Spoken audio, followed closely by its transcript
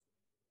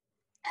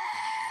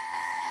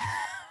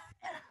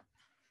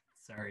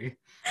Sorry.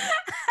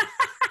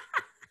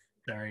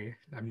 Sorry,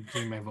 I'm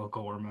doing my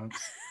vocal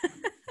warm-ups.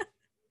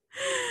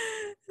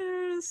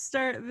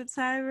 Start the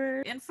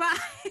timer in 5,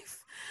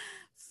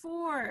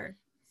 4,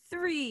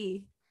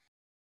 3.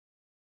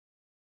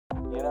 You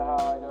know how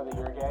I know that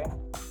you're gay?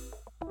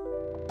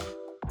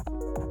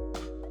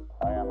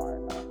 I am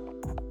Iron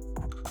Man.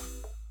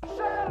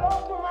 Say hello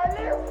to my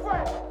little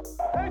friend!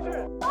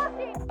 Adrian!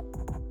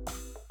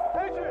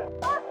 Adrian!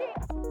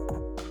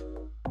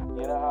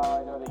 You know how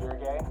I know that you're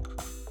gay?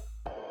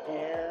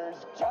 Here's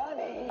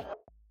Johnny!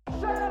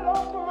 Say hello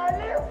to my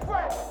little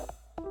friend!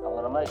 I'm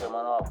gonna make him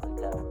an offer,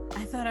 Kevin.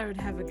 I thought I would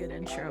have a good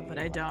intro, but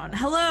I don't.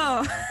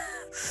 Hello!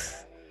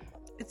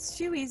 It's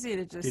too easy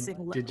to just sing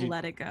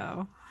Let It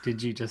Go.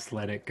 Did you just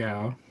let it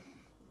go?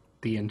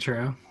 The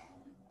intro?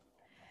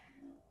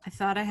 I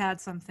thought I had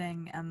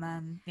something, and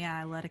then,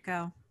 I let it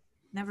go.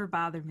 Never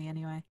bothered me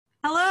anyway.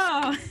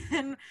 Hello,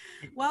 and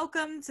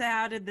welcome to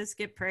How Did This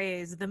Get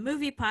Praised, the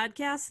movie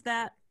podcast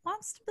that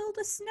wants to build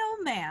a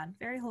snowman.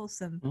 Very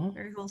wholesome.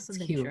 Very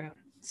wholesome intro.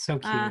 So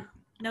cute.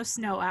 No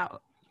snow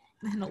out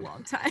in a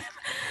long time.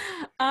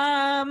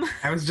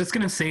 I was just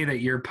going to say that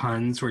your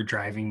puns were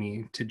driving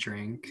me to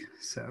drink,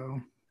 so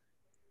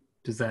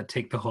does that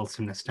take the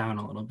wholesomeness down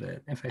a little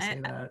bit if I say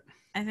that?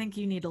 I think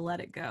you need to let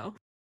it go.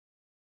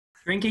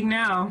 Drinking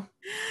now.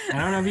 I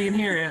don't know if you can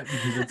hear it.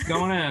 It's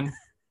going in.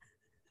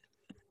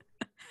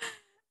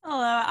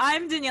 Hello,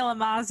 I'm Daniela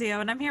Mazio,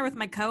 and I'm here with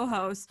my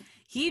co-host.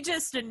 He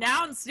just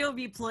announced he'll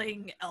be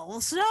playing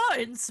Elsa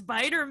in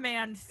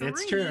Spider-Man 3.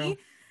 It's true.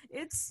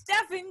 It's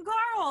Stephen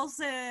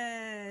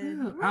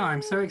Carlson. Oh,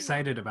 I'm so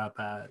excited about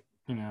that.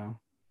 You know,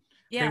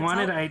 Yeah,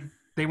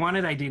 they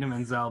wanted Idina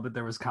Menzel, but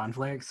there was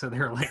conflict, so they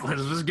were like,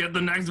 "Let's just get the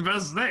next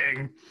best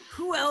thing."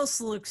 Who else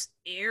looks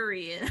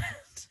Aryan?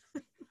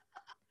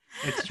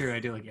 It's true. I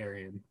do like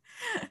Aryan.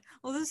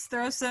 We'll just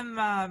throw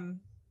some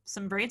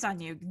braids on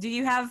you. Do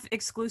you have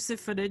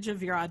exclusive footage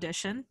of your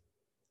audition?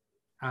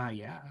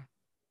 Yeah.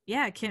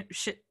 Yeah.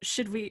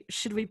 Should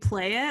we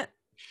play it?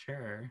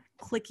 Sure.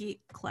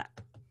 Clicky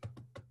clap.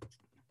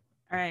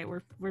 All right,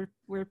 we're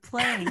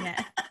playing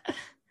it.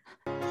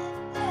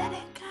 Let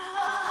it go,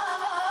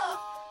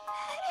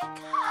 let it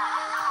go.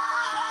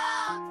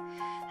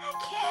 I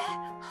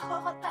can't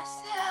hold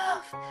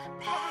myself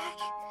back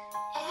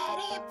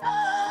anymore.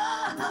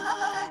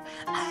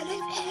 I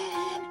live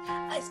in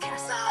Ice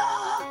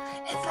Castle.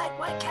 It's like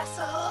White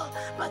Castle,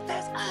 but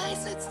there's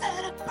ice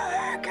instead of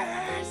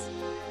burgers.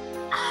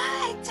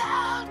 I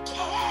don't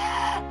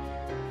care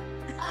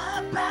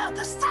about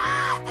the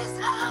size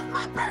of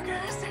my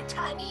burgers. They're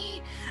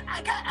tiny.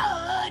 I got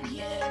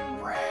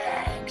onion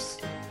rings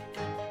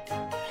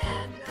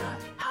and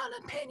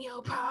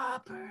jalapeno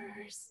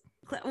poppers.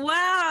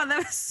 Wow,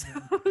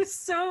 that was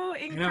so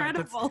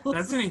incredible.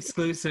 That's an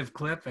exclusive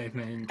clip, I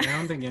think. I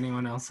don't think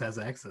anyone else has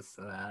access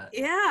to that.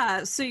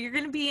 Yeah, so you're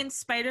going to be in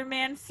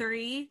Spider-Man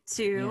 3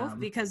 too,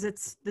 because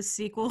it's the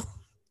sequel.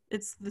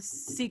 It's the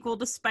sequel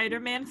to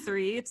Spider-Man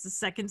 3. It's the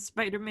second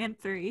Spider-Man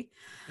 3.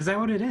 Is that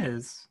what it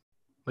is?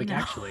 Like, No.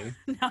 actually?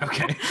 No.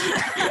 Okay.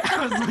 I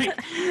was like,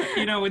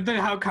 with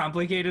how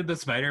complicated the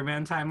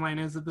Spider-Man timeline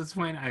is at this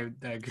point, I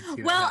could see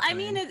that Well, I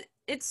happening. mean,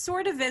 it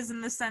sort of is in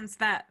the sense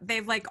that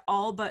they've like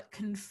all but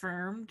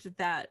confirmed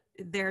that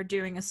they're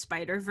doing a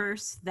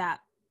Spider-Verse that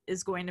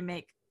is going to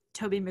make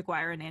Tobey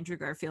Maguire and Andrew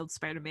Garfield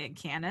Spider-Man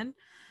canon.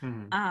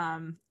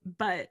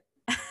 But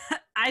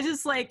I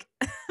just like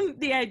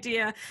the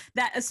idea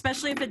that,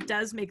 especially if it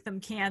does make them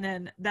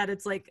canon, that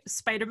it's like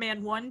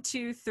Spider-Man 1,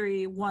 2,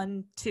 3,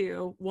 1,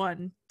 2,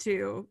 1,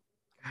 2,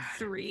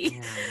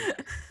 3.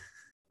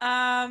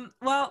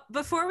 Well,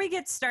 before we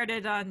get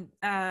started on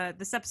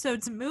this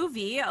episode's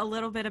movie, a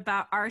little bit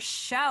about our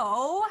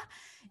show.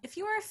 If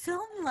you are a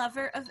film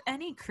lover of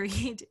any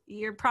creed,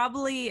 you're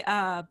probably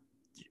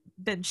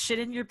been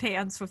shitting your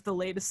pants with the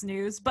latest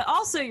news, but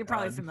also you're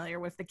probably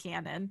familiar with the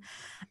canon,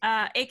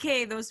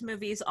 aka those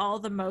movies all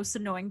the most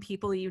annoying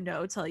people you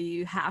know tell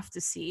you have to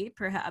see.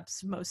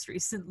 Perhaps most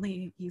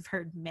recently you've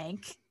heard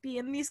Mank be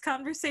in these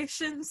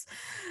conversations.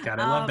 God,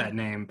 I love that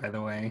name, by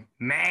the way.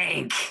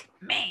 Mank.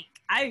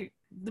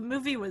 The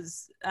movie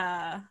was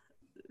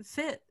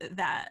fit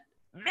that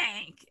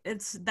Mank.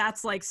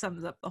 That's like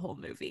sums up the whole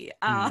movie.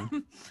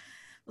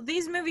 Well,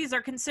 these movies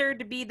are considered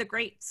to be the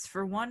greats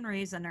for one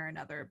reason or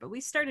another, but we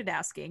started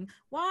asking,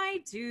 why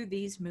do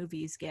these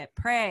movies get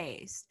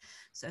praised?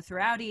 So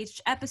throughout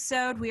each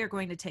episode, we are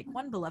going to take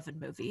one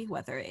beloved movie,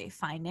 whether a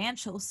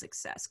financial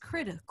success,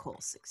 critical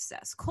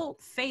success,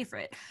 cult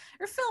favorite,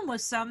 or film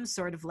with some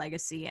sort of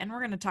legacy, and we're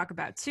going to talk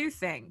about two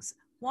things.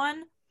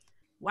 One,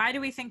 why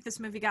do we think this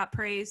movie got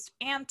praised?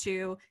 And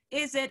two,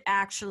 is it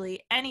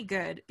actually any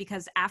good?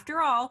 Because after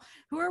all,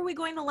 who are we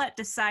going to let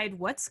decide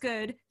what's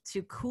good?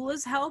 Two cool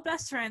as hell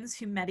best friends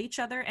who met each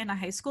other in a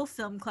high school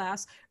film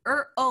class,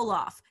 or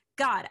Olaf?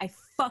 God, I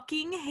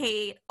fucking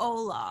hate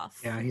Olaf.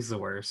 Yeah, he's the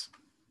worst.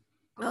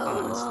 Ugh.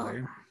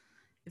 Honestly.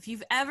 If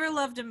you've ever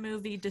loved a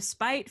movie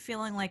despite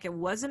feeling like it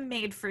wasn't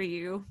made for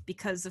you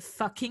because of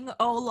fucking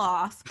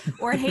Olaf,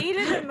 or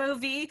hated a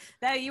movie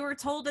that you were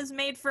told is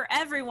made for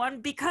everyone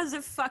because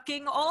of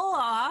fucking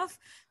Olaf,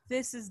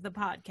 this is the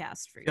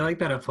podcast for you. I feel like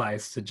that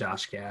applies to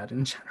Josh Gad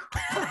in general.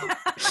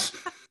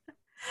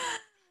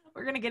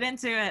 We're going to get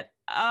into it.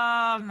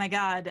 Oh my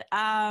God.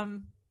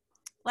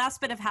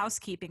 Last bit of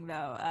housekeeping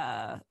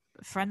though,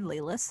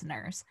 friendly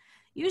listeners.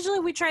 Usually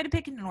we try to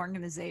pick an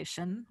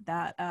organization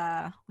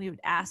that we would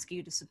ask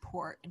you to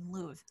support in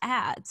lieu of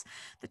ads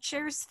that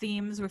shares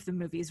themes with the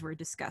movies we're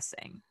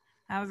discussing.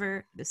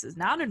 However, this is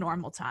not a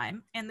normal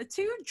time, and the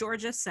 2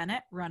 Georgia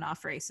Senate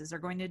runoff races are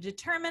going to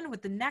determine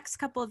what the next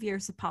couple of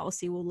years of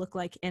policy will look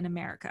like in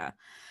America.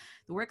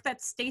 The work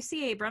that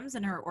Stacey Abrams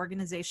and her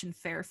organization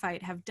Fair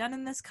Fight have done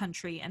in this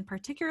country, and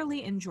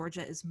particularly in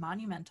Georgia, is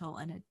monumental,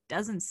 and it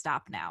doesn't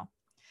stop now.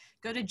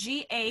 Go to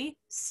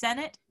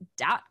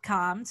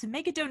gasenate.com to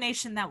make a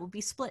donation that will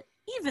be split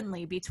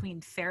evenly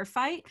between Fair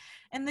Fight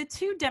and the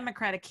 2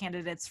 Democratic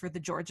candidates for the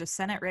Georgia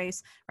Senate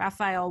race,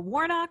 Raphael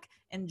Warnock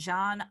and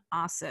Jon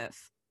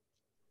Ossoff.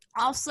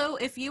 Also,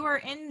 if you are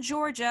in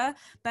Georgia,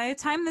 by the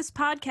time this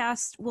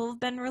podcast will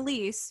have been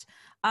released,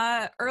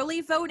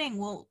 early voting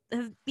will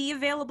be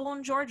available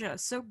in Georgia.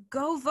 So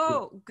go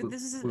vote.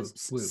 This is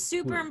a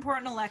super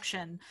important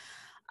election.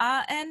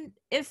 And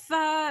if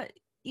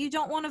you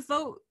don't want to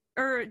vote,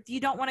 or you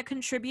don't want to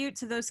contribute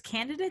to those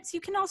candidates, you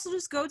can also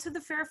just go to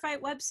the Fair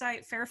Fight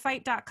website,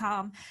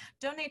 fairfight.com,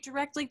 donate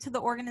directly to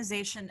the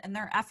organization and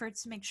their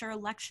efforts to make sure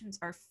elections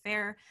are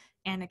fair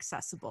and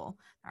accessible.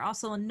 There are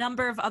also a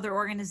number of other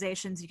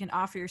organizations you can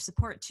offer your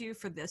support to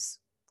for these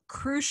 2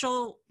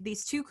 crucial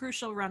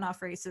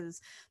runoff races.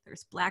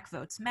 There's Black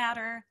Votes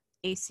Matter,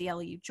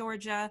 ACLU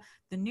Georgia,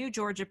 the New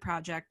Georgia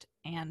Project,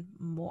 and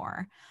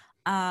more.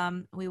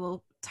 We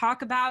will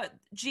talk about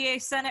GA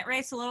Senate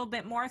race a little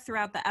bit more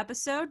throughout the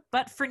episode,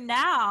 but for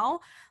now,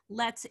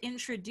 let's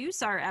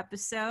introduce our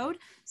episode.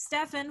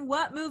 Stefan,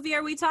 what movie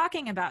are we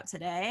talking about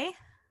today?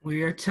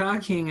 We are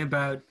talking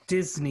about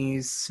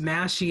Disney's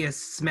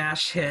smashiest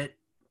smash hit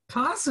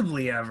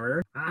possibly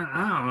ever. I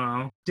don't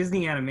know.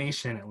 Disney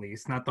animation, at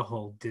least, not the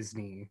whole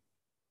Disney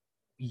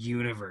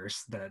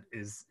universe that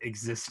is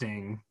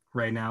existing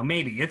right now.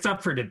 Maybe it's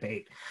up for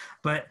debate,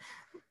 but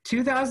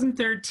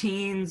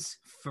 2013's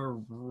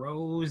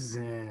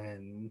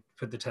Frozen.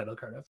 Put the title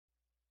card up.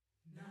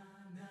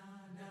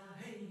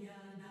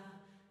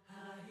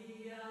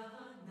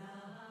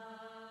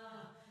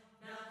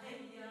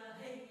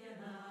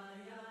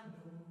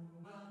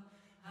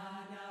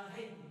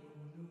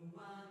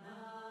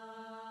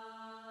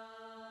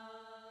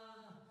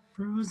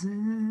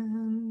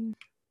 Frozen.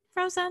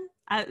 Frozen.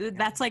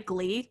 That's like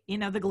Glee. You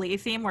know the Glee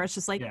theme where it's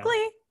just like,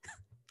 Glee.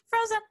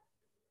 Frozen.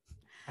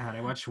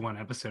 I watched one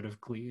episode of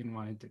Glee and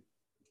wanted to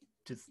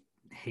just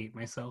hate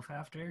myself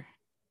after.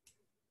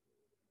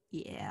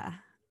 Yeah.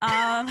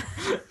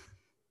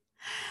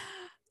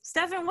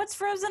 Stefan, what's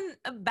Frozen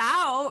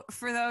about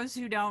for those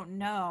who don't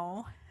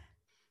know?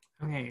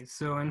 Okay,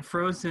 so in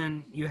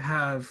Frozen, you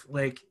have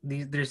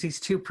there's these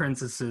 2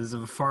 princesses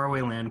of a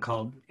faraway land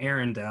called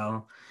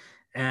Arendelle,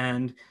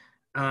 and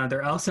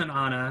they're Elsa and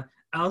Anna.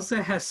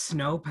 Elsa has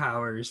snow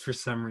powers for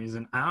some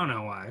reason. I don't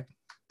know why.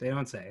 They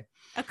don't say.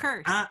 A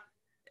curse.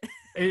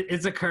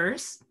 It's a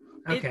curse?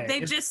 Okay.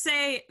 They just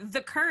say the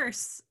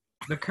curse.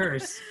 The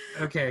curse.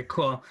 Okay,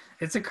 cool.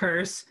 It's a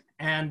curse.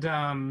 And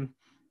Anna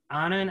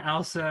and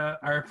Elsa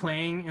are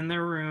playing in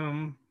their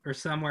room or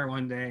somewhere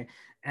one day.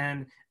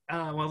 And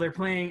while they're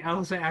playing,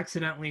 Elsa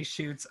accidentally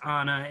shoots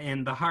Anna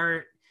in the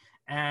heart.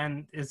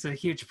 And it's a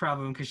huge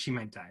problem because she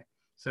might die.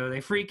 So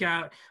they freak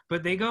out.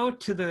 But they go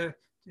to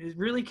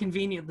really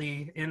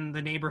conveniently in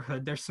the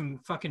neighborhood, there's some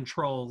fucking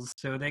trolls.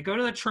 So they go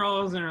to the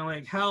trolls and are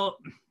like, help,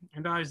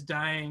 your daughter's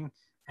dying.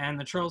 And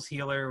the trolls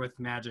heal her with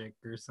magic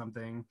or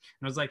something. And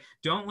I was like,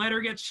 don't let her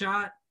get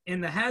shot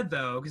in the head,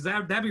 though, because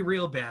that'd be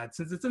real bad.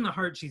 Since it's in the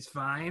heart, she's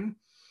fine.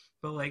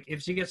 But,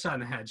 if she gets shot in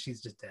the head, she's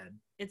just dead.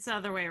 It's the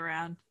other way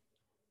around.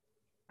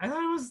 I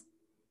thought it was...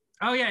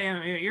 Oh,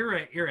 yeah, you're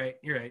right.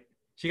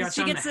 She got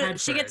shot in the head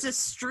She gets a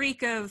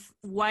streak of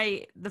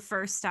white the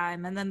first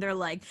time, and then they're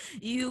like,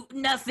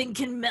 nothing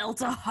can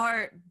melt a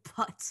heart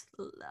but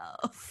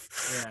love.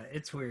 Yeah,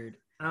 it's weird.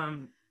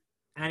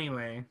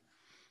 Anyway,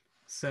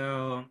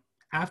 so...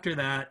 After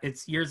that,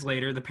 it's years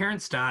later. The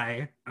parents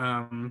die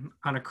on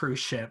a cruise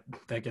ship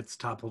that gets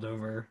toppled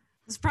over.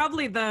 It's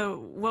probably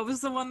what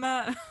was the one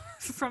that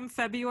from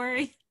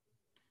February?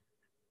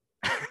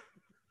 The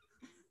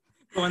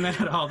one that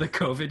had all the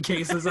COVID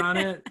cases on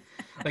it,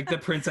 like the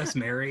Princess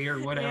Mary or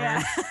whatever.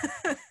 Yeah.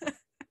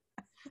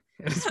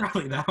 It's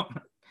probably that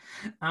one.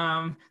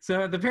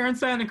 So the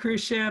parents die on the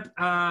cruise ship.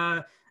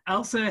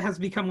 Elsa has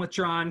become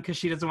withdrawn because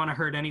she doesn't want to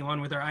hurt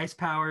anyone with her ice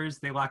powers.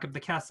 They lock up the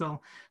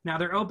castle. Now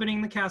they're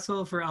opening the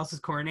castle for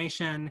Elsa's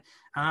coronation.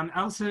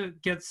 Elsa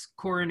gets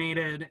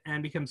coronated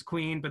and becomes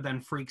queen, but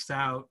then freaks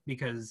out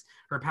because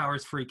her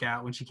powers freak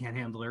out when she can't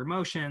handle her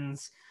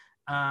emotions.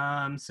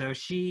 So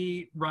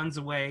she runs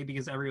away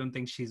because everyone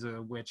thinks she's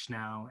a witch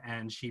now,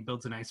 and she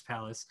builds an ice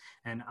palace.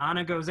 And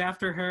Anna goes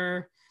after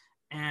her,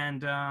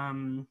 and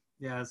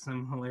yeah,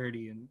 some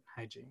hilarity and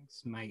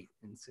hijinks might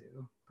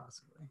ensue,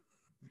 possibly.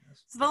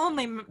 Yes.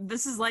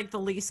 This is like the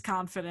least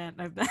confident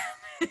I've been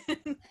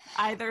in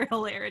either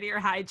hilarity or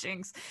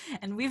hijinks,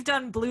 and we've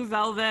done Blue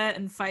Velvet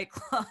and Fight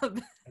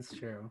Club. That's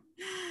true.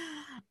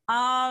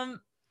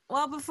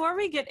 Well, before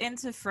we get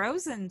into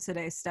Frozen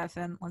today,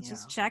 Stefan, let's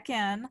just check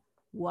in.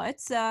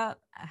 What's up?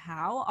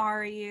 How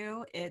are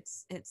you?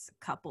 It's a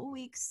couple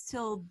weeks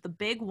till the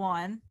big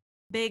one.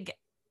 Big,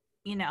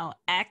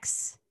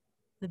 X.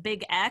 The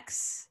big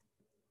X.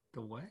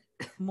 The what?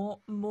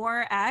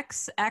 More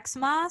X.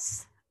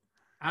 Xmas.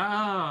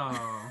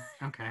 Oh,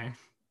 okay.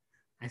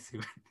 I see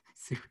what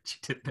you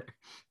did there.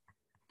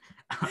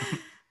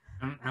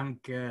 I'm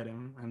good.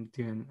 I'm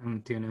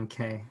doing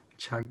okay.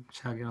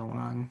 Chugging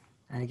along,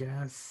 I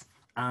guess.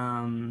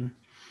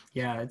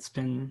 Yeah, it's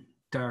been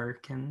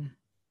dark and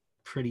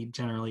pretty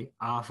generally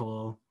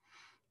awful,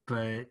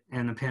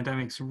 and the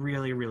pandemic's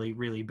really, really,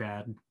 really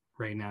bad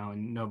right now,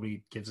 and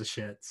nobody gives a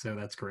shit. So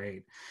that's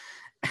great.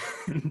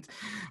 But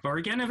we're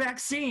getting a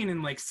vaccine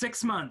in like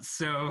 6 months,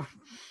 so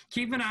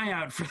keep an eye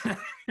out for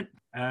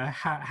that.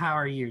 How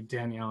are you,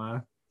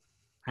 Daniela?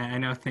 I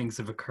know things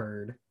have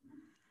occurred.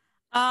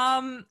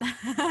 I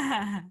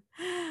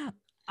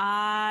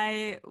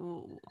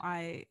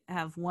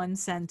have one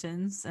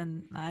sentence,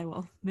 and I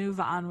will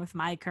move on with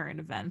my current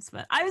events.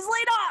 But I was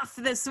laid off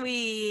this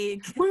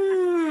week.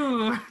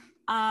 Woo!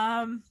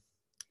 And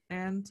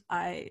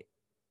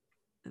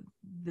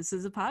this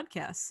is a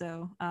podcast,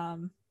 so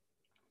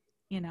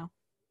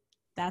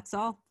that's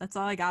all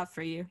I got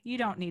for you. You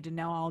don't need to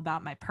know all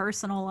about my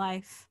personal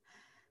life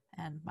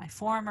and my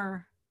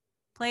former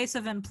place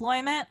of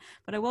employment,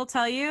 but I will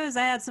tell you is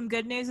I had some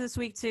good news this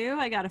week too.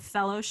 I got a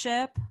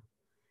fellowship,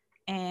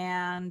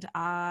 and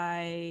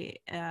I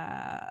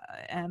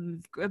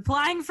am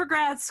applying for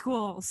grad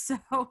school. So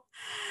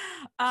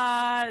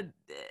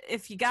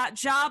if you got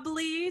job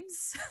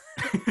leads,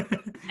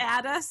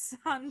 add us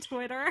on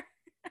Twitter.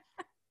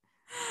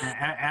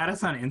 Add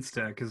us on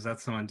Insta, because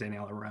that's the one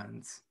Daniela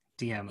runs.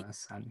 DM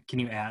us on. Can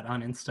you add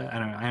on Insta? I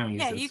don't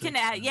use it. Yeah, you can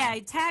add. Yeah,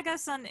 tag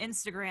us on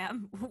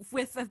Instagram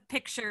with a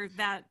picture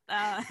that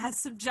has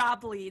some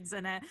job leads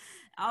in it.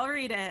 I'll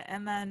read it,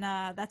 and then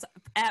that's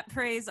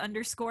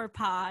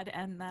 @praise_pod,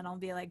 and then I'll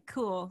be like,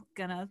 cool,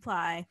 gonna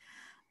apply,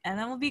 and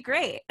then we'll be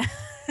great.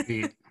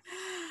 Yeah.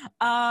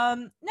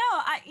 No,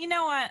 you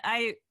know what?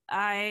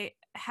 I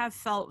have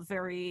felt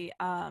very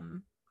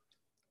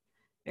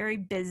very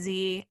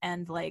busy,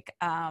 and like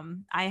I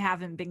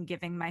haven't been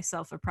giving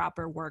myself a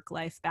proper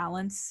work-life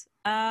balance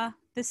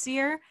this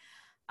year,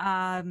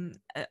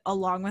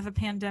 along with a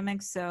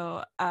pandemic.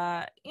 So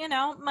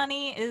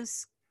money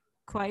is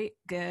quite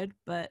good,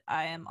 but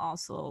I am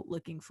also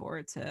looking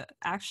forward to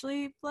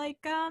actually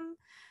like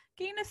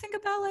getting to think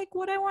about like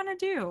what I want to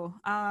do,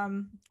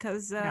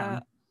 because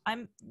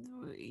I'm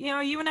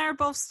you and I are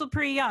both still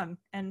pretty young,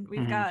 and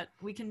we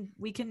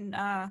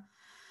can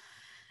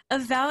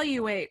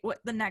evaluate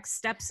what the next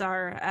steps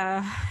are,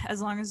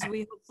 as long as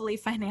we hopefully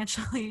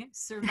financially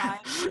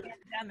survive the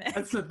pandemic.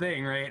 That's the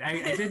thing, right?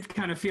 I did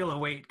kind of feel a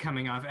weight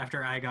coming off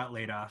after I got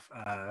laid off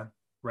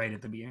right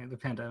at the beginning of the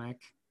pandemic.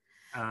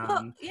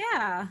 Well,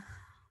 yeah.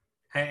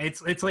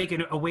 It's like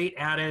a weight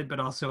added,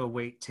 but also a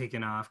weight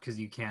taken off, because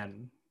you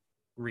can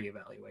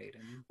reevaluate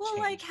and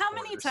like how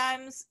many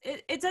times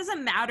it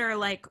doesn't matter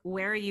like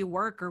where you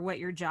work or what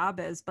your job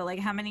is, but like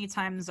how many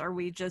times are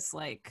we just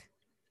like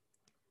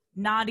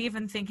not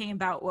even thinking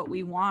about what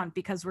we want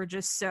because we're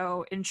just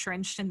so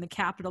entrenched in the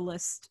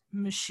capitalist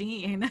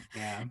machine.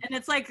 Yeah. And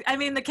it's like, I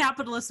mean, the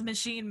capitalist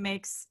machine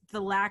makes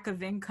the lack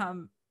of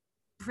income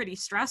pretty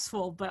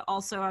stressful, but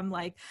also I'm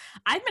like,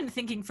 I've been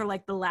thinking for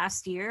like the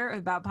last year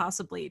about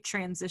possibly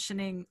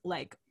transitioning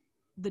like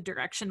the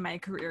direction my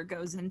career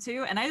goes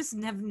into, and I just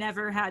have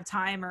never had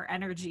time or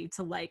energy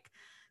to like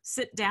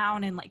sit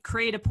down and like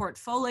create a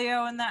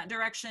portfolio in that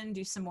direction,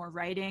 do some more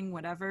writing,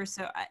 whatever.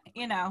 So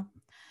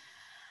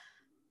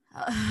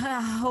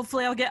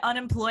hopefully I'll get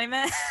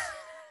unemployment.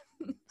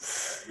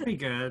 Pretty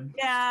good.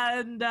 Yeah,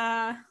 and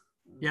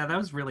yeah, that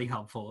was really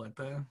helpful at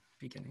the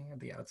beginning, at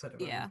the outset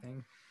of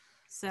everything.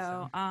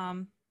 So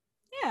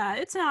yeah,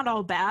 it's not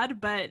all bad,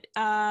 but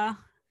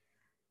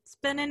it's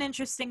been an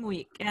interesting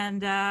week,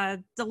 and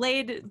happened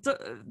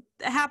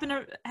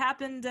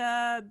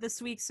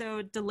this week,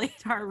 so delayed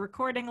our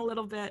recording a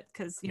little bit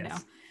because you know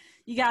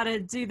you got to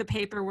do the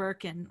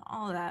paperwork and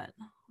all that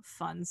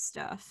fun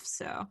stuff.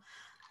 So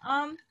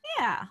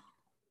yeah,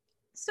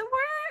 so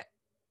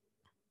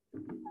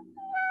we're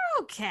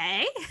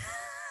okay.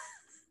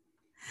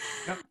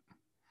 Yep.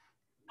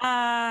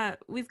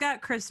 We've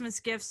got Christmas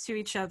gifts to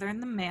each other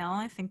in the mail.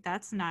 I think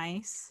that's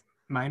nice.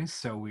 Mine is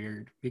so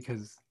weird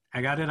because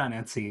I got it on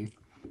Etsy,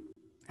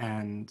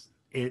 and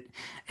I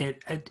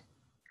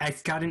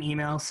got an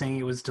email saying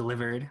it was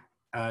delivered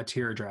to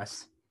your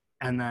address,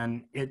 And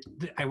then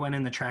I went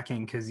in the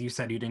tracking because you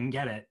said you didn't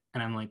get it.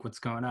 And I'm like, what's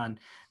going on?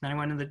 Then I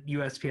went in the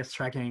USPS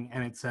tracking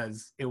and it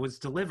says it was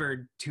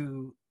delivered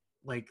to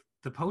like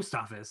the post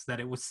office that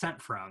it was sent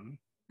from,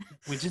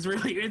 which is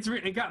really,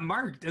 it got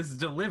marked as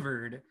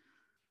delivered,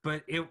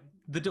 but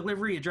the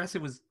delivery address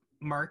it was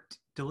marked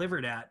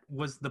delivered at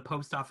was the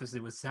post office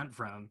it was sent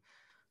from.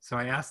 So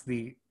I asked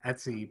the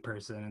Etsy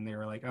person and they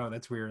were like, oh,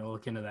 that's weird. I'll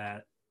look into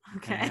that.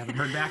 Okay. And I haven't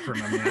heard back from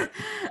them yet.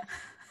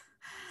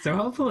 So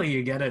hopefully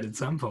you get it at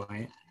some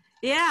point.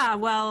 Yeah,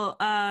 well,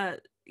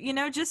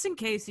 just in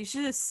case, you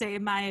should just say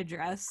my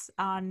address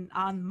on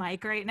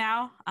mic right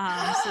now,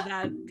 so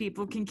that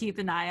people can keep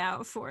an eye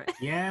out for it.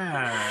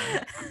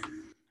 Yeah.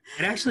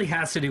 It actually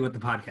has to do with the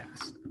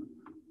podcast.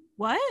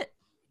 What?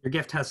 Your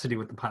gift has to do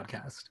with the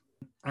podcast.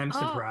 I'm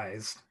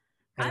surprised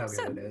at how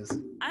good it is.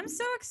 I'm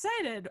so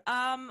excited.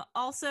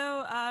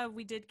 Also,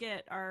 we did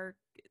get our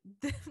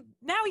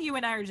now you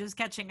and I are just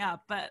catching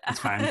up, but That's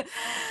fine.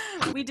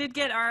 We did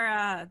get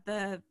our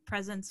the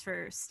presents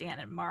for Stan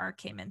and Mar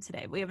came in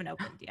today. We haven't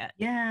opened yet.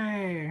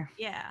 Yay!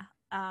 Yeah.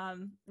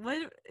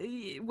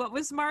 What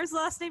was Mar's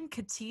last name?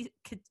 Catresian.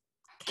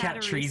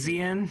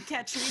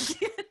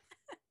 Catresian.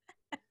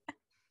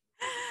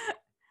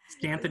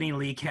 Anthony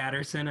Lee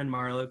Catterson and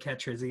Marlo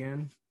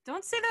Catresian.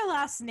 Don't say their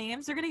last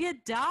names. They're gonna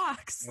get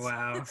doxxed.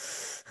 Wow.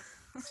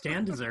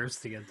 Stan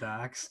deserves to get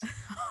doxxed.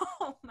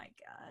 Oh my god.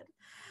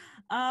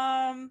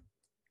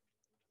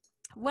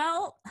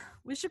 Well,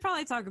 we should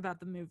probably talk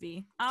about the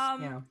movie.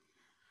 Yeah.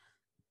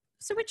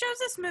 So we chose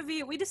this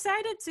movie. We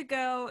decided to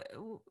go.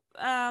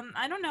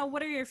 I don't know.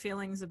 What are your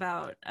feelings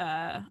about?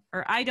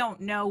 Or I don't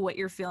know what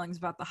your feelings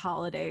about the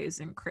holidays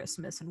and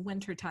Christmas and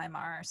wintertime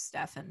are,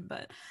 Stefan.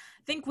 But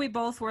I think we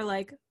both were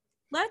like,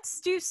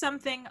 let's do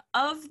something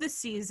of the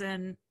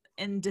season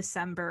in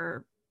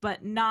December,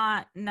 but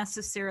not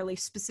necessarily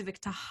specific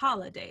to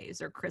holidays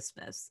or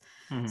Christmas.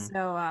 Mm-hmm.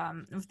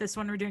 So with this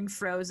one, we're doing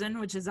Frozen,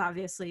 which is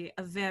obviously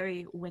a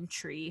very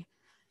wintry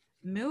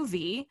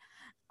movie.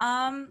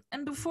 And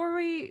before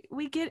we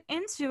get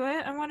into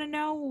it, I want to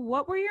know,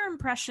 what were your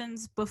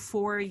impressions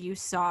before you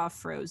saw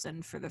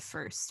Frozen for the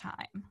first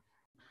time?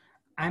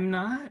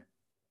 I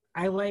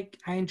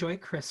enjoy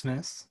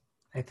Christmas,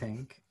 I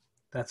think.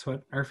 That's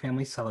what our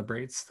family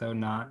celebrates, though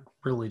not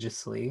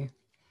religiously,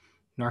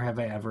 nor have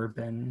I ever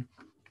been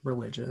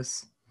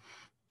religious.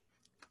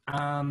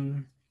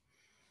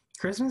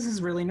 Christmas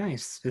is really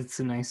nice. It's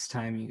a nice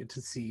time. You get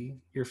to see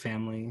your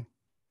family.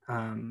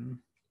 You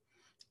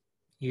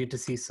get to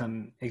see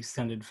some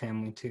extended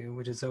family too,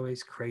 which is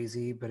always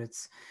crazy, but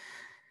it's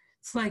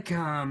like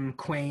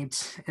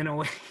quaint in a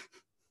way,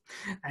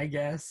 I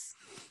guess.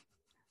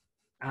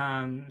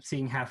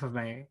 Seeing half of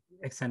my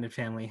extended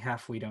family,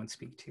 half we don't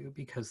speak to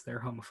because they're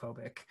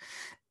homophobic.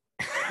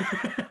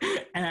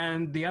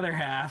 And the other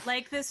half,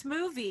 like this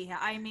movie,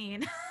 I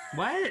mean.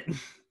 What?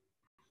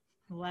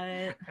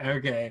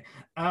 Okay.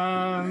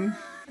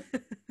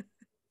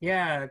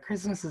 Yeah,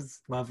 Christmas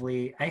is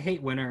lovely. I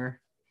hate winter.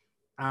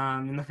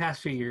 In the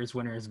past few years,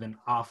 winter has been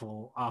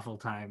awful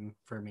time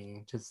for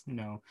me. Just,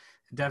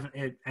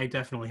 I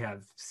definitely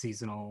have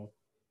seasonal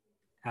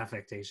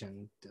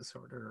affectation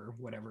disorder, or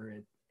whatever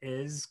it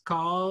is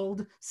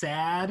called.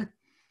 Sad.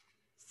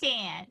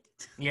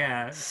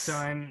 Yeah, so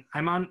I'm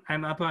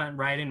up on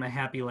riding my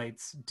Happy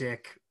Lights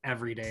dick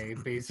every day,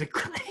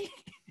 basically.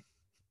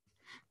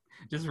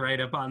 Just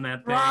right up on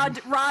that thing.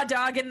 Raw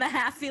dog in the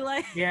Happy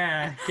Light.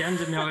 Yeah, getting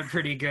to know it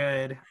pretty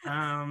good.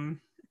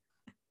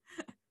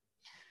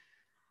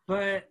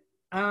 But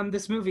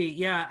this movie,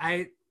 yeah,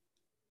 I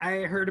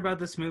heard about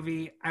this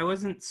movie. I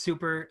wasn't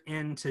super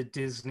into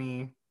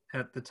Disney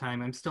at the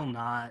time. I'm still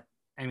not.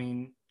 I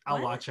mean,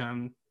 I'll watch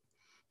them.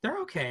 They're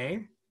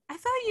okay. I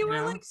thought you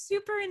were like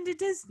super into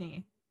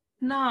Disney.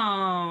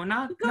 No,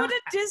 not. You go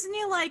to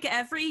Disney like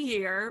every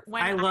year.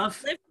 When I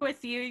lived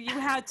with you, you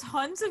had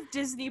tons of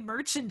Disney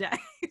merchandise.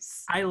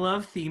 I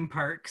love theme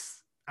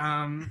parks.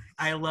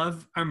 I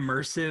love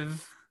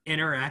immersive,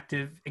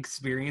 interactive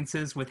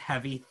experiences with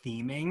heavy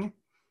theming.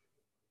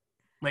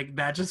 Like,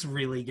 that just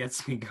really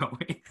gets me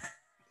going.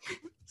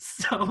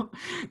 So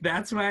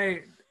that's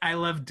why I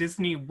love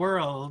Disney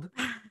World,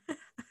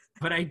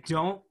 but I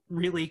don't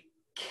really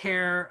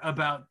care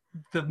about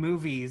the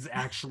movies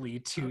actually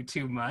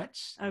too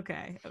much.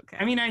 Okay.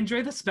 I mean, I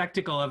enjoy the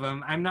spectacle of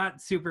them. I'm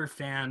not super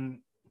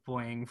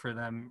fanboying for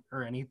them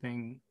or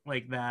anything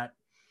like that.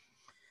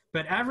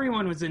 But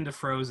everyone was into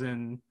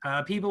Frozen.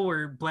 People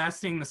were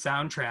blasting the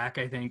soundtrack,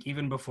 I think,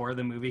 even before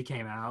the movie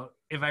came out.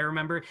 If I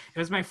remember, it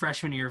was my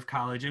freshman year of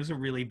college. It was a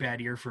really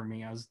bad year for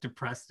me. I was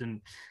depressed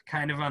and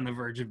kind of on the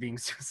verge of being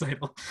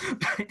suicidal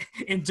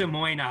in Des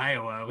Moines,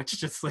 Iowa, which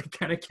just like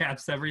kind of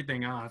caps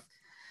everything off.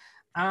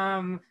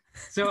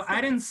 So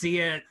I didn't see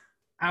it.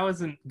 I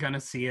wasn't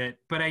gonna see it,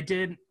 but I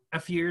did. A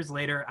few years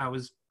later, I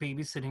was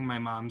babysitting my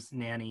mom's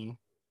nanny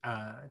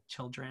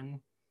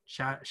children.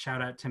 Shout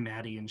out to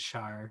Maddie and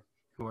Shar,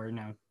 who are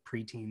now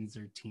preteens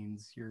or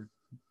teens. You're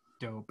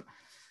dope.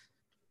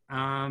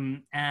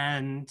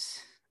 And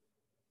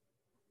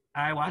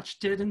I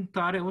watched it and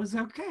thought it was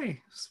okay.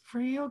 It was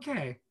pretty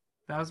okay.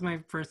 That was my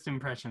first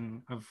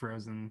impression of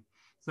Frozen.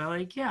 So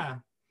like, yeah,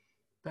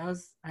 that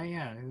was,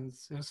 it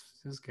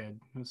was good.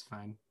 It was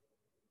fine.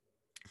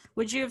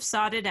 Would you have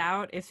sought it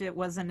out if it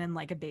wasn't in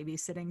like a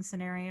babysitting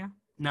scenario?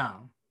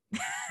 No.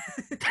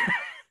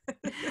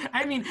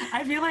 I mean,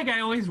 I feel like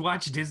I always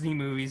watch Disney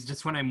movies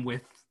just when I'm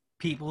with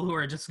people who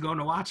are just going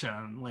to watch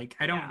them. Like,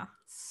 I don't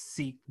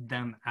seek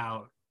them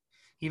out.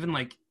 Even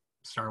like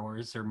Star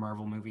Wars or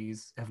Marvel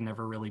movies have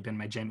never really been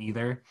my jam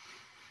either.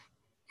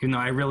 Even though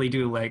I really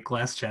do like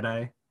Last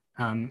Jedi.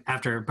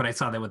 But I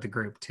saw that with the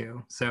group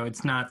too. So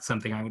it's not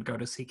something I would go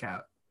to seek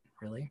out,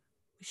 really.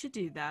 We should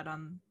do that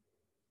on.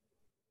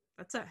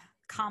 That's a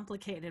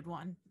complicated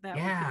one that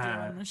we could do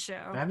on the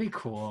show. That'd be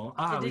cool.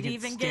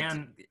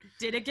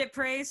 Did it get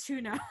praised? Who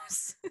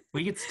knows?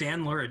 We could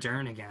stand Laura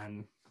Dern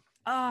again.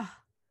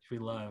 We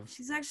love.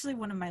 She's actually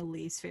one of my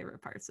least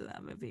favorite parts of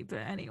that movie, but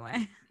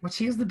anyway. Well,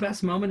 she has the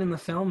best moment in the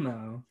film,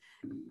 though.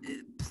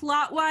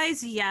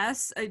 Plot-wise,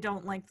 yes. I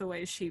don't like the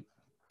way she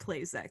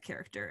plays that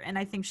character, and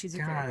I think she's a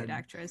very good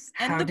actress.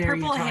 And the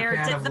purple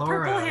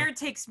hair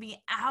takes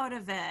me out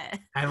of it.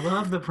 I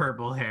love the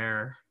purple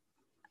hair.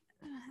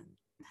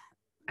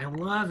 I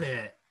love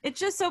it. It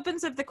just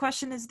opens up the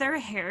question, is there a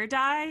hair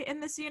dye in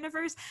this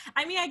universe?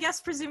 I mean, I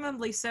guess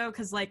presumably so,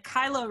 because like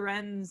Kylo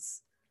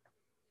Ren's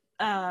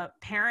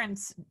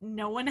parents,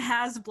 no one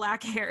has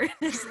black hair in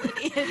his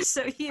lineage,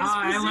 so he is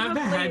I love the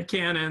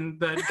headcanon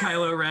that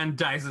Kylo Ren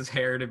dyes his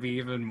hair to be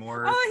even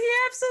more he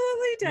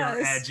absolutely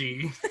does.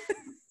 Edgy. There's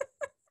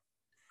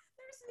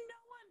no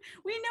one.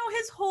 We know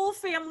his whole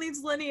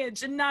family's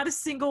lineage, and not a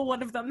single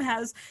one of them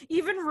has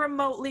even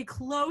remotely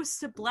close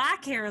to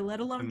black hair, let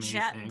alone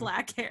jet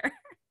black hair.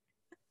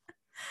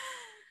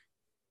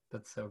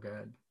 That's so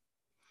good.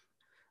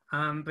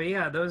 But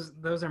yeah,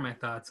 those are my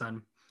thoughts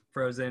on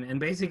Frozen and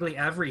basically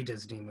every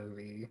Disney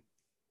movie.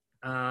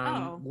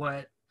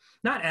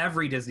 Not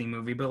every Disney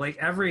movie, but like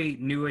every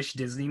newish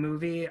Disney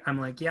movie, I'm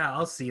like, yeah,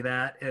 I'll see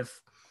that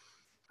if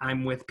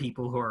I'm with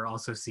people who are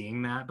also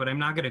seeing that, but I'm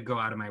not going to go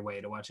out of my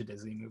way to watch a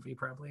Disney movie,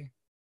 probably.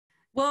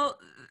 Well,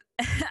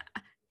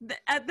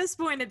 at this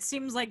point, it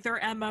seems like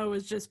their MO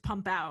is just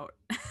pump out.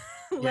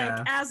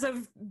 As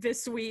of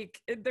this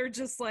week, they're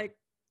just like,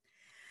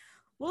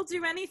 we'll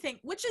do anything,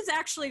 which is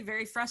actually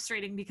very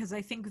frustrating because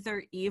I think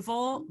they're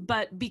evil,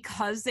 but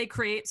because they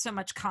create so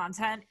much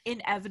content,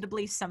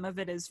 inevitably some of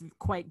it is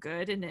quite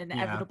good, and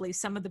inevitably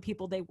some of the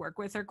people they work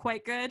with are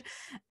quite good.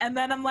 And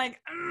then I'm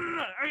like,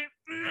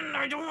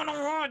 I don't want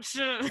to watch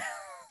it.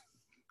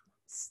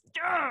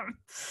 Stop.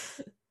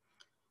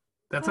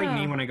 That's like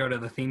me when I go to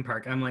the theme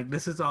park. I'm like,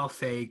 this is all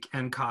fake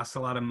and costs a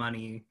lot of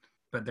money,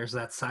 but there's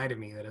that side of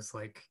me that is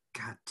like,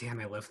 God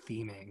damn, I love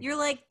theming. You're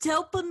like,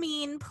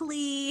 dopamine,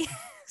 please.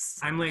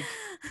 I'm like,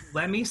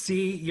 let me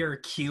see your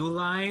queue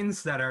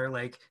lines that are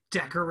like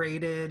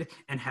decorated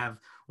and have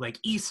like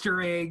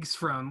Easter eggs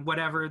from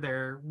whatever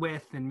they're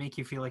with and make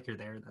you feel like you're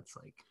there. That's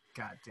like,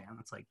 God damn,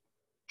 that's like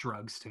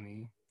drugs to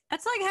me.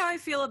 That's like how I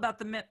feel about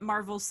the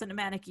Marvel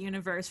Cinematic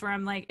Universe, where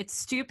I'm like, it's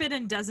stupid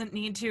and doesn't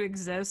need to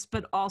exist,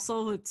 but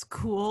also it's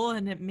cool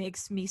and it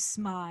makes me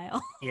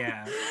smile.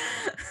 Yeah.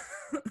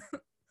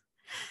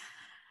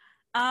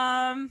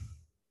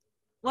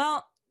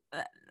 Well,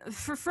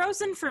 for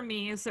Frozen for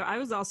me, so I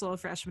was also a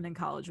freshman in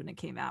college when it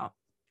came out.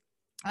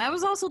 I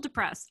was also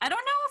depressed. I don't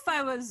know if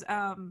I was,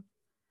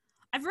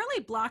 I've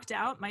really blocked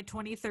out my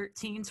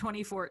 2013,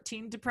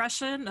 2014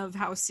 depression of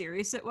how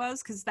serious it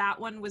was, because that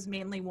one was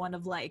mainly one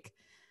of like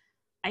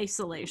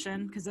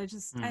isolation, because I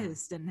just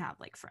didn't have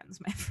like friends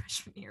my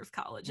freshman year of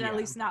college, at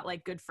least not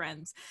like good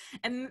friends.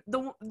 And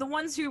the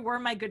ones who were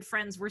my good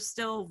friends were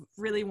still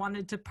really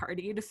wanted to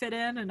party to fit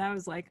in, and I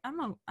was like,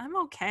 I'm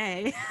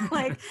okay.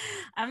 Like,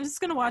 I'm just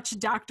gonna watch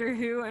Doctor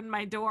Who in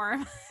my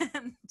dorm.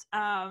 And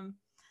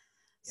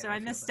so I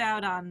missed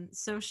out on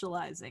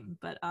socializing,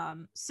 but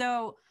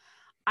so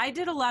I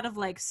did a lot of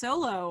like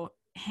solo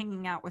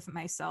hanging out with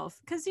myself,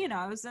 because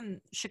I was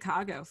in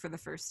Chicago for the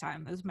first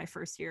time. It was my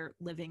first year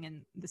living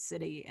in the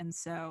city, and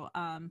so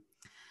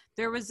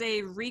there was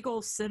a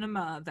Regal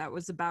Cinema that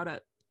was about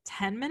a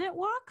 10-minute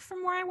walk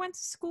from where I went to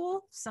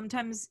school,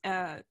 sometimes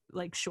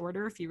like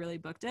shorter if you really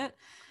booked it,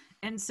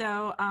 and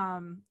so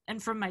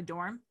and from my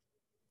dorm.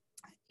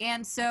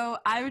 And so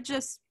I would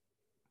just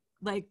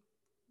like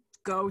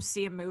go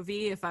see a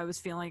movie if I was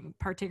feeling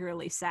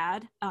particularly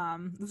sad.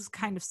 This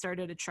kind of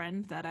started a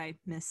trend that I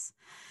miss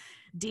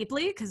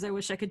deeply, because I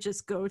wish I could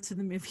just go to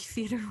the movie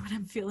theater when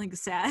I'm feeling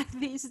sad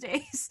these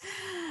days.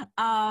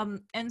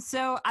 And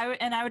so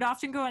I would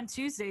often go on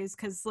Tuesdays,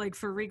 because like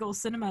for Regal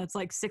Cinema, it's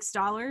like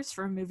 $6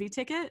 for a movie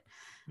ticket,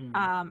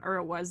 or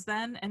it was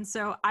then. And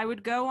so I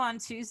would go on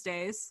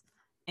Tuesdays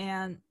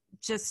and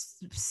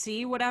just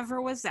see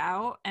whatever was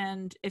out,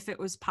 and if it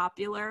was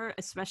popular,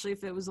 especially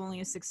if it was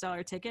only a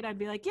 $6 ticket, I'd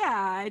be like,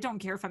 yeah, I don't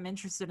care if I'm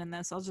interested in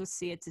this, I'll just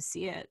see it to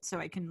see it, so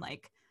I can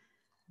like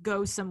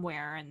go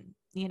somewhere and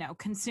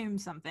consume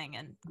something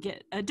and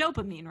get a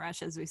dopamine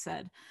rush, as we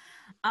said.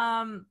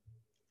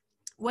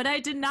 What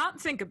I did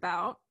not think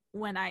about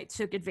when I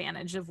took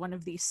advantage of one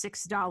of these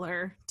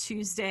 $6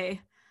 Tuesday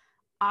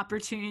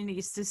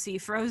opportunities to see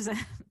Frozen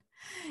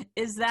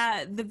is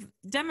that the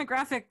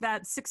demographic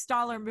that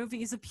 $6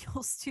 movies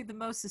appeals to the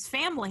most is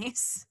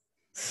families.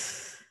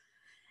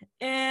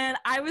 And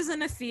I was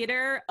in a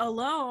theater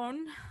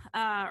alone,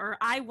 or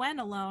I went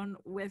alone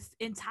with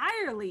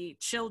entirely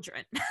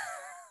children,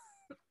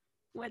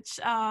 which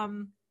I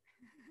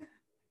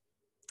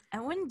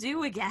wouldn't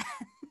do again.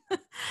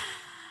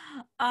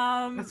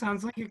 That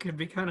sounds like it could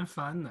be kind of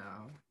fun,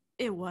 though.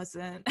 It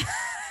wasn't.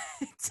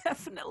 It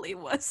definitely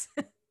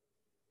wasn't.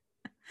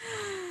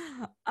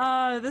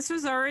 This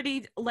was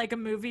already like a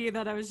movie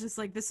that I was just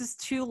like, this is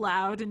too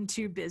loud and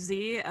too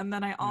busy. And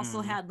then I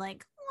also had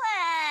like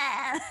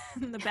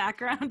in the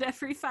background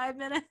every 5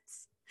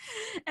 minutes.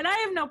 And I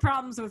have no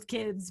problems with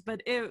kids,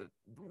 but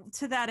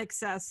to that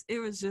excess, it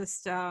was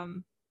just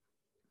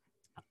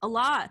a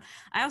lot.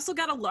 I also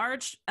got a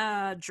large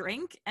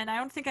drink, and I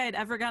don't think I had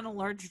ever gotten a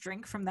large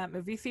drink from that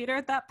movie theater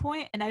at that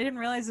point, and I didn't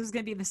realize it was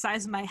going to be the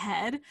size of my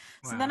head.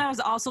 So then I was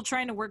also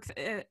trying to work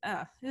this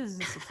is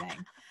just a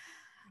thing.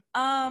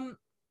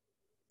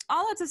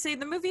 All that to say,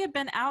 the movie had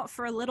been out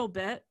for a little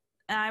bit.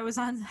 I was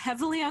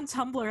heavily on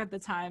Tumblr at the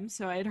time,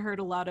 so I had heard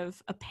a lot of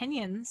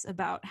opinions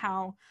about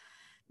how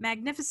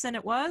magnificent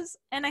it was,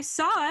 and I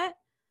saw it,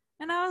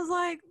 and I was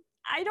like,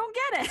 I don't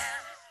get it.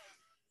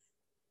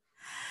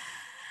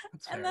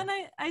 And then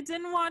I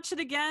didn't watch it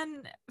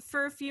again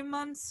for a few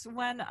months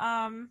when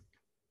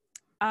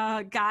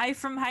a guy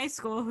from high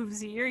school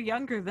who's a year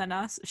younger than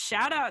us,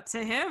 shout out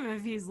to him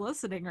if he's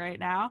listening right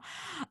now,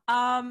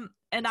 and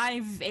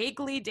I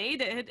vaguely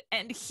dated,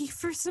 and he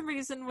for some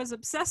reason was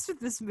obsessed with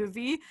this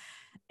movie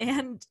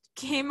and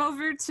came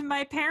over to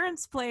my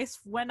parents' place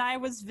when I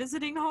was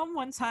visiting home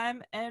one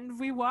time, and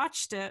we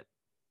watched it.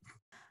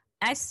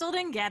 I still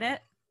didn't get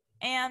it,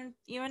 and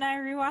you and I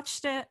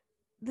rewatched it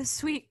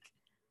this week,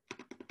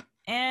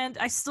 and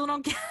I still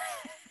don't get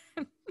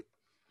it.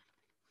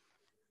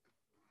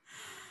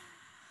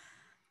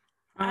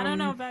 I don't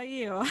know about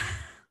you.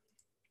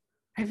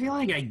 I feel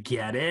like I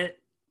get it.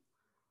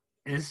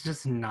 It's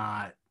just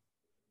not...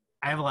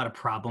 I have a lot of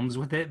problems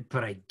with it,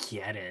 but I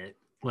get it.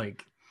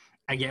 Like,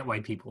 I get why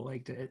people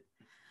liked it.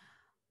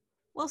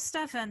 Well,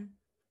 Stefan,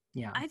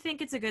 yeah, I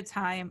think it's a good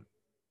time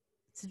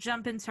to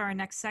jump into our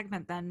next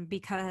segment then,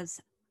 because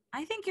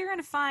I think you're going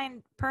to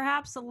find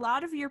perhaps a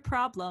lot of your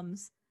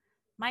problems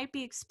might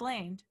be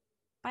explained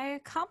by a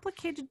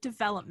complicated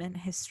development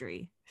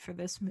history for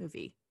this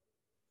movie.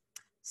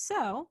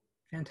 So,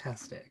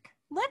 fantastic.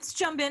 Let's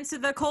jump into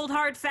the cold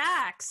hard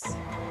facts.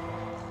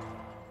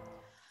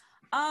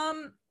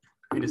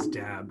 I just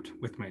dabbed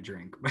with my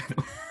drink, by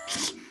the way.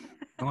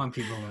 I want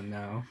people to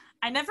know.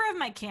 I never have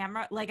my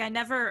camera, like I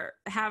never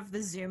have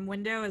the Zoom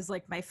window as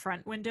like my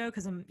front window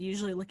because I'm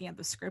usually looking at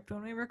the script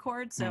when we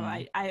record. So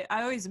I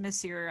always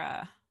miss your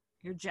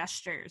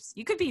gestures.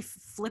 You could be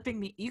flipping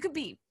me. You could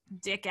be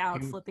dick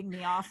out flipping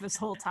me off this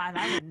whole time.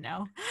 I didn't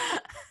know.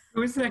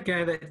 Who was that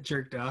guy that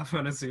jerked off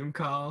on a Zoom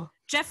call?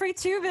 Jeffrey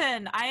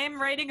Toobin. I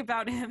am writing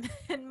about him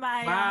in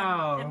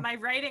my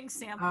writing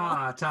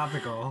sample.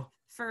 Topical.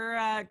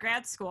 For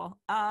grad school.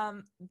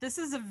 This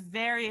is a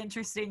very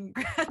interesting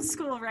grad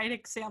school writing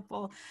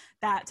sample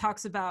that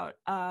talks about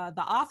The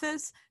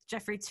Office,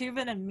 Jeffrey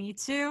Toobin, and Me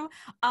Too,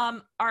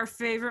 our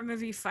favorite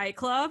movie, Fight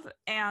Club,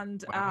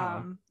 and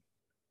a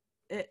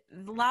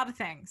lot of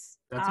things.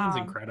 That sounds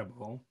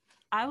incredible.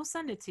 I will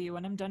send it to you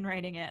when I'm done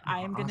writing it.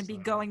 I am going to be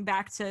going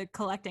back to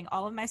collecting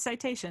all of my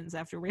citations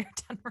after we're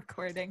done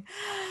recording.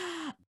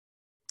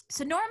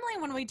 So normally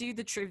when we do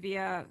the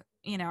trivia,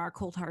 you know, our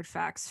cold hard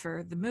facts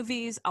for the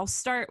movies, I'll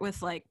start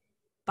with like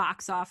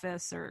box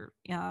office or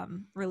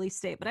release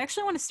date, but I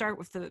actually want to start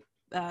with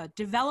the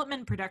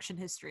development production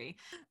history.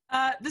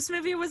 This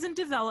movie was in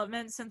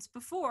development since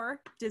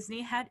before Disney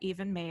had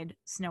even made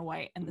Snow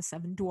White and the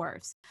Seven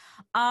Dwarfs.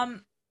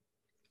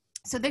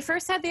 So they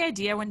first had the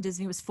idea when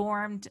Disney was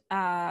formed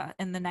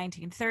in the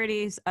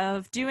 1930s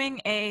of doing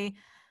a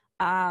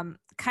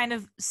kind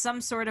of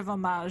some sort of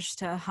homage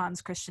to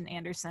Hans Christian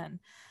Andersen.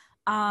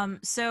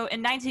 So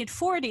in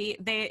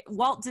 1940,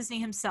 Walt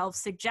Disney himself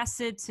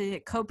suggested to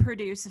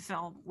co-produce a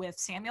film with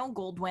Samuel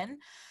Goldwyn,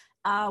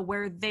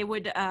 where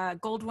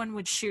Goldwyn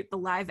would shoot the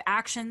live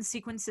action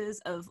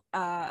sequences of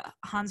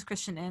Hans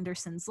Christian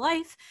Andersen's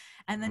life,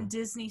 and then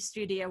Disney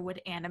Studio would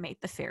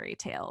animate the fairy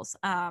tales.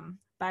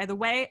 By the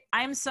way,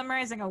 I'm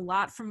summarizing a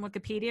lot from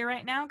Wikipedia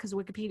right now because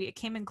Wikipedia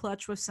came in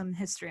clutch with some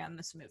history on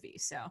this movie.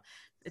 So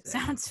it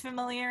sounds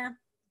familiar.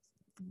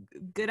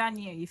 Good on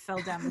you. You fell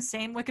down the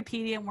same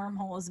Wikipedia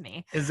wormhole as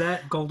me. Is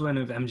that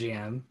Goldwyn of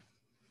MGM?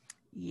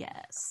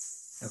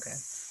 Yes. Okay.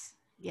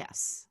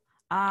 Yes.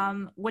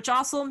 Which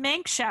also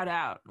Mank shout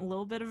out. A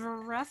little bit of a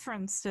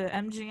reference to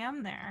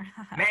MGM there.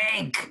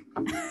 Mank!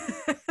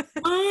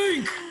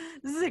 Mank!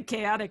 This is a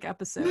chaotic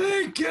episode.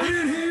 Mank, get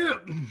in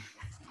here!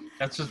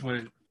 That's just what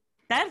it...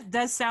 That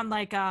does sound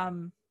like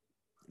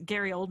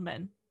Gary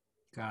Oldman.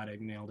 God, I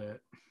nailed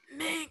it.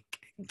 Mank,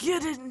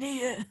 get in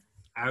here.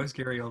 I was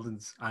Gary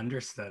Oldman's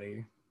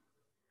understudy.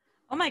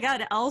 Oh my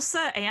God,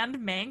 Elsa and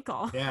Mank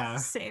all yeah,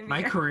 same my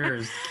year. career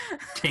is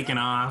taken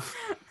off.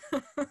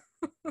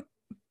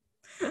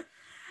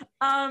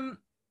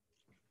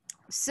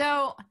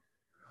 So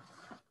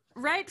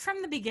right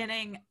from the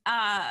beginning,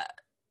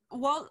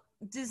 Walt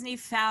Disney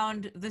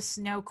found the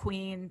Snow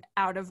Queen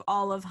out of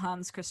all of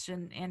Hans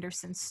Christian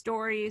Andersen's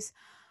stories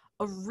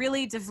a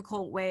really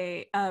difficult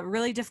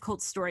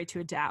story to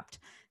adapt.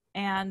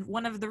 And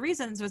one of the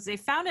reasons was they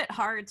found it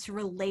hard to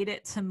relate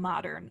it to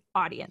modern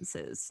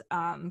audiences,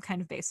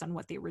 kind of based on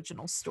what the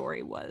original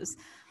story was.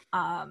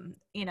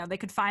 They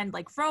could find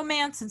like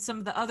romance in some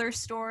of the other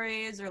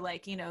stories, or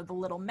like, the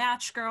Little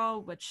Match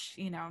Girl, which,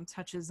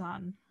 touches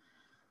on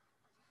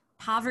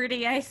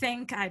poverty, I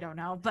think. I don't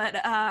know. But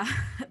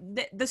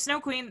the Snow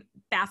Queen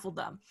baffled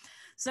them.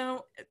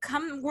 So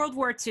come World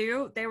War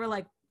II, they were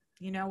like,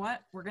 you know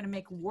what? We're going to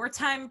make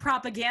wartime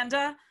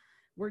propaganda.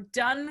 We're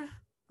done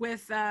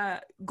with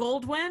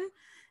Goldwyn.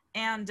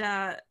 And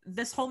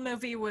this whole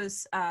movie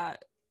was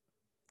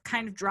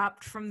kind of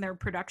dropped from their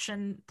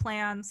production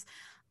plans.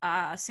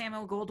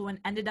 Samuel Goldwyn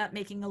ended up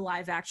making a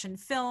live action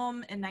film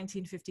in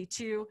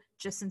 1952,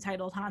 just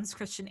entitled Hans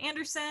Christian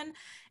Andersen.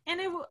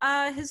 And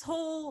his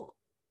whole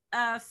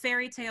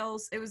fairy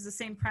tales, it was the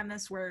same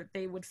premise where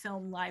they would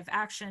film live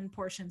action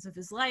portions of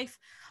his life,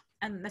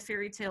 and the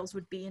fairy tales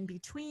would be in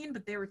between,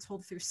 but they were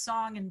told through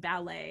song and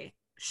ballet,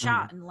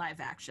 shot in live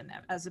action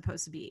as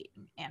opposed to be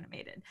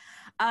animated.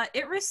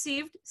 It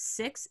received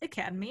 6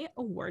 Academy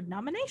Award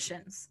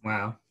nominations.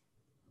 Wow.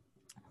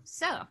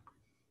 So,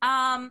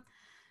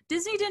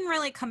 Disney didn't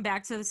really come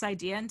back to this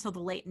idea until the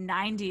late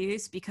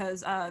 90s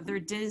because their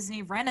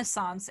Disney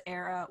Renaissance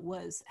era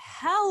was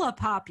hella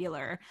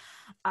popular.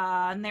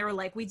 And they were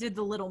like, we did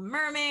The Little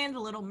Mermaid. The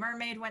Little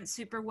Mermaid went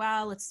super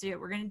well. Let's do it.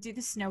 We're going to do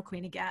the Snow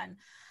Queen again.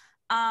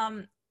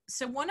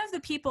 So one of the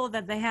people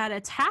that they had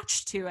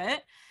attached to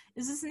it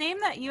is this name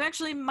that you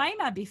actually might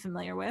not be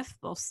familiar with,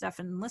 both Steph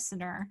and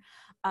listener,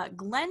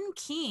 Glenn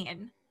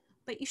Keane.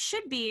 But you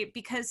should be,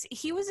 because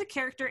he was a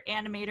character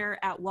animator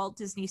at Walt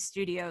Disney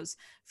Studios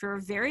for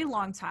a very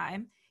long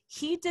time.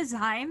 He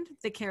designed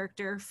the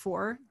character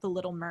for The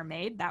Little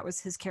Mermaid. That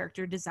was his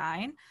character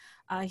design.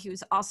 He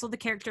was also the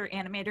character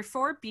animator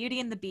for Beauty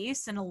and the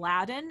Beast and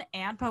Aladdin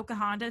and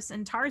Pocahontas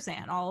and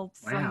Tarzan, all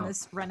from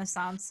this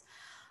Renaissance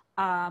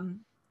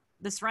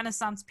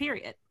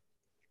period.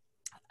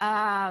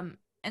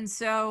 And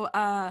so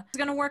he's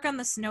going to work on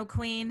the Snow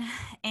Queen,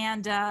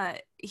 and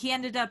he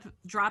ended up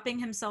dropping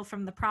himself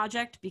from the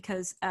project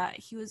because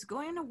he was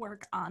going to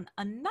work on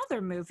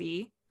another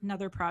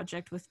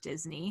project with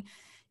Disney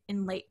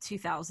in late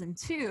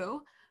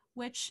 2002,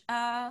 which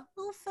a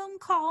little film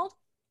called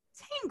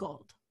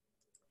Tangled.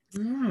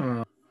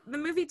 Oh. The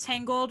movie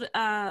Tangled,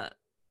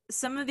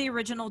 some of the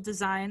original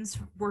designs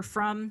were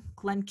from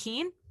Glenn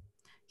Keane.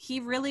 He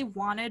really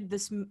wanted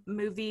this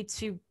movie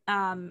to,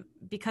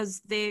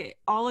 because they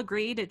all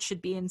agreed it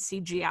should be in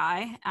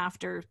CGI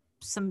after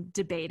some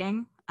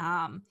debating.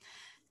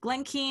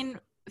 Glenn Keane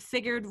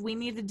figured we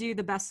need to do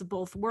the best of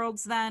both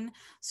worlds then.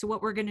 So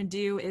what we're going to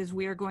do is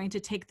we are going to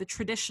take the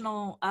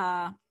traditional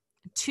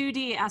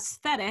 2D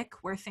aesthetic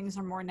where things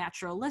are more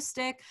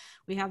naturalistic.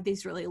 We have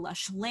these really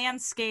lush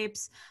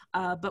landscapes,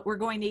 but we're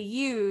going to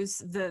use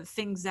the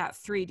things that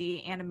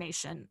 3D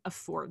animation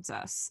affords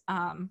us.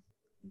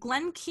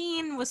 Glenn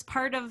Keane was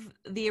part of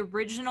the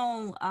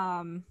original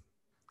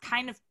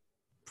kind of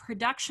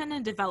production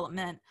and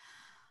development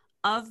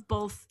of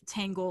both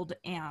Tangled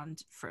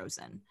and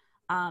Frozen.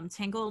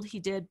 Tangled he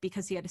did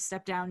because he had to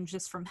step down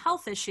just from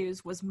health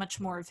issues, was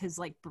much more of his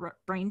like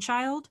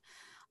brainchild.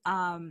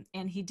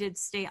 And he did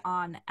stay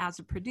on as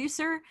a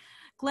producer.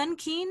 Glenn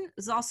Keane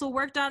has also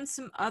worked on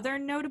some other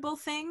notable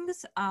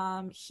things.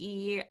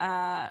 He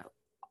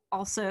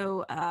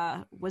also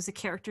was a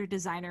character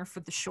designer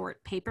for the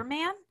short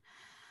Paperman.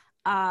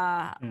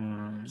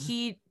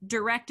 He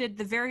directed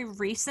the very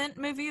recent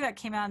movie that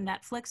came out on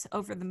Netflix,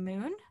 Over the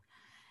Moon,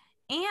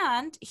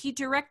 and he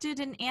directed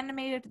and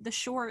animated the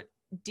short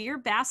Dear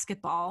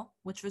Basketball,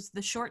 which was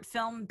the short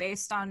film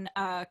based on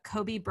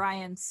Kobe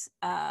Bryant's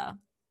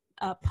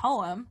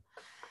poem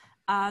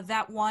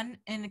that won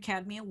an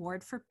Academy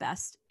Award for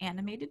Best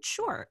Animated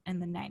Short in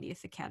the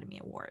 90th Academy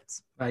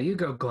Awards. You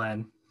go,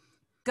 Glenn.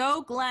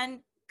 Go,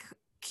 Glenn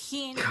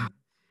Keane.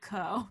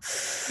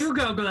 You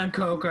go, Glenn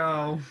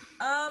Coco.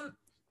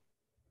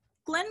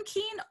 Glenn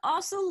Keane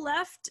also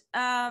left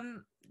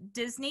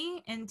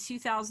Disney in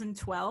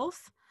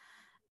 2012,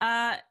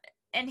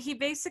 and he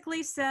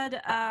basically said,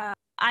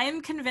 I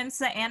am convinced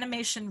that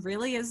animation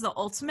really is the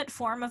ultimate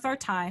form of our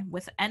time,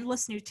 with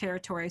endless new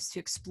territories to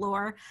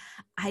explore.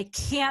 I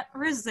can't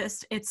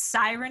resist its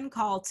siren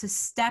call to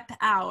step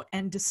out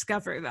and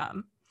discover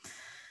them.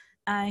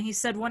 He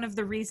said one of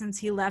the reasons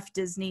he left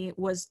Disney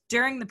was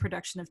during the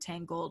production of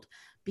Tangled,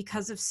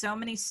 because of so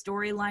many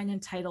storyline and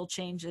title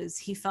changes,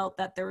 he felt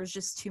that there was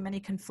just too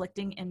many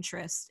conflicting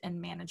interests and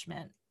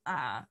management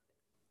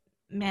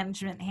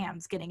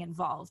hands getting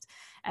involved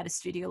at a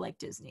studio like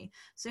Disney.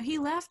 So he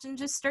left and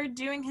just started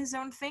doing his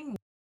own thing.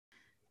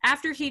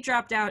 After he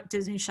dropped out,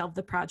 Disney shelved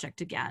the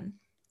project again.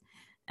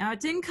 Now,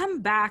 it didn't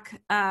come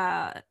back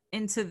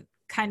into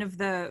kind of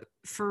the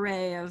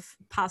foray of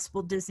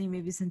possible Disney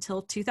movies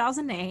until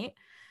 2008,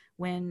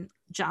 when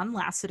John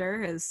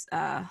Lasseter is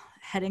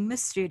heading the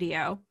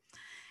studio,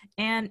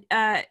 and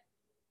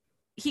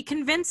he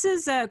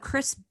convinces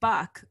Chris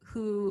Buck,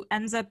 who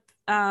ends up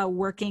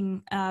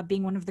working,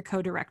 being one of the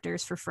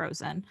co-directors for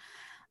Frozen.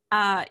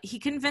 He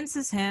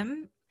convinces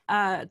him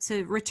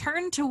to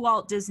return to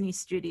Walt Disney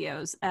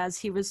Studios, as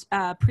he was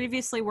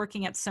previously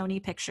working at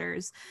Sony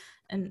Pictures.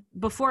 And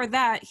before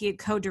that, he had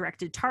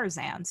co-directed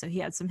Tarzan, so he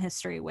had some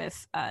history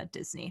with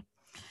Disney.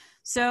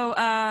 So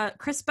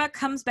Chris Buck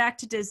comes back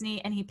to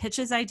Disney, and he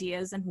pitches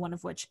ideas, and one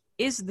of which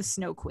is the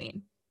Snow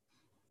Queen.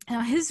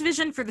 Now, his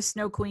vision for the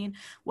Snow Queen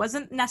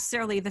wasn't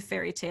necessarily the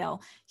fairy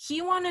tale. He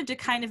wanted to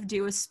kind of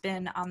do a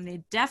spin on the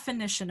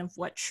definition of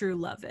what true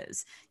love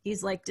is.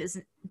 He's like,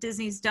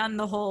 Disney's done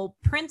the whole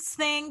prince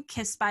thing,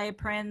 kissed by a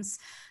prince,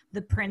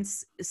 the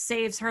prince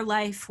saves her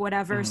life,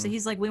 whatever. So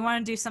he's like, we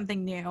want to do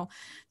something new.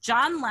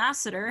 John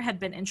Lasseter had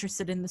been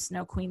interested in the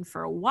Snow Queen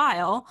for a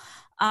while,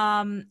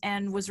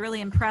 and was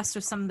really impressed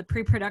with some of the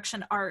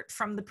pre-production art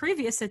from the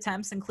previous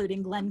attempts,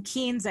 including Glenn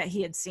Keane's that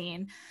he had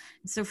seen.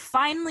 And so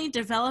finally,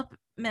 development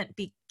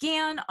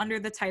began under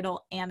the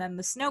title Anna and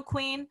the Snow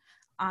Queen,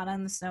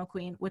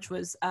 which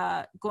was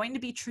going to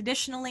be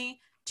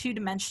traditionally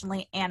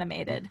two-dimensionally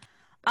animated.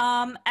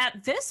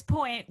 At this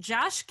point,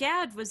 Josh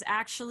Gad was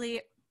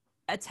actually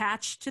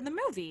attached to the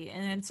movie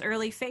in its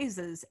early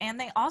phases, and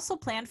they also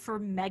planned for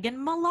Megan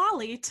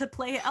Mullally to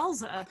play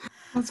Elsa.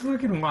 That's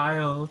fucking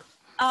wild.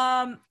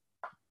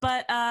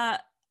 But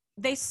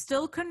they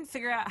still couldn't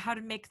figure out how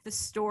to make the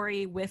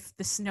story with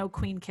the Snow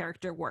Queen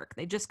character work.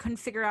 They just couldn't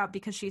figure out,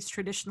 because she's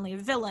traditionally a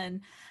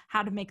villain,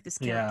 how to make this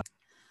character.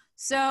 Yeah.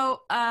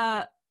 So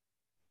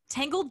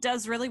Tangled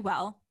does really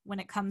well when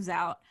it comes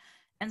out,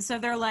 and so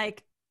they're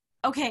like,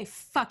 okay,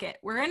 fuck it.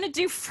 We're going to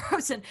do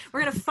Frozen.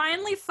 We're going to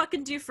finally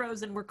fucking do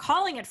Frozen. We're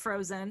calling it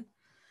Frozen.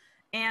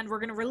 And we're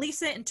going to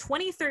release it in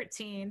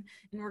 2013.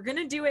 And we're going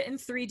to do it in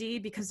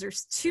 3D because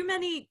there's too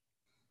many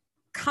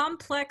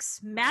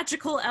complex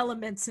magical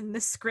elements in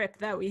this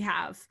script that we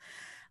have.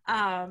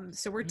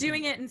 So we're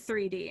doing it in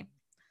 3D.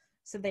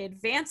 So they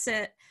advance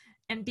it.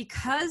 And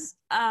because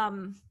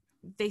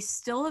they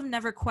still have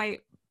never quite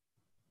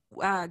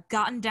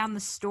gotten down the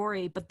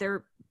story, but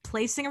they're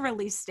placing a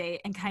release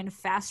date and kind of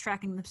fast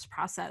tracking this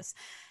process,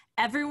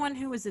 everyone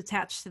who was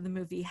attached to the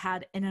movie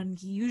had an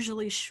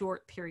unusually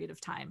short period of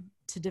time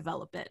to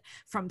develop it,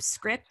 from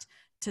script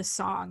to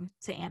song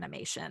to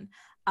animation.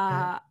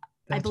 I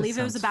believe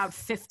it was about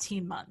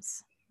 15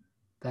 months.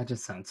 That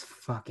just sounds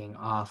fucking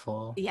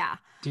awful. Yeah.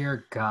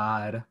 Dear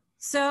God.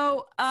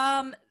 So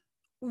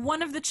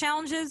one of the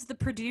challenges, the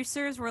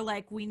producers were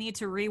like, we need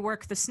to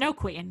rework the Snow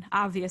Queen,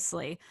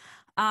 obviously.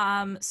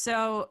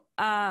 So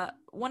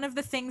one of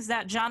the things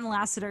that John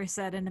Lasseter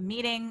said in a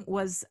meeting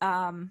was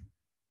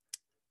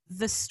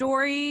the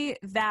story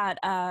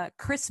that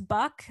Chris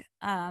Buck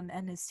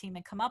and his team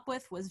had come up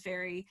with was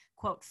very,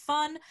 quote,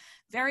 fun,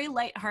 very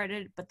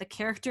lighthearted, but the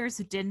characters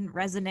didn't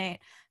resonate.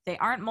 They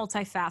aren't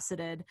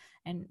multifaceted,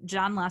 and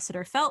John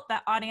Lasseter felt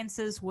that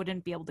audiences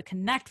wouldn't be able to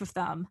connect with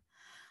them.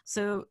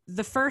 So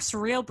the first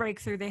real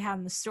breakthrough they had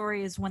in the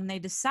story is when they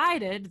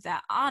decided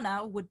that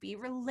Anna would be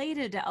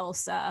related to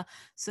Elsa,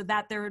 so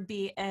that there would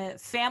be a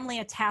family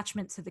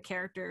attachment to the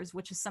characters,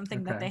 which is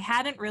something that they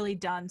hadn't really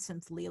done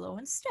since Lilo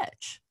and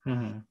Stitch.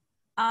 Mm-hmm.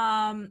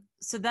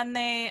 So then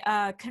they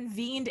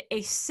convened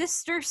a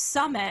sister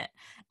summit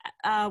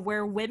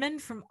where women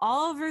from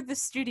all over the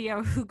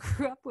studio who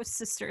grew up with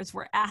sisters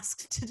were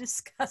asked to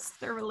discuss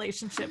their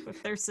relationship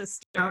with their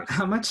sisters.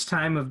 How much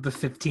time of the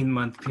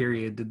 15-month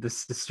period did the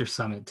sister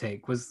summit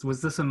take? Was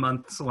this a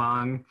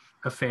months-long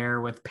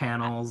affair with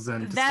panels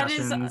and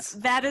discussions?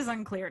 That is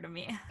unclear to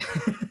me.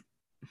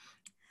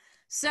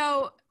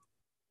 So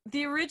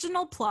the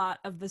original plot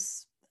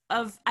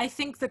of I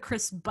think the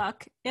Chris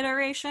Buck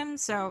iteration,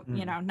 so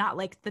not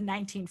like the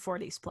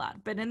 1940s plot,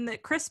 but in the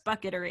Chris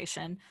Buck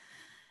iteration,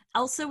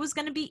 Elsa was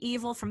going to be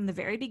evil from the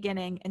very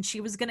beginning, and she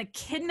was going to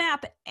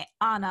kidnap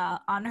Anna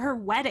on her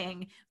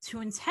wedding to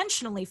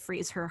intentionally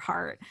freeze her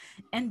heart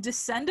and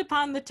descend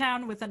upon the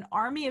town with an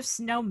army of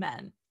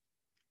snowmen.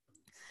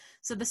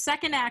 So the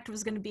second act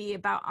was going to be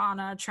about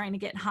Anna trying to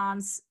get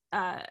Hans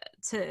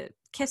to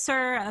kiss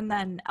her, and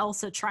then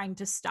Elsa trying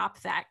to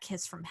stop that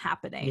kiss from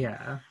happening.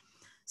 Yeah.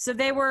 So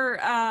they were,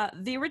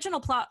 the original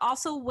plot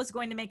also was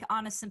going to make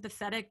Anna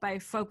sympathetic by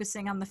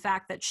focusing on the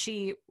fact that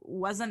she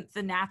wasn't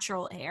the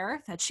natural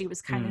heir, that she was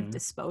kind of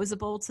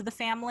disposable to the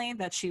family,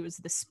 that she was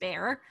the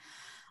spare.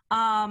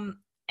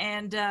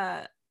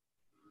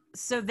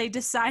 So they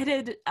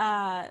decided,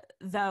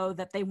 though,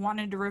 that they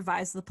wanted to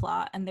revise the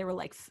plot, and they were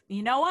like,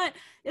 you know what?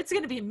 It's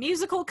going to be a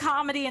musical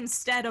comedy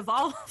instead of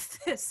all of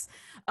this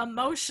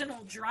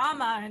emotional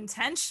drama and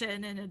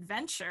tension and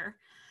adventure.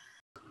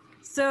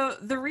 So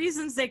the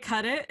reasons they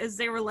cut it is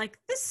they were like,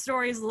 this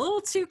story is a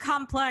little too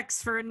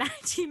complex for a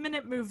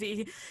 90-minute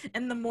movie,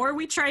 and the more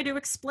we try to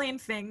explain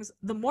things,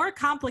 the more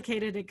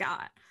complicated it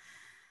got.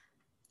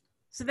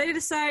 So they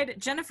decide,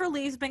 Jennifer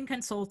Lee's been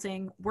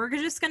consulting, we're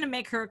just going to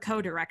make her a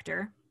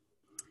co-director.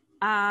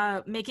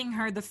 making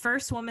her the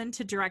first woman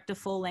to direct a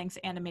full-length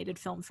animated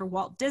film for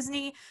Walt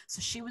Disney.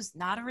 So she was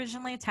not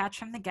originally attached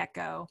from the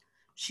get-go.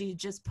 She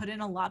just put in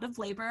a lot of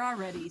labor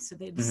already, so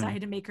they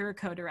decided to make her a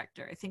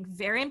co-director. I think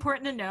very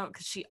important to note,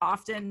 because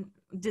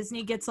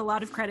Disney gets a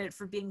lot of credit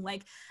for being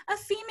like a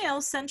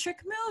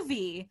female-centric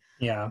movie.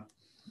 Yeah.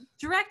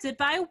 Directed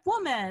by a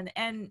woman,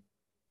 and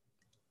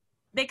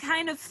they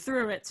kind of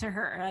threw it to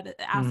her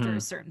after a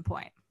certain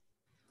point.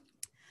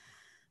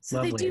 So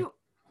Lovely. they do,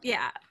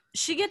 yeah.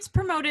 She gets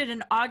promoted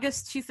in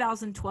August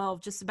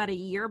 2012, just about a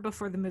year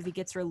before the movie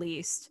gets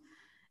released.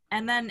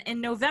 And then in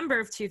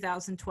November of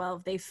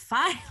 2012, they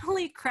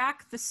finally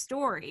crack the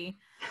story,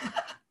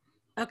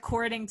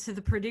 according to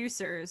the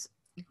producers.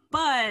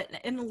 But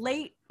in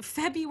late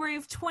February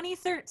of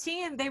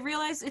 2013, they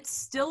realized it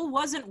still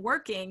wasn't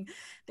working.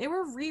 They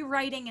were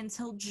rewriting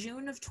until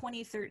June of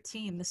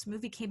 2013. This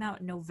movie came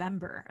out in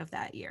November of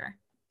that year.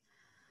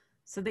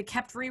 So they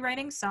kept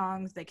rewriting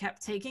songs. They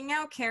kept taking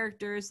out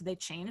characters. They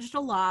changed a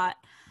lot.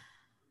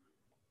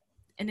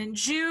 And in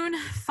June,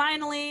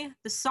 finally,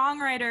 the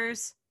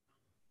songwriters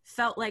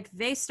felt like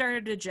they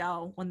started to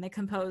gel when they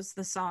composed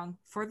the song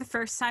For the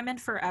First Time in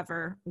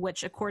Forever,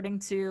 which, according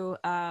to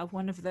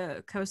one of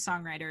the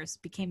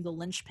co-songwriters, became the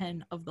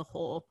linchpin of the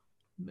whole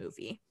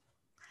movie.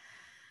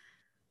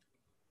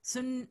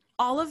 So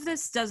all of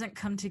this doesn't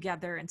come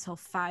together until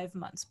 5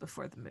 months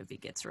before the movie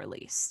gets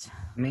released.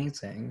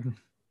 Amazing.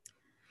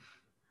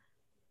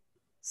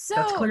 So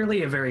That's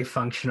clearly a very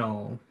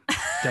functional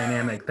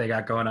dynamic they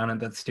got going on in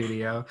that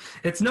studio.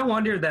 It's no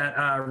wonder that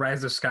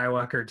Rise of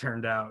Skywalker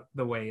turned out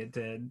the way it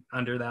did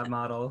under that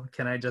model,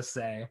 can I just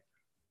say.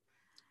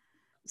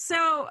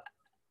 So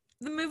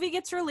the movie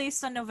gets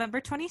released on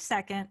November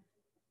 22nd.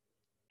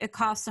 It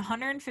costs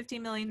 $150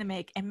 million to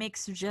make and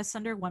makes just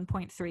under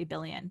 $1.3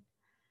 billion.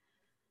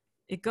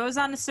 It goes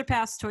on to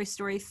surpass Toy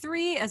Story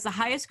 3 as the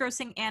highest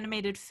grossing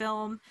animated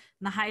film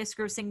and the highest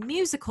grossing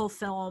musical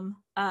film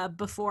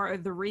before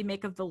the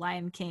remake of The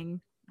Lion King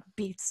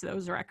beats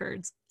those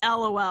records.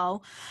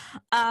 LOL.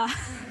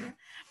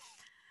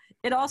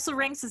 It also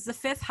ranks as the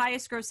 5th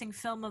highest grossing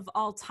film of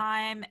all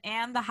time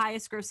and the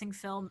highest grossing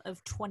film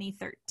of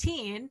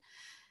 2013.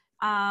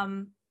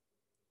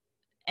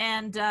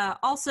 And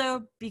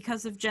also,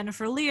 because of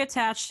Jennifer Lee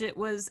attached, it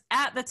was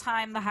at the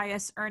time the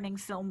highest earning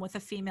film with a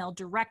female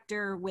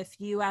director with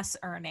U.S.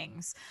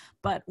 earnings,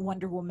 but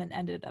Wonder Woman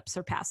ended up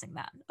surpassing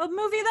that. A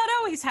movie that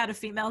always had a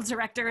female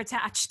director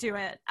attached to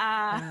it.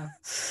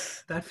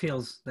 That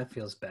feels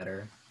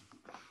better.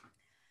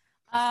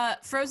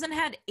 Frozen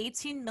had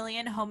 18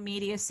 million home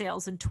media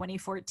sales in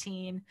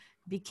 2014.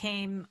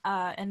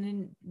 And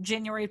in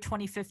January of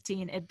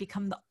 2015, it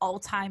became the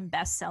all-time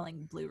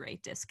best-selling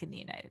Blu-ray disc in the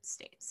United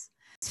States.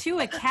 2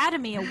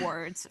 Academy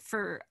Awards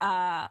for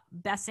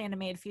Best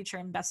Animated Feature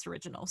and Best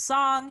Original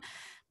Song.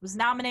 Was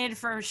nominated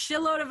for a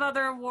shitload of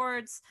other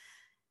awards.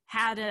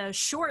 Had a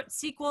short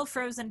sequel,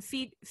 Frozen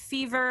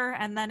Fever,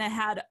 and then it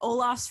had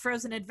Olaf's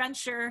Frozen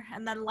Adventure.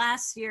 And then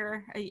last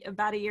year,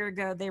 about a year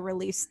ago, they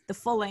released the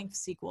full-length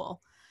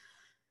sequel,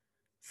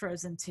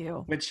 Frozen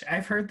 2. Which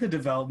I've heard the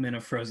development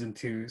of Frozen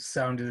 2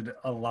 sounded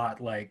a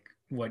lot like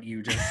what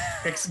you just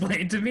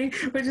explained to me,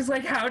 which is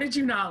like, how did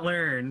you not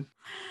learn?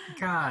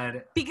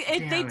 God, they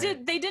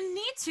didn't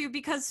need to,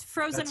 because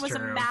Frozen was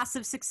true. A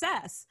massive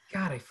success.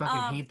 God, I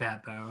fucking hate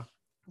that though.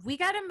 We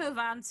got to move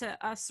on to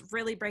us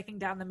really breaking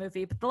down the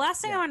movie. But the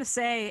last thing I want to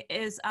say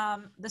is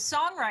the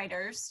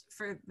songwriters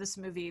for this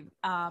movie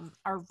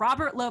are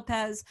Robert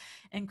Lopez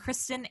and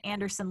Kristen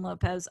Anderson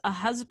Lopez, a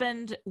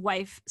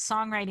husband-wife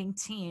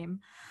songwriting team.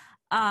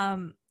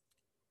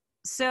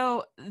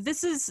 So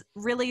this is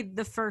really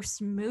the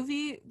first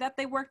movie that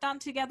they worked on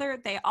together.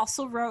 They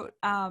also wrote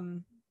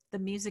the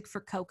music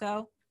for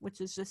Coco,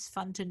 which is just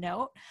fun to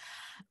note.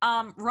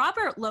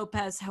 Robert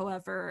Lopez,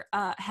 however,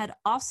 had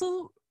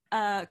also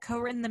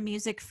co-written the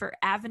music for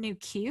Avenue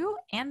Q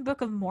and Book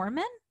of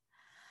Mormon.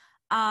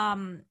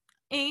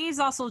 He's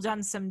also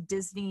done some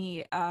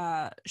Disney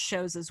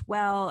shows as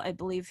well. I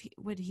believe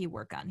what did he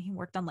work on? He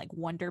worked on like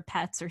Wonder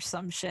Pets or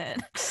some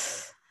shit.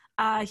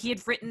 He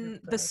had written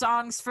the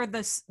songs for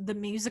the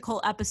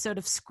musical episode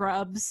of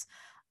Scrubs.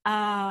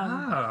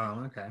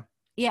 Okay.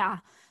 Yeah.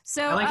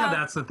 So I like how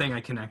that's the thing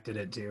I connected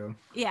it to.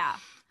 Yeah.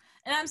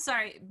 And I'm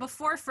sorry,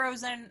 before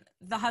Frozen,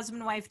 the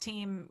husband-wife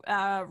team,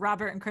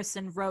 Robert and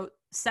Kristen, wrote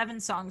 7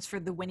 songs for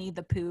the Winnie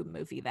the Pooh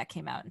movie that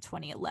came out in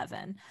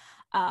 2011.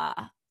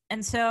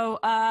 And so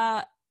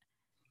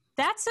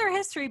that's their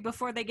history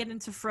before they get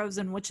into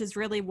Frozen, which is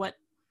really what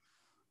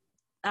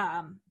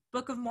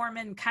Book of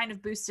Mormon kind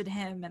of boosted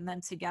him, and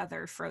then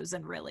together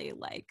Frozen really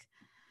like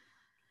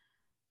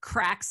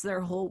cracks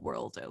their whole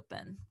world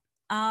open.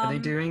 Are they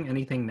doing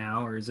anything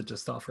now, or is it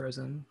just all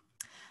Frozen?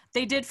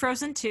 They did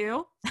Frozen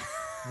 2.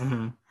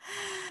 Mm-hmm.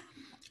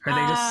 Are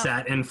they just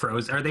set in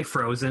Frozen? Are they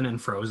frozen and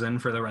frozen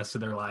for the rest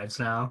of their lives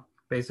now,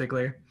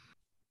 basically?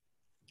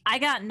 I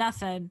got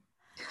nothing.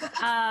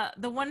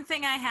 The one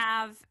thing I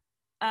have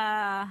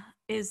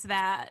is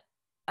that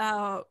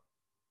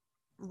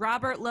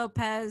Robert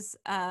Lopez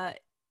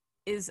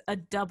is a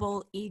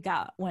double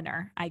EGOT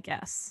winner, I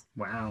guess.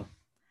 Wow.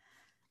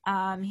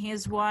 He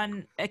has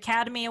won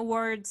Academy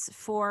Awards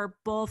for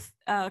both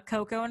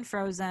Coco and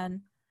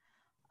Frozen.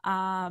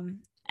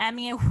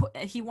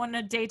 He won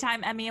a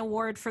Daytime Emmy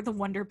Award for The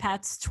Wonder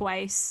Pets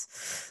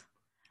twice.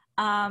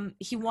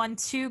 He won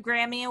 3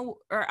 Grammy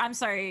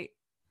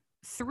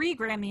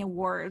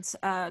Awards,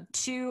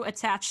 2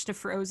 attached to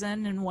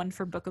Frozen and 1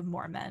 for Book of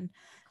Mormon,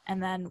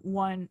 and then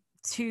 3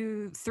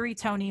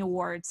 Tony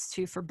Awards,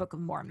 2 for Book of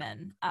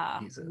Mormon,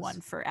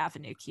 1 for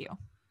Avenue Q.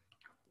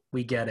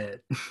 We get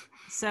it.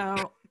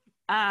 So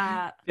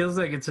feels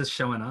like it's just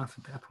showing off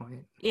at that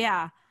point.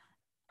 Yeah.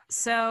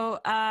 So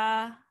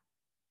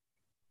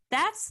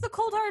that's the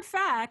cold hard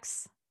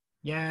facts.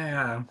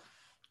 Yeah.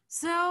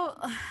 So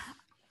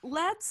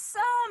let's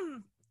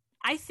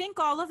I think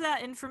all of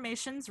that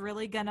information's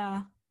really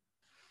gonna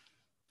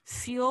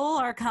fuel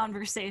our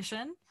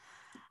conversation.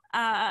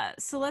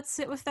 So let's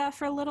sit with that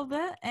for a little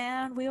bit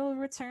and we will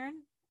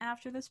return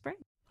after this break.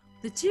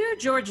 The 2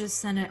 Georgia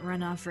Senate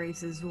runoff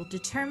races will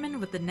determine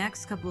what the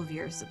next couple of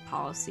years of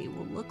policy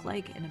will look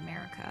like in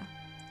America.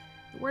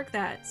 The work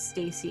that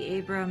Stacey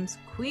Abrams,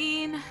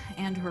 Queen,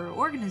 and her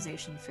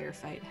organization Fair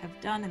Fight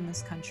have done in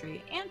this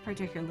country, and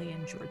particularly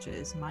in Georgia,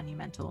 is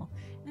monumental,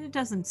 and it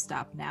doesn't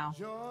stop now.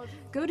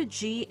 Go to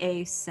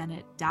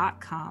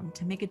gasenate.com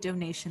to make a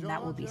donation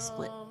that will be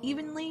split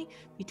evenly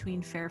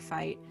between Fair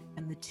Fight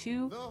and the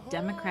 2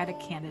 Democratic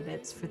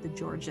candidates for the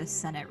Georgia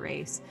Senate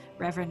race,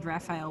 Reverend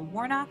Raphael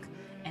Warnock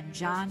and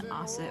John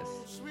Ossoff.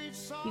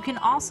 You can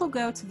also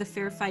go to the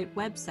Fair Fight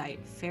website,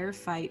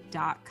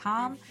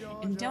 fairfight.com,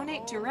 and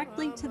donate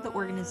directly to the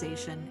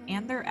organization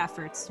and their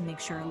efforts to make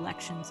sure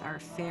elections are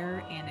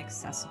fair and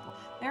accessible.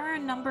 There are a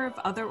number of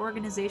other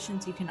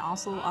organizations you can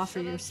also offer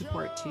your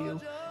support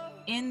to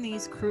in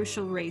these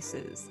crucial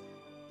races: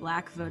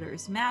 Black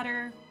Voters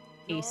Matter,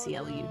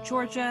 ACLU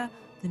Georgia,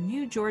 the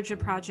New Georgia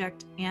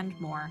Project, and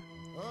more.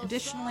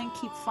 Additionally,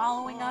 keep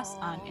following us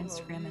on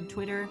Instagram and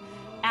Twitter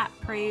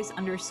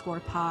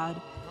 @praise_pod,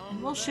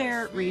 and we'll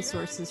share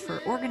resources for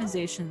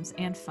organizations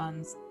and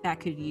funds that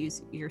could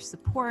use your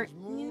support.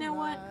 You know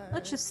what?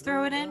 Let's just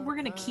throw it in. We're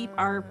going to keep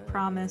our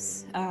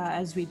promise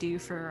as we do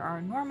for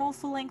our normal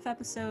full-length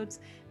episodes.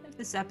 If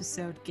this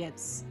episode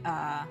gets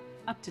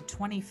up to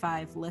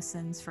 25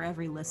 listens, for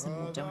every listen,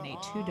 we'll donate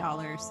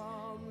 $2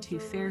 to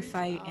Fair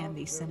Fight and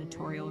the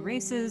senatorial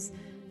races,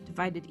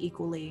 divided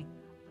equally.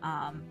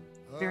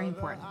 Very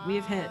important. We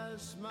have hit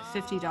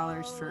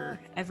 $50 for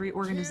every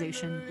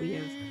organization we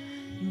have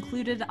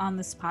included on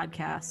this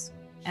podcast.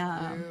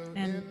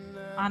 And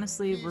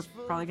honestly, we're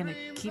probably going to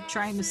keep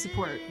trying to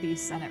support these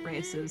Senate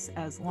races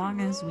as long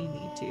as we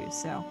need to.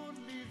 So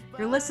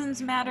your listens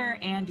matter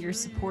and your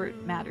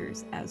support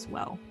matters as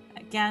well.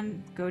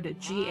 Again, go to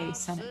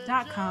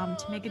gasenate.com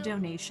to make a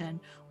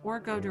donation, or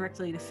go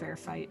directly to Fair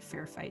Fight,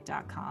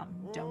 fairfight.com.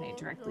 Donate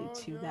directly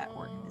to that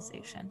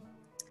organization.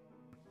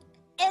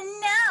 And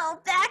now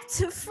back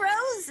to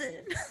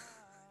Frozen.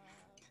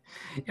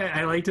 Yeah,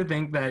 I like to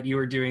think that you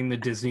were doing the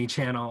Disney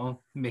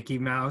Channel Mickey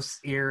Mouse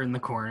ear in the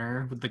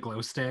corner with the glow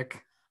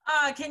stick.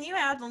 Can you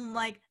add them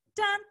like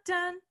dun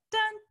dun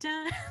dun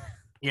dun?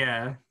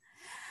 Yeah.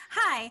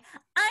 Hi,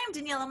 I'm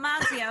Daniela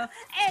Mazio,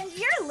 and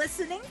you're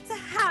listening to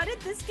How Did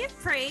This Get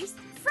Praised?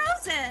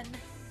 Frozen.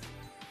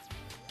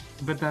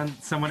 But then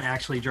someone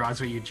actually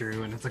draws what you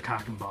drew, and it's a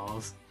cock and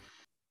balls.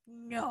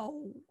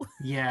 No.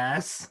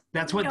 Yes,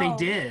 that's what they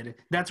did.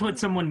 That's what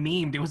someone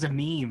memed. It was a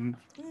meme.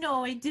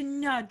 No, I did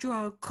not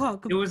draw a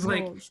cock. It was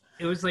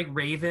like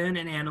Raven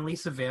and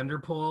Annalisa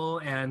Vanderpool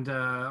and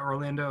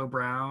Orlando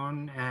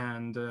Brown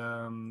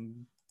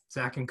and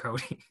Zach and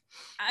Cody.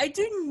 I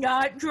did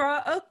not draw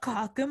a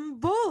cock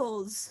and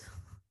balls.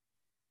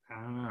 I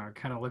don't know. It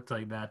kind of looked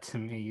like that to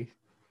me.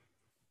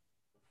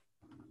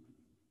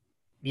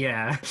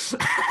 Yeah.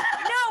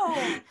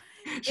 No.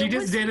 She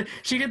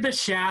did the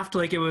shaft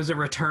like it was a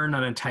return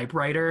on a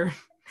typewriter.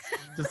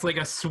 Just like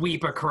a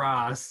sweep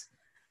across.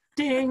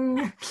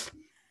 Ding.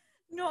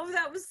 No,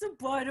 that was the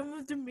bottom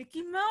of the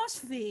Mickey Mouse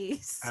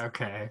face.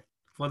 Okay.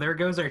 Well, there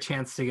goes our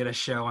chance to get a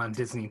show on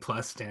Disney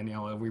Plus,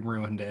 Daniela. We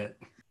ruined it.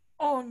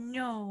 Oh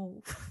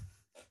no.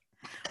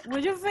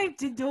 What if I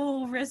did the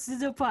whole rest of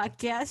the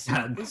podcast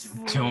with this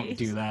voice? Don't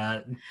do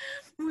that.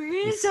 We're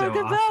gonna It's talk so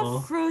about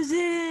awful.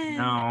 Frozen.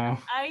 No.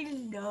 I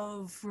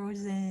love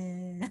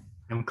Frozen.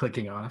 I'm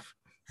clicking off.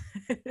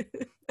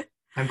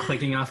 I'm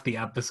clicking off the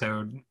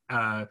episode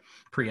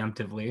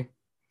preemptively.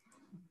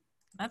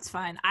 That's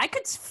fine. I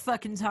could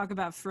fucking talk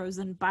about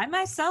Frozen by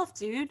myself,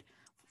 dude.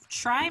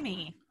 Try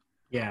me.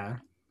 Yeah.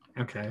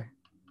 Okay.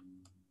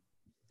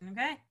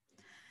 Okay.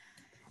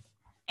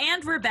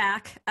 And we're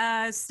back.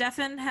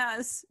 Stefan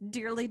has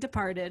dearly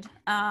departed.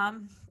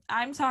 I'm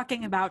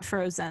talking about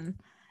Frozen.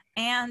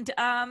 And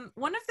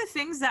one of the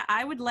things that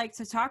I would like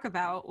to talk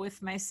about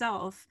with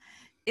myself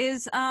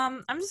is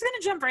I'm just going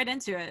to jump right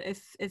into it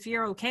if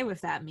you're okay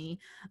with that, me.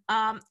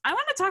 I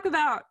want to talk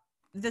about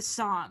the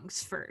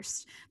songs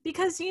first,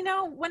 because, you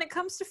know, when it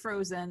comes to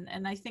Frozen,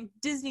 and I think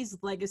Disney's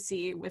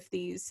legacy with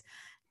these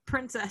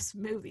princess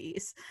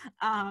movies,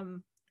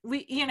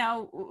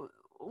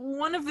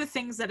 one of the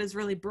things that has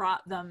really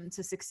brought them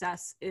to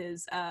success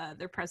is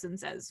their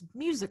presence as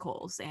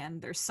musicals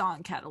and their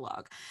song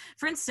catalog.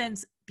 For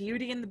instance,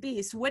 Beauty and the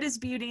Beast. What is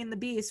Beauty and the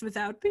Beast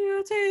without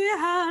Beauty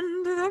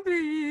and the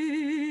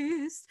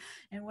Beast?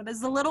 And what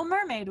is The Little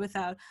Mermaid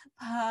without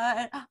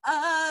Part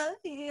of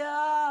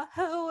Your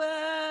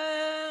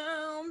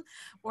Realm?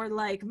 Or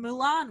like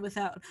Mulan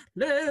without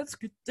Let's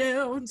Get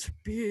Down to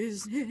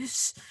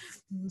Business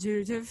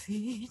to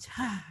defeat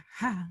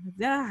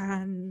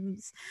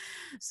dance.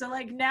 So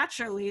like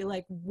naturally,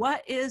 like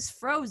what is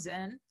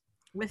Frozen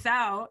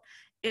without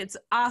its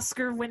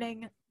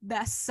Oscar-winning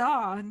best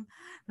song,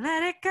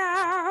 Let It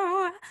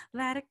Go,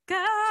 Let It Go,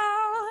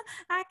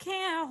 I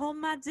can't hold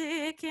my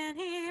dick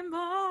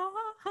anymore.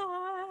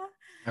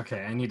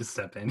 Okay, I need to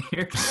step in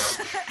here.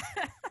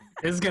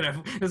 It's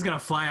gonna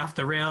fly off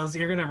the rails.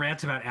 You're gonna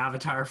rant about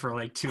Avatar for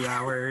like 2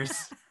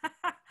 hours,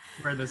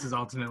 where this is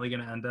ultimately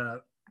gonna end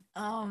up.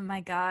 Oh my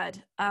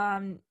god.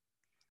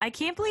 I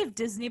can't believe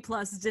Disney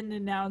Plus didn't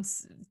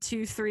announce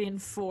 2, 3,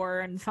 and 4,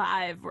 and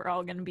 5 were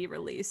all going to be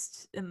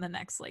released in the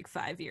next like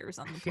 5 years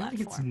on the I feel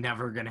platform. like it's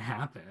never gonna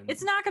happen.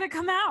 It's not going to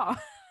come out.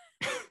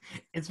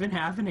 It's been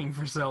happening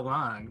for so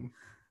long,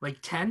 like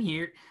 10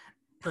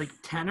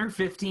 or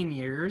 15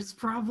 years,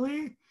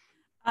 probably.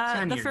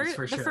 10 years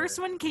for sure. The first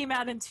one came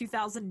out in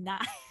 2009.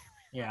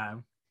 Yeah.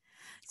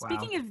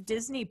 Speaking of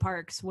Disney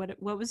parks, what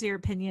was your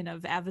opinion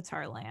of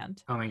Avatar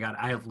Land? Oh my god,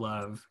 I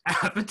love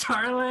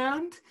Avatar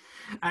Land.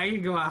 I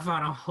could go off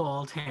on a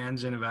whole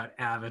tangent about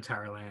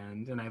Avatar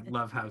Land, and I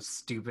love how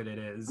stupid it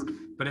is.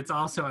 But it's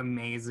also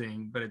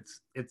amazing, but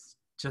it's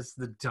just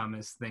the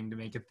dumbest thing to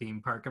make a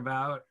theme park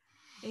about.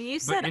 You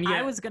said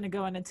I was going to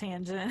go on a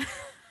tangent.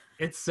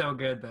 It's so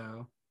good,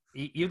 though.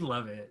 You'd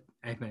love it,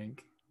 I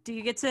think. Do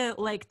you get to,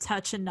 like,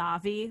 touch a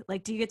Na'vi?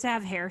 Like, do you get to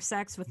have hair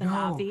sex with a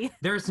Na'vi?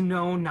 There's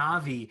no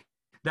Na'vi.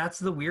 That's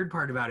the weird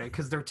part about it,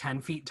 because they're 10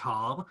 feet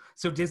tall.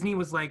 So Disney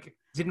was like,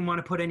 didn't want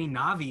to put any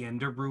Na'vi in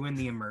to ruin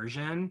the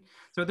immersion.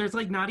 So there's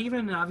like not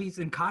even Na'vis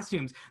in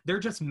costumes. They're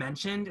just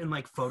mentioned and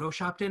like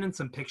photoshopped in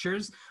some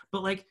pictures.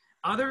 But like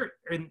they're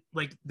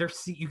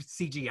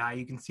CGI,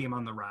 you can see them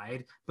on the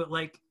ride. But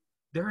like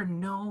there are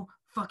no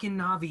fucking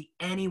Na'vi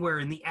anywhere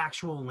in the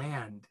actual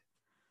land.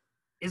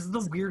 Is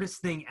the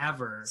weirdest thing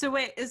ever. So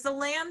wait, is the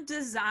land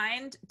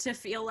designed to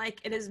feel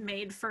like it is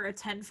made for a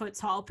 10-foot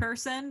tall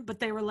person, but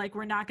they were like,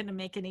 we're not going to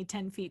make any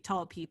 10 feet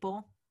tall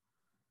people?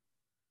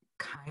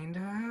 Kind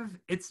of.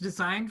 It's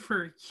designed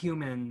for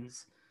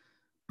humans,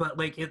 but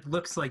like it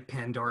looks like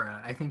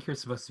Pandora. I think you're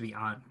supposed to be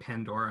on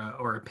Pandora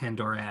or a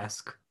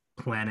Pandora-esque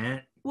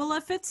planet. Well,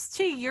 if it's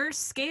to your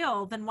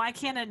scale, then why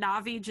can't a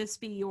Na'vi just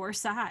be your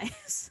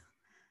size?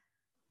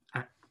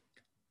 I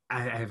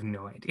have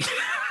no idea.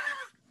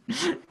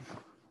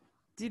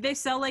 Do they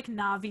sell like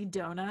Na'vi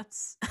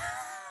donuts?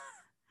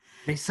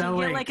 They sell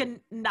like a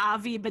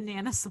Na'vi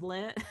banana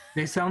split.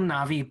 They sell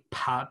Na'vi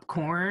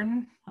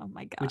popcorn. Oh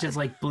my god! Which is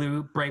like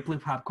bright blue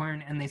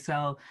popcorn, and they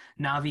sell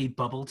Na'vi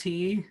bubble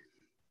tea.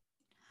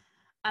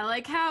 I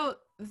like how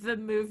the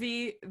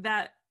movie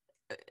that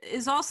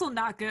is also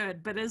not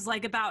good, but is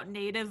like about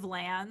native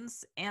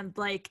lands and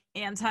like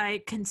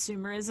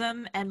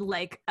anti-consumerism and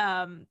like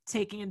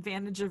taking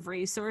advantage of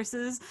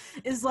resources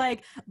is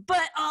like,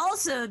 but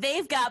also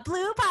they've got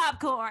blue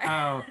popcorn.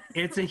 Oh,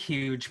 it's a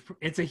huge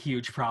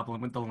problem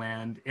with the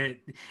land. It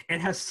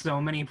has so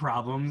many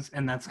problems,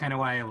 and that's kind of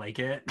why I like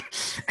it.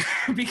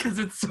 Because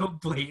it's so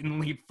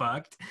blatantly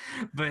fucked,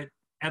 but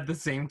at the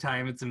same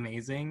time it's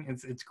amazing.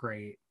 It's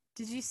great.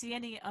 Did you see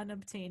any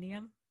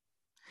unobtainium?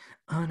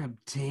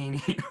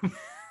 Unobtainium.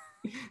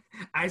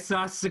 I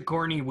saw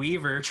Sigourney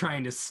Weaver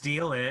trying to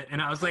steal it,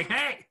 and I was like,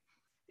 hey!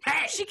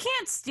 She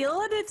can't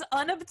steal it, it's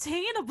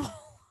unobtainable.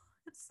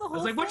 It's the whole I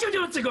was like, what you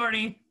doing,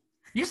 Sigourney?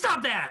 You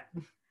stop that!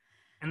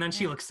 And then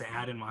she looked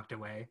sad and walked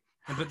away.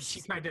 But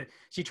she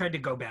tried to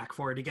go back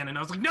for it again, and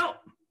I was like, no!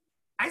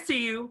 I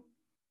see you,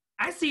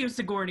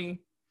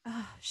 Sigourney.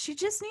 She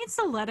just needs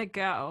to let it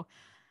go.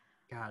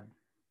 God.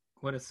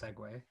 What a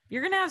segue.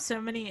 You're going to have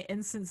so many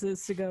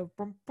instances to go.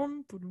 Bum,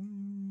 bum,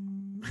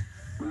 ba-dum.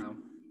 Wow.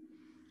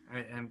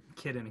 I'm a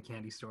kid in a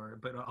candy store,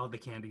 but all the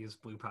candy is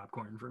blue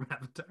popcorn from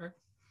Avatar.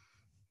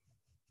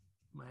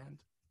 Land.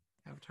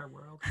 Avatar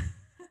World.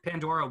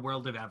 Pandora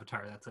World of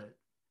Avatar, that's it.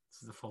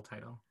 This is the full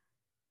title.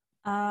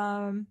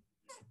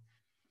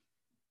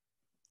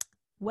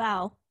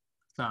 Well.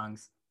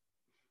 Songs.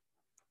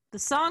 The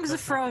songs of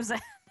Frozen.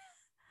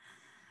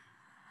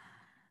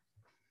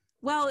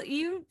 Well,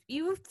 you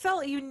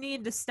felt you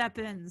need to step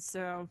in,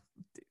 so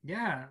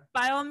yeah.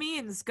 By all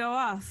means, go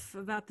off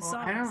about the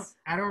songs.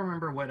 I don't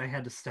remember what I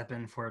had to step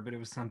in for, but it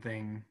was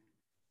something.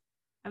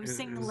 I was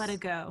singing "Let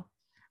It Go."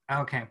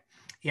 Okay,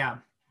 yeah.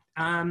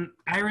 I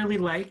really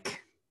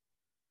like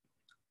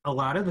a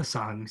lot of the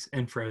songs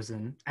in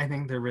Frozen. I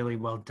think they're really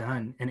well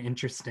done and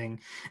interesting,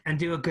 and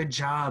do a good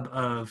job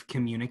of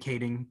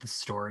communicating the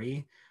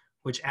story,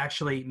 which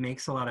actually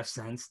makes a lot of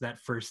sense. That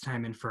First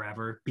Time in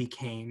Forever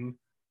became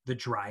the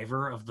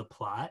driver of the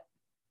plot,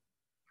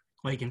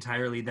 like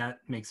entirely. That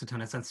makes a ton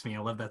of sense to me. I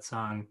love that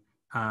song.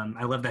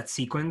 I love that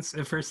sequence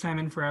of First Time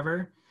in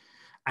Forever.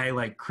 I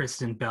like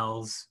Kristen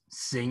Bell's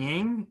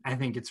singing. I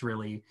think it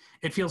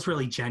feels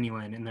really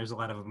genuine, and there's a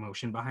lot of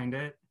emotion behind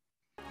it.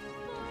 For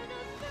the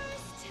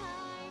first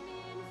time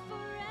in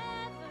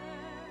forever,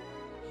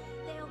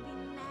 there'll be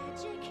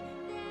magic,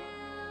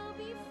 there'll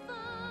be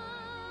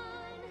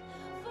fun.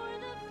 For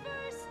the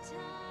first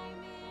time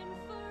in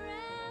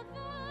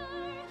forever,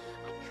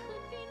 I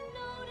could be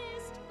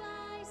noticed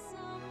by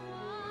someone.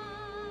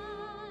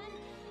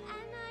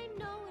 And I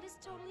know it is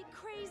totally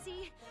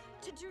crazy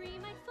to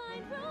dream I'd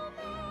find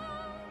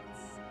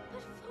romance,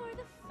 but for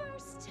the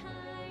first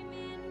time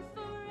in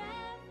forever.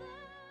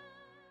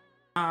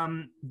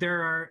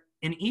 There are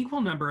an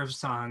equal number of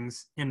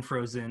songs in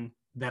Frozen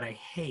that I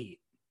hate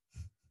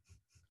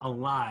a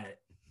lot.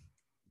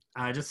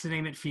 Just to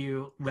name it a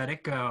few, Let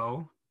It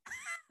Go.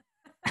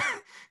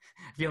 I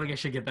feel like I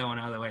should get that one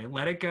out of the way.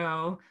 Let It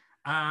Go.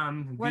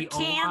 We're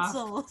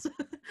canceled.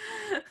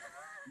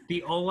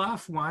 The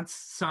Olaf Wants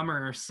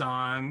Summer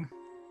song.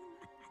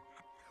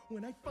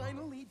 When I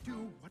finally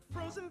do what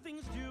frozen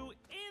things do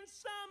in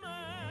summer.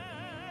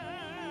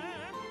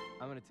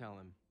 I'm gonna tell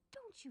him.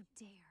 Don't you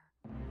dare.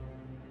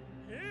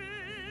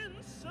 In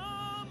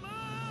summer.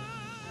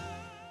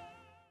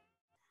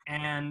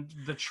 And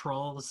the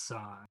Trolls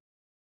song.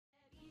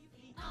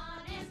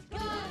 Honest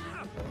good.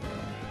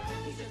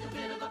 He's just a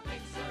bit of a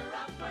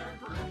fixer-upper.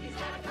 He's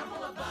got a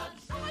couple of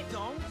bugs. No, I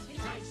don't.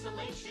 His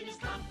isolation is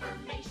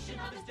confirmation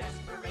of his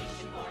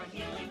desperation for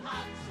healing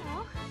hugs.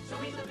 So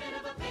he's a bit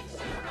of a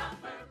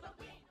fixer-upper, but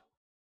we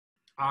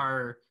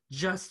Are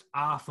just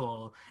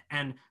awful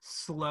and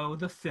slow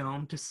the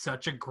film to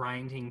such a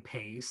grinding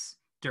pace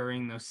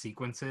during those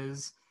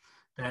sequences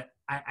that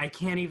I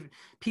can't even.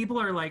 People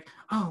are like,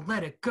 oh,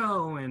 Let It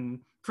Go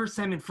and First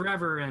Time in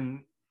Forever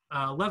and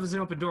Love is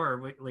an Open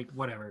Door, like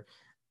whatever.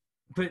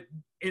 But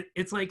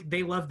it's like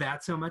they love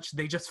that so much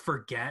they just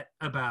forget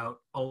about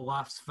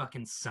Olaf's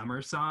fucking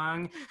summer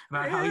song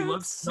about how he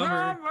loves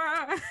summer.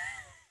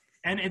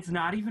 And it's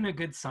not even a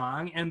good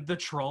song. And the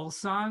Trolls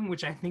song,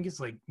 which I think is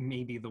like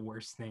maybe the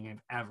worst thing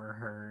I've ever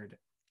heard.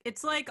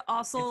 It's like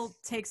also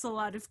takes a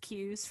lot of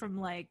cues from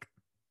like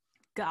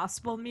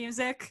gospel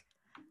music,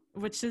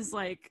 which is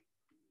like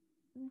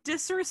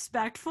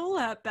disrespectful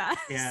at best.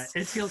 Yeah,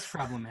 it feels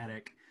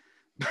problematic.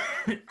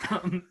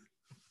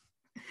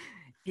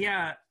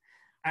 Yeah,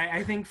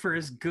 I think for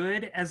as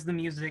good as the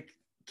music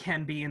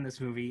can be in this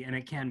movie, and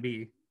it can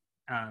be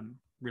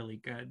really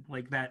good,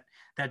 like that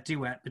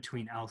duet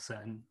between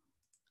Elsa and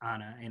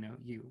Anna, I know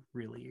you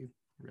really,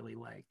 really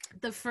like.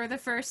 For the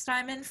First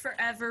Time in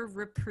Forever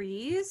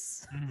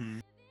reprise.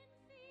 Mm-hmm.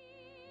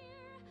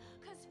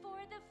 Cause for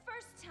the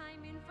first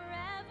time in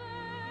forever,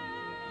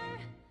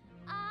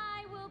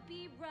 I will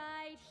be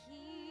right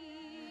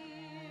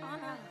here.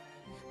 Anna,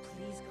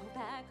 please go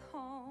back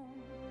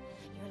home.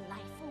 Your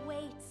life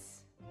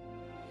awaits.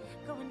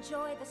 Go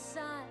enjoy the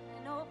sun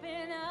and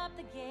open up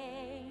the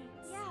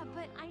gates. Yeah,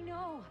 but I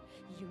know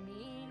you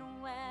mean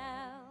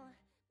well.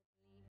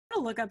 I'm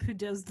gonna look up who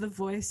does the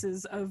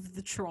voices of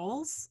the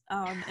trolls,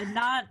 and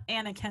not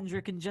Anna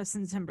Kendrick and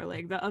Justin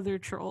Timberlake, the other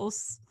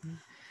trolls.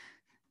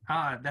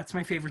 That's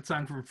my favorite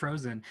song from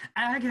Frozen.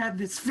 I got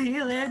this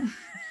feeling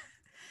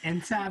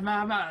inside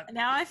my mind.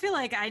 Now I feel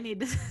like I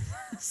need to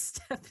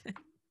step in.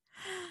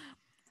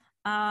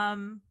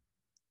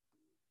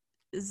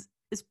 Is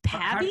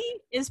Pabby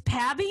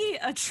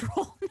a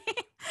troll name?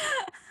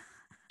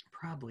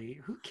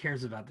 Probably. Who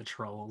cares about the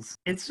trolls?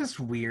 It's just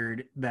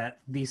weird that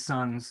these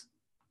songs.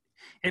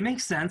 It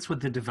makes sense with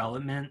the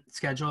development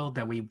schedule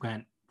that we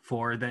went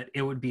for, that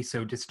it would be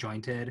so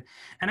disjointed.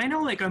 And I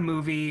know like a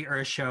movie or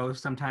a show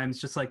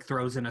sometimes just like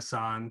throws in a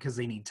song because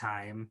they need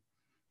time,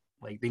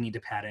 like they need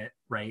to pad it,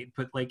 right?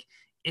 But like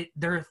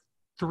there are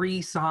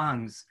 3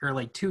 songs or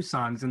like 2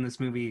 songs in this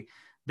movie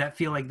that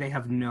feel like they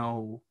have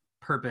no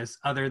purpose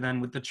other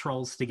than with the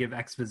trolls to give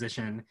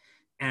exposition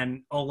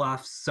and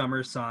Olaf's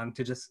summer song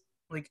to just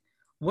like,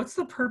 what's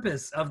the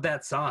purpose of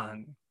that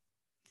song?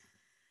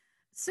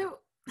 So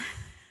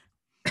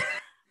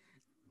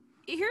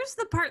here's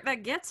the part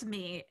that gets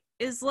me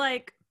is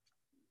like,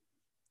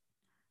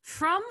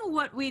 from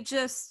what we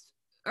just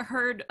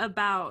heard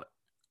about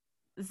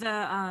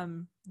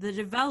the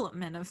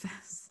development of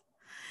this,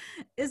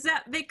 is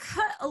that they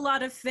cut a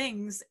lot of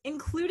things,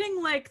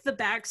 including like the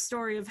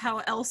backstory of how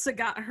Elsa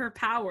got her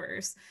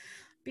powers,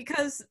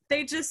 because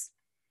they just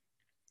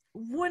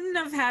wouldn't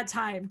have had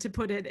time to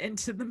put it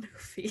into the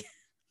movie.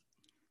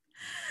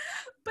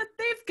 But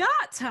they've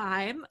got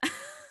time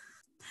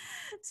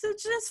to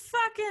just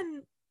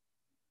fucking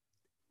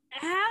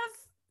have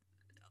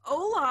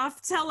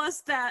Olaf tell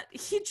us that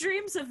he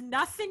dreams of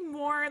nothing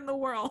more in the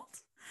world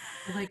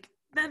Like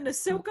than to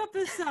soak up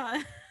the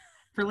sun.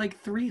 for like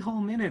 3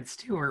 whole minutes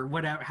too, or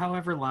whatever,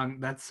 however long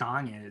that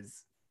song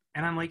is.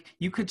 And I'm like,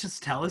 you could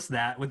just tell us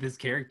that with his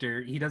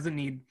character. He doesn't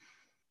need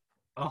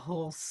a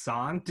whole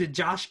song. Did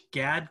Josh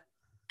Gad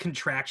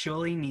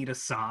contractually need a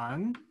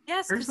song?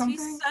 Yes, or because something?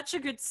 he's such a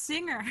good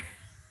singer.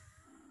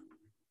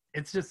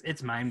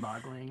 It's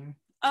mind-boggling.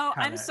 Oh,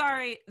 How I'm that-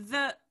 sorry.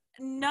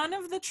 none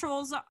of the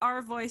trolls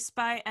are voiced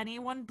by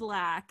anyone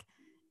black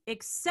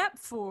except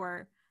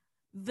for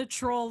the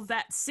troll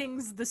that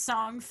sings the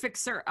song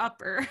Fixer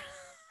Upper.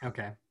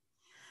 Okay.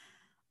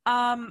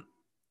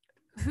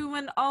 Who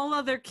in all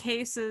other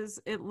cases,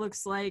 it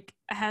looks like,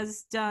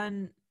 has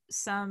done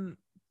some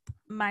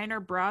minor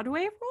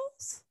Broadway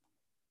roles.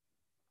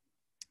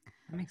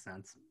 That makes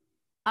sense.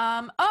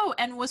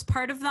 And was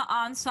part of the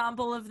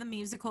ensemble of the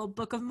musical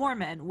Book of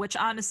Mormon, which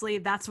honestly,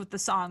 that's what the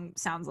song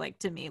sounds like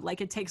to me. Like,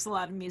 it takes a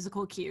lot of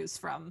musical cues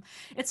from,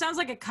 it sounds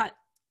like a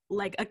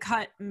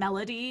cut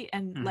melody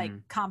and like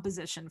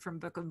composition from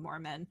Book of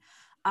Mormon,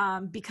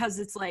 because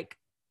it's like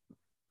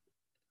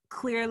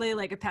clearly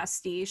like a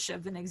pastiche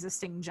of an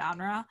existing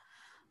genre.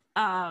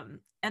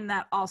 And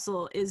that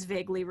also is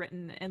vaguely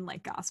written in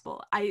like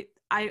gospel. I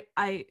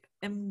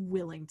am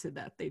willing to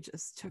bet they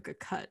just took a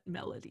cut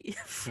melody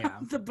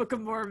from the Book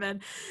of Mormon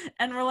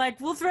and we're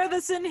like, we'll throw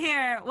this in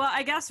here. Well,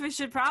 I guess we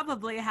should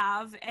probably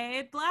have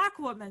a black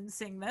woman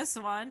sing this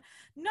one.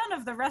 None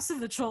of the rest of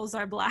the trolls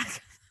are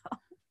black.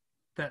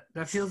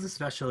 That feels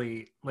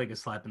especially like a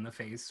slap in the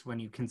face when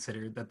you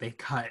consider that they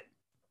cut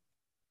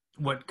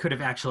what could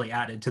have actually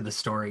added to the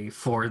story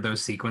for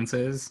those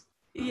sequences.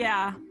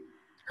 Yeah.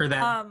 Or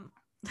that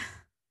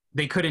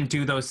they couldn't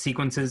do those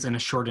sequences in a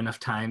short enough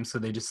time, so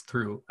they just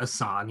threw a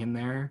song in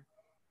there.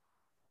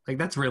 Like,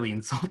 that's really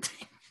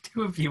insulting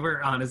to a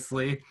viewer,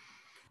 honestly.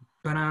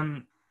 But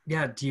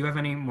yeah, do you have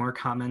any more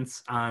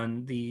comments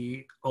on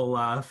the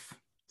Olaf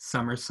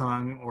summer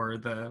song or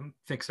the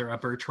Fixer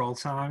Upper troll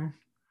song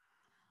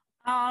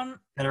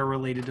that are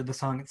related to the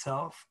song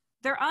itself?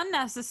 They're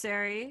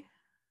unnecessary.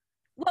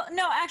 Well,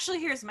 no, actually,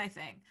 here's my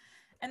thing.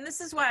 And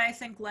this is why I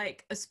think,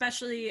 like,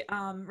 especially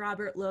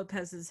Robert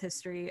Lopez's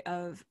history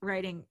of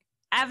writing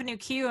Avenue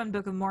Q and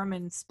Book of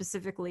Mormon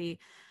specifically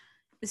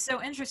is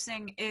so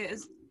interesting,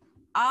 is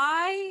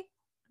I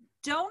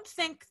don't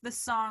think the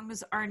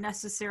songs are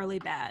necessarily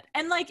bad.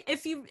 And, like,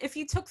 if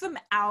you took them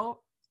out,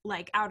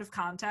 like, out of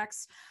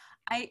context,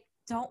 I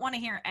don't want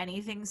to hear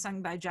anything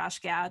sung by Josh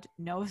Gad.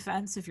 No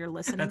offense if you're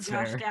listening, That's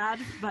Josh fair. Gad.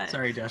 But,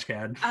 sorry, Josh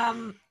Gad.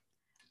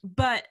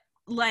 But,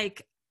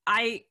 like,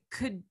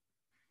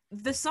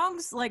 the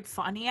song's like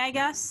funny, I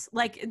guess.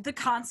 Like, the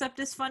concept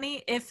is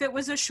funny. If it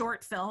was a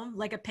short film,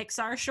 like a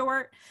Pixar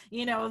short,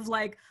 you know, of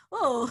like,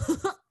 oh,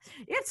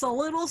 it's a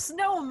little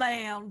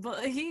snowman,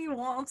 but he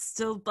wants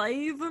to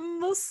bathe in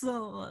the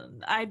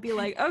sun, I'd be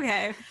like,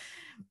 okay,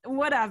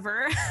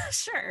 whatever.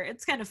 Sure,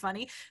 it's kind of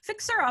funny.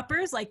 Fixer Upper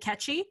is like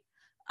catchy.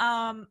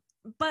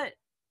 But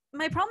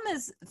my problem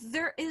is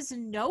there is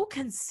no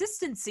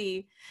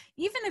consistency.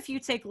 Even if you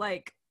take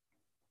like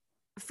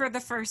For the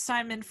First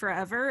Time in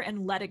Forever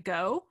and Let It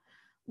Go,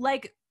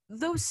 like,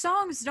 those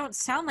songs don't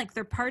sound like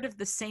they're part of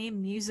the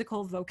same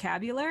musical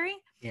vocabulary.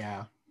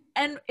 Yeah.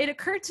 And it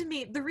occurred to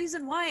me, the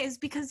reason why is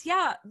because,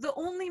 yeah, the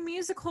only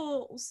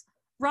musicals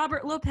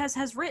Robert Lopez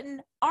has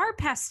written are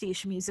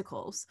pastiche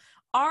musicals,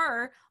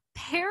 are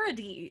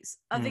parodies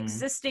of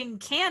existing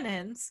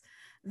canons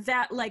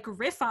that like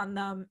riff on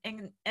them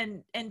and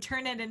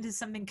turn it into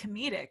something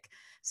comedic.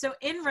 So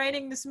in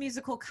writing this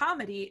musical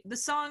comedy, the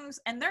songs,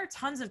 and there are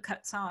tons of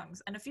cut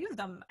songs, and a few of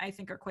them I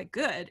think are quite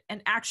good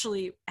and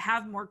actually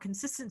have more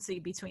consistency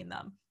between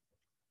them.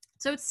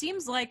 So it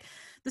seems like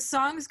the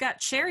songs got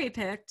cherry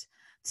picked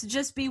to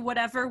just be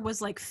whatever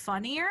was like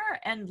funnier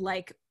and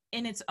like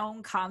in its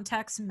own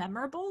context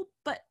memorable,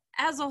 but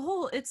as a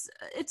whole, it's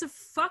a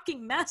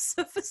fucking mess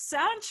of a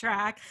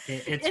soundtrack.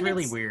 It's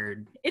really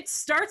weird. It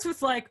starts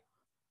with like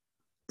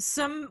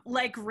some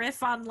like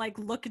riff on like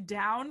Look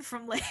Down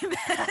from Les Mis.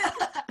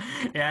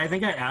 Yeah, I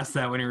think I asked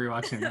that when we were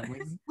watching that.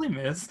 Like, Les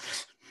Mis.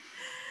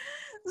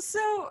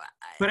 So,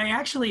 but I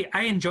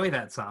enjoy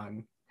that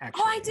song,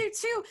 actually. Oh, I do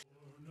too.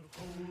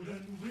 Cold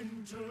and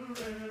winter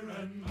air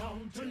and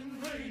mountain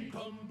rain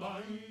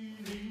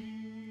combining.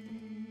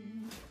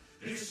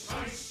 This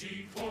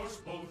icy force,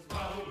 both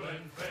foul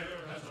and fair,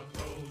 has a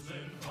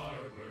frozen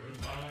harbor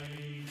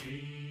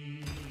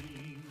lining.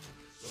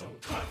 So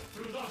cut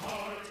through the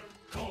heart,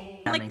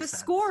 cold. Like the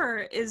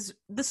score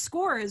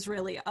is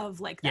really of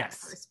like that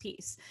first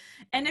piece.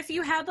 And if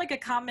you had like a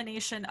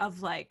combination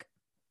of like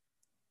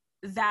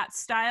that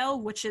style,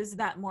 which is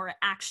that more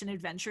action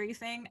adventure-y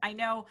thing, I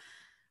know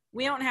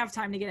we don't have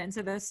time to get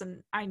into this,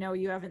 and I know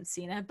you haven't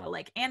seen it, but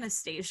like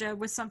Anastasia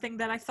was something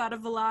that I thought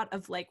of a lot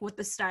of like what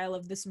the style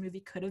of this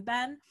movie could have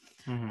been,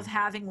 of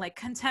having like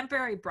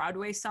contemporary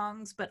Broadway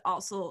songs, but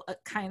also a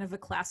kind of a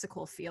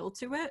classical feel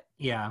to it.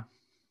 Yeah.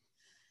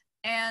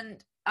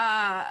 And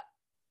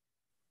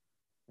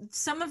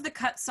some of the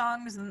cut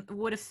songs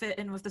would have fit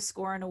in with the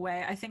score in a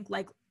way. I think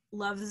like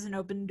Love is an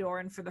Open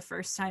Door and For the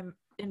First Time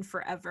in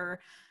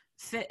Forever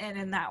fit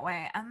in that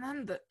way. And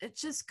then it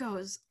just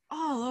goes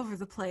all over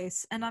the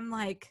place. And I'm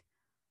like,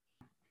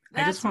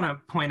 I just want to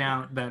point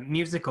out that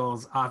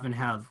musicals often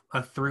have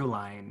a through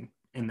line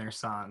in their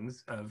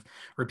songs of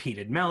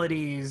repeated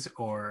melodies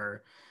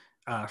or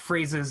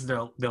phrases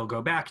they'll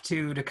go back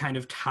to kind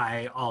of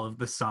tie all of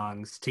the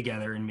songs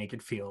together and make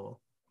it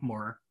feel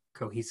more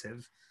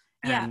cohesive.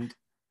 And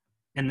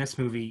in this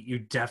movie, you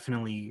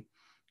definitely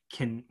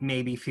can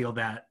maybe feel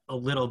that a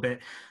little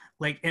bit.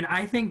 Like, and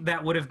I think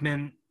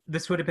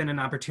this would have been an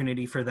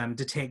opportunity for them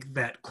to take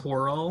that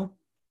choral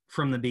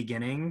from the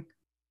beginning.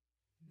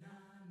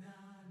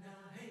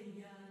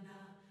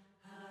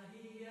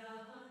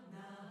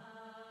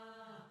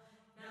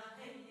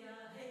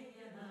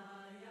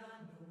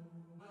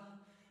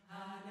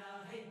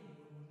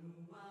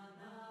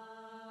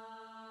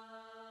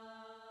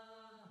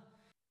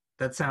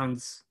 That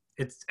sounds,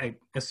 I'm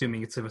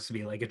assuming it's supposed to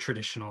be like a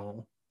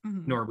traditional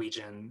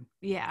Norwegian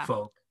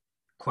folk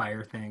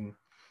choir thing.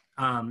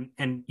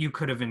 And you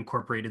could have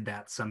incorporated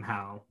that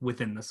somehow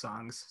within the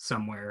songs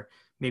somewhere,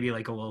 maybe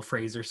like a little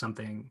phrase or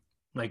something,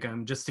 like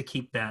just to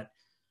keep that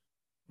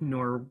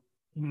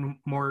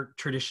more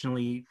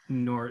traditionally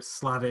North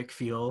Slavic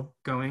feel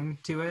going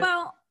to it.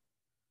 Well,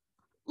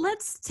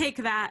 let's take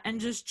that and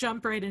just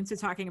jump right into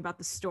talking about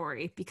the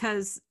story,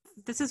 because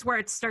this is where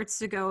it starts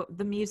to go.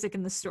 The music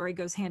and the story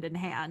goes hand in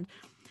hand.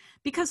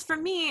 Because for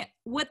me,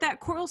 with that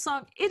choral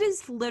song, it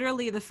is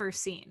literally the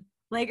first scene.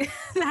 Like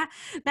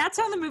that's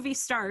how the movie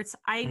starts.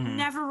 I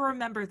never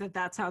remember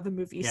that's how the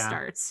movie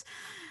starts.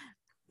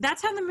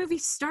 That's how the movie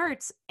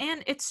starts.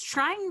 And it's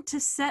trying to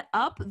set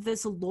up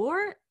this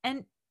lore,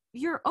 and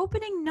your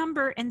opening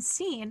number and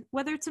scene,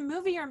 whether it's a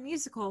movie or a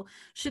musical,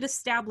 should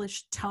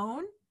establish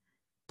tone,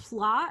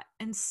 plot,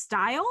 and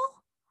style.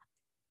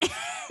 And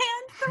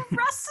the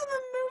rest of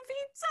the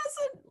movie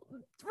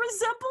doesn't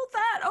resemble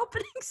that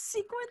opening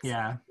sequence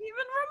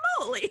even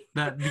remotely.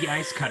 The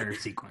ice cutter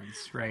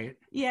sequence, right?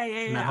 Yeah.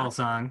 The whole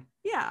song.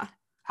 Yeah.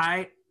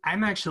 I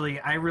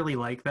really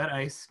like that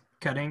ice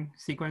cutting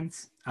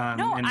sequence.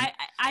 I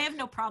have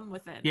no problem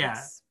with it.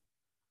 Yeah.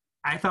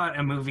 I thought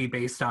a movie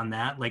based on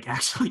that, like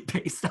actually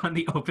based on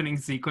the opening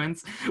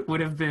sequence,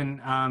 would have been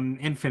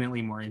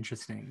infinitely more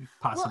interesting,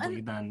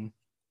 possibly, than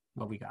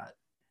what we got.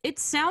 It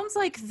sounds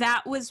like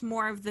that was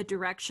more of the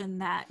direction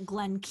that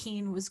Glenn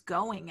Keane was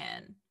going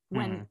in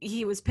when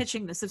he was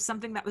pitching this, of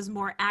something that was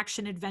more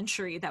action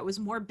adventure-y, that was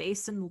more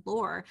based in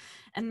lore.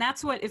 And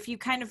that's what, if you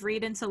kind of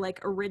read into like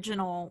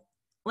original,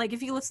 like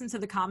if you listen to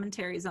the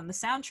commentaries on the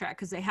soundtrack,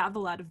 because they have a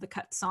lot of the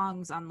cut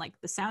songs on like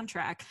the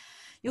soundtrack,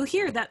 you'll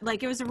hear that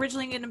like it was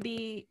originally going to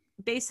be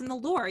based in the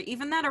lore.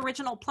 Even that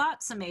original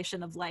plot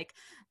summation of like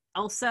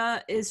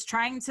Elsa is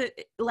trying to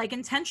like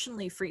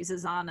intentionally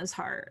freezes Anna's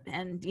heart,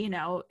 and you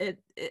know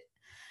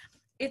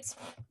it's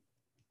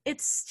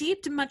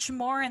steeped much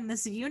more in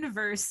this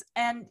universe.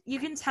 And you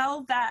can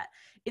tell that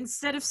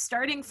instead of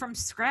starting from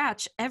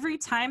scratch, every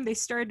time they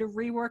started to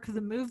rework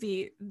the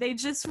movie, they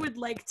just would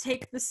like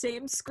take the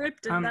same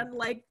script and then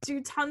like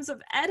do tons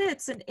of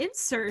edits and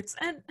inserts,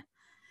 and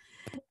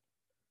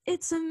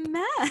it's a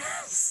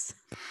mess.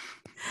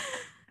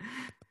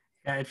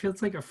 Yeah, it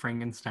feels like a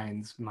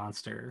Frankenstein's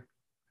monster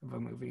of a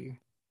movie,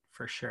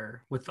 for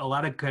sure, with a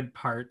lot of good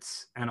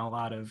parts and a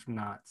lot of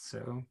not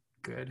so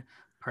good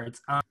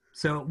parts.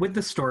 So with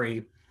the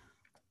story,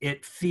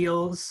 it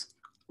feels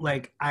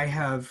like I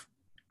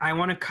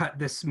want to cut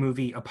this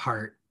movie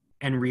apart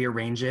and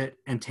rearrange it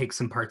and take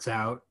some parts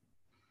out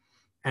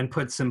and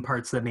put some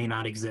parts that may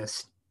not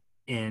exist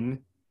in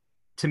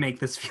to make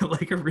this feel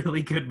like a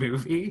really good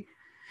movie,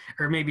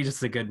 or maybe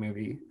just a good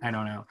movie. I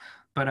don't know.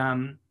 But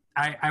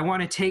I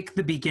want to take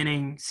the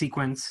beginning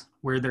sequence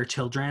where they're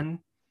children,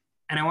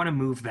 and I want to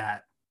move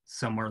that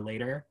somewhere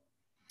later,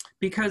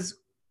 because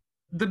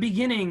the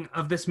beginning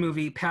of this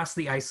movie, past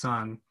the ice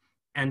song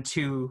and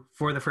to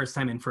For the First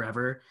Time in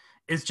Forever,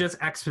 is just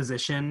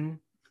exposition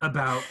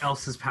about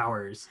Elsa's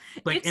powers.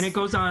 And it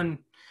goes on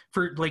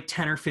for like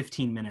 10 or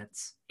 15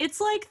 minutes.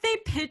 It's like they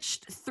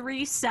pitched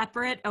 3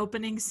 separate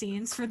opening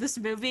scenes for this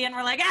movie and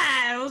we're like,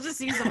 we'll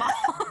just use them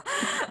all.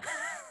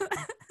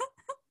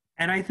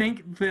 And I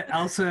think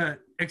that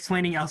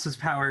explaining Elsa's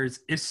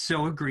powers is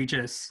so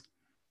egregious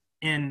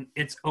in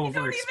its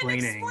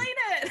over-explaining. You don't even explain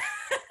it.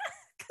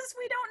 Because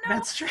we don't know.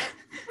 That's true.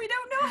 We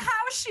don't know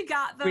how she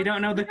got them. We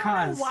don't know the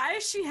cause. Know why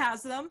she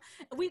has them.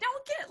 We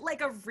don't get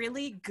like a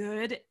really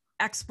good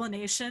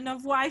explanation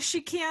of why she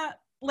can't,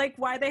 like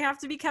why they have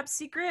to be kept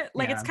secret.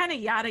 Like it's kind of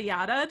yada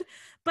yada.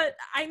 But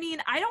I mean,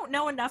 I don't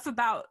know enough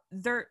about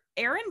their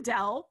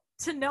Arendelle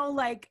to know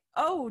like,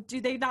 oh,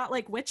 do they not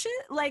like witches?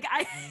 Like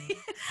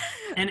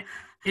And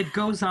it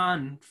goes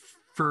on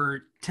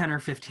for 10 or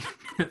 15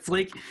 minutes.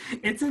 Like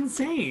it's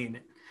insane.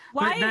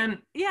 Why? But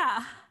then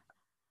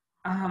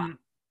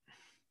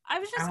I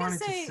was just gonna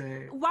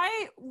say,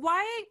 why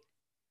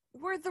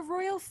were the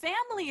royal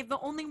family the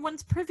only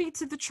ones privy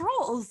to the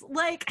trolls?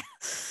 Like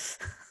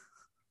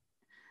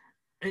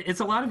it's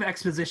a lot of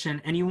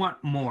exposition and you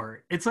want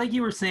more. It's like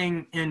you were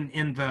saying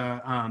in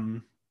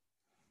the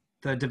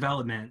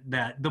development,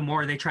 that the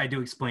more they tried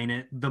to explain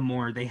it, the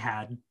more they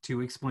had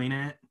to explain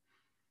it.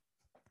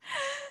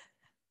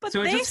 But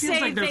so it just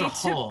feels like there's a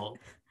hole.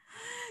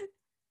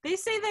 They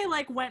say they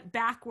like went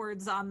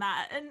backwards on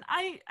that, and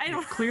I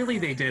don't. Clearly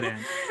they didn't.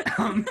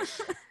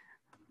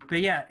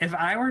 But yeah, if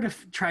I were to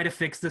try to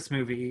fix this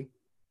movie,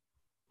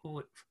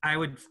 I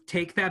would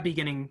take that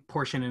beginning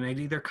portion and I'd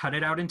either cut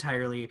it out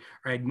entirely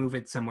or I'd move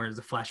it somewhere as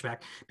a flashback,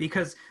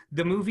 because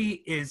the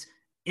movie is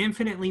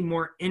infinitely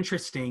more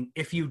interesting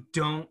if you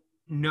don't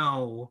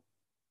know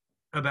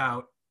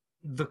about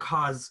the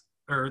cause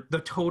or the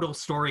total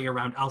story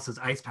around Elsa's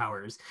ice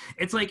powers.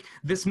 It's like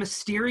this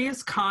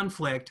mysterious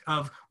conflict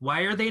of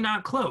why are they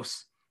not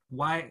close?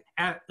 Why,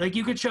 like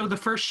you could show the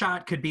first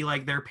shot could be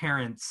like their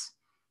parents,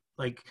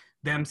 like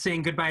them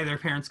saying goodbye to their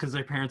parents because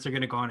their parents are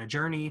going to go on a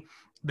journey.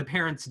 The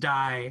parents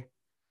die.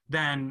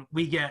 Then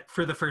we get,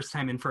 for the first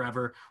time in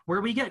forever,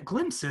 where we get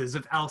glimpses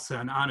of Elsa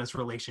and Anna's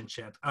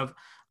relationship, of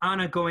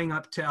Anna going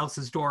up to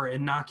Elsa's door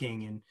and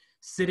knocking and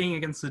sitting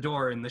against the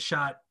door. And the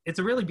shot, it's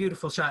a really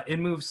beautiful shot. It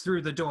moves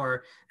through the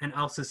door and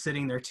Elsa's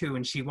sitting there too,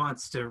 and she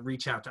wants to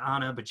reach out to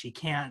Anna, but she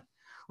can't.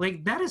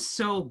 Like, that is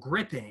so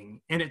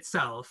gripping in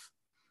itself,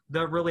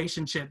 the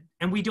relationship,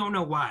 and we don't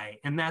know why.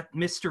 And that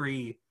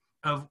mystery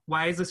of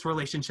why is this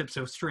relationship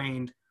so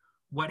strained,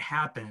 what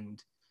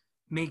happened,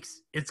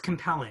 makes it's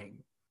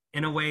compelling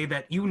in a way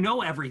that you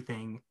know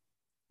everything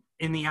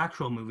in the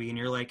actual movie, and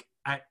you're like,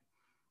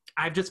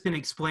 I've just been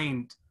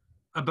explained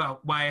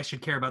about why I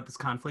should care about this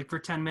conflict for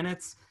 10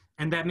 minutes,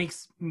 and that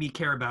makes me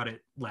care about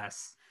it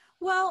less.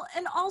 Well,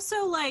 and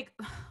also, like,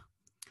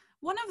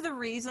 one of the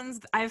reasons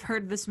I've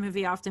heard this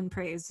movie often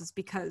praised is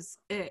because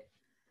it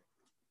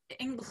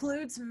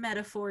includes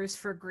metaphors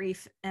for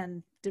grief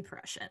and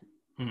depression.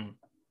 Mm.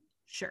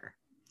 Sure.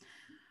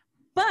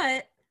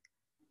 But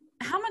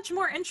how much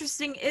more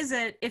interesting is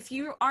it if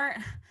you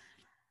aren't,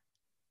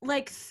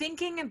 like,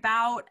 thinking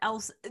about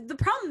Elsa? The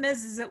problem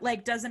is it,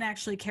 like, doesn't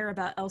actually care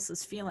about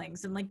Elsa's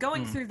feelings. And, like,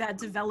 going through that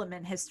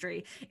development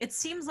history, it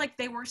seems like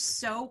they were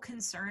so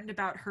concerned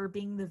about her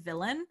being the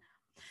villain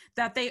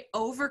that they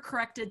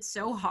overcorrected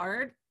so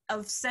hard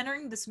of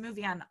centering this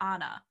movie on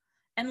Anna.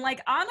 And,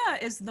 like, Anna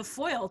is the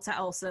foil to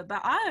Elsa,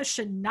 but Anna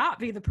should not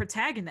be the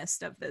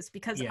protagonist of this,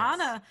 because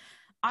Yes.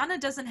 Anna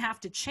doesn't have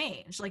to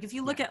change. Like, if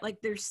you look at,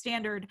 like, their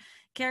standard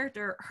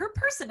character, her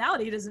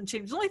personality doesn't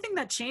change. The only thing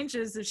that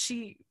changes is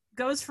she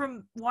goes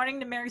from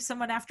wanting to marry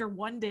someone after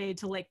one day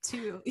to, like,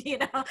 2, you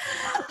know?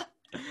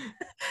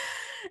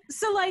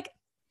 So, like,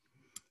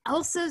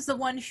 Elsa's the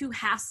one who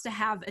has to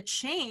have a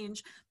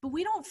change, but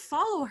we don't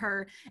follow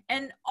her,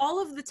 and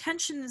all of the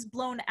tension is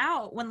blown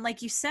out when,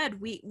 like you said,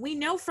 we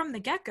know from the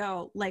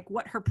get-go, like,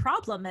 what her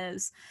problem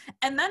is,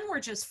 and then we're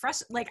just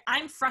frustrated. Like,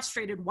 I'm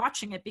frustrated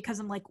watching it because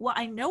I'm like, well,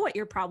 I know what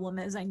your problem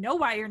is, I know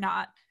why you're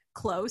not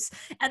close,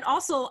 and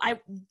also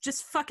I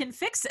just fucking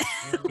fix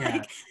it.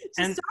 Like,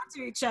 just talk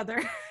to each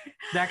other.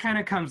 That kind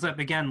of comes up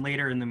again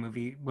later in the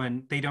movie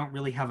when they don't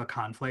really have a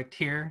conflict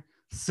here.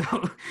 So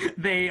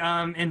they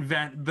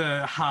invent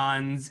the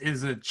Hans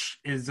is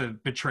a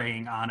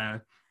betraying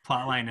Anna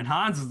plotline, and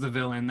Hans is the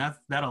villain.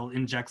 That'll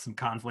inject some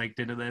conflict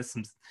into this,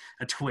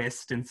 a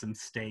twist and some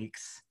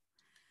stakes.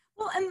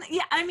 Well, and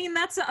yeah, I mean,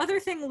 that's the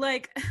other thing.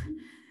 Like,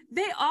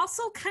 they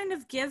also kind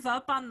of give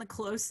up on the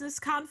closeness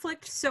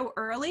conflict so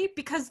early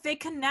because they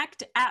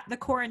connect at the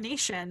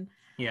coronation.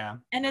 Yeah.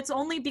 And it's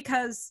only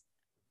because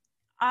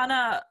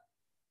Anna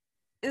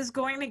is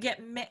going to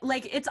get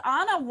like, it's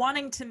Anna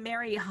wanting to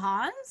marry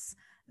Hans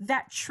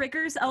that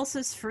triggers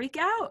Elsa's freak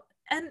out,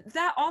 and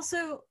that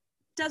also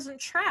doesn't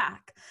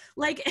track.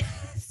 Like,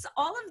 it's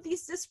all of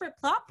these disparate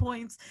plot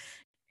points.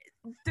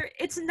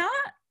 It's not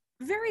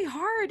very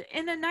hard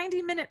in a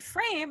 90-minute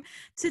frame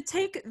to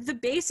take the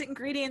basic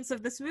ingredients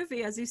of this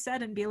movie, as you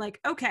said, and be like,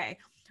 okay,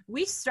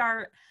 we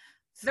start,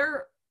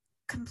 they're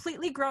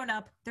completely grown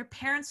up, their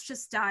parents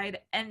just died,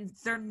 and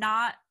they're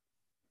not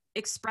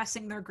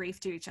expressing their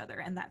grief to each other,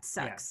 and that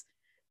sucks.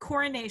 Yeah.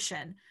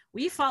 Coronation,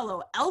 we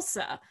follow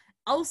Elsa.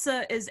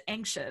 Elsa is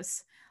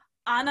anxious.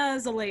 Anna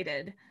is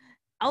elated.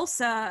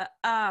 Elsa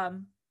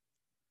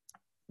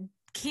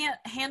can't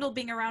handle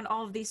being around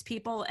all of these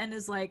people and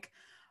is, like,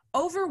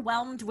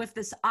 overwhelmed with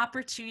this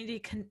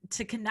opportunity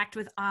to connect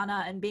with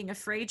Anna and being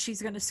afraid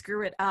she's going to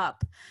screw it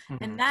up.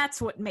 Mm-hmm. And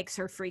that's what makes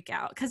her freak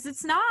out, because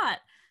it's not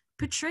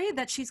portrayed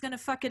that she's going to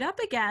fuck it up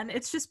again.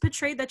 It's just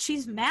portrayed that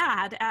she's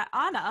mad at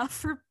Anna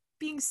for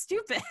being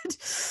stupid.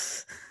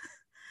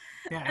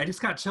 Yeah, I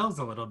just got chills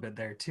a little bit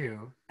there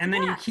too. And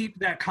then you keep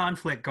that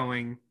conflict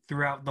going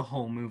throughout the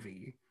whole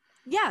movie.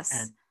 Yes.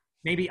 And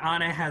maybe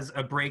Anna has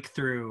a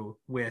breakthrough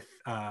with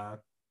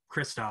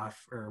Kristoff,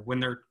 or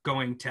when they're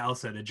going to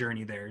Elsa to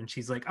journey there, and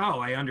she's like, oh,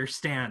 I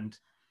understand.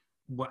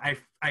 What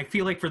I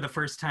feel like for the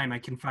first time I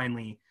can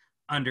finally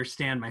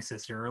understand my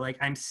sister, or like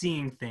I'm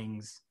seeing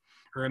things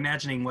or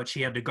imagining what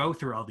she had to go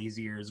through all these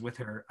years with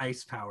her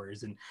ice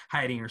powers and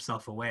hiding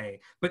herself away.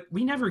 But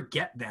we never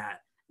get that.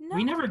 No.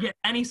 We never get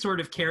any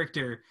sort of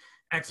character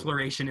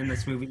exploration in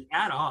this movie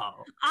at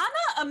all.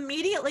 Anna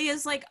immediately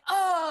is like,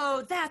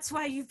 oh, that's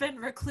why you've been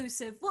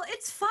reclusive. Well,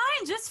 it's fine.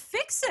 Just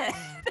fix it.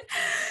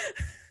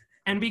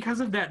 And because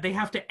of that, they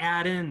have to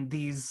add in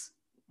these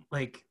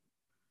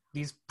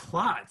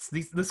plots,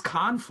 this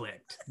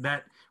conflict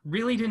that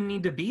really didn't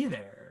need to be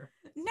there.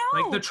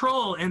 No. Like the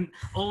troll and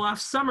Olaf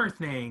Summer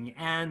thing,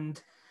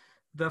 and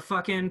the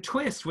fucking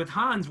twist with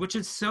Hans, which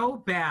is so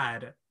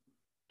bad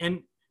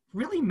and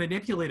really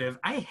manipulative.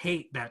 I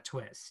hate that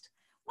twist.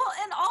 Well,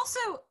 and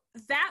also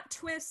that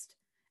twist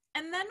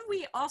And then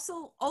we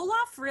also,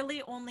 Olaf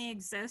really only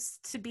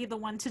exists to be the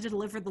one to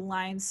deliver the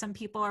lines some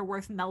people are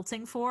worth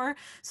melting for,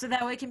 so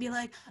that way it can be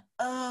like,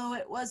 oh,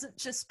 it wasn't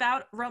just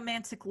about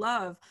romantic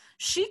love.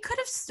 She could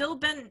have still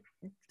been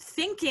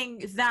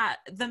thinking that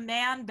the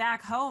man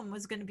back home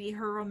was going to be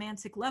her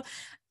romantic love.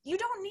 You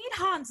don't need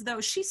Hans,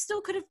 though. She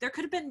still could have, there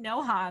could have been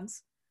no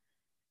Hans.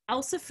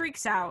 Elsa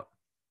freaks out.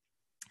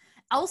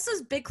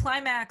 Elsa's big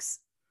climax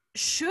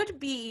should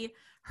be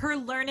her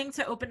learning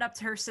to open up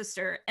to her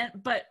sister,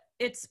 but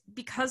it's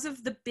because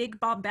of the big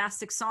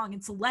bombastic song.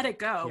 It's Let It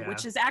Go,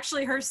 which is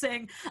actually her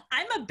saying,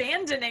 I'm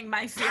abandoning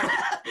my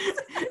feelings.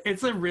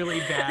 It's a really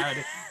bad,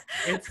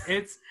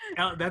 it's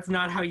that's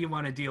not how you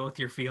want to deal with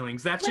your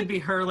feelings. That should be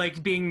her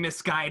like being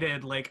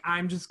misguided. Like,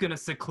 I'm just going to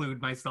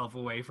seclude myself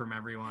away from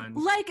everyone.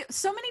 Like,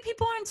 so many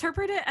people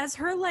interpret it as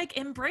her like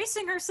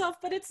embracing herself,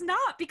 but it's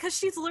not, because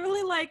she's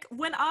literally like,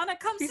 when Anna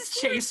comes to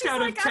see her, chased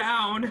out of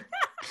town.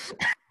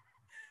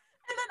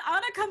 And then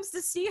Anna comes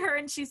to see her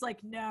and she's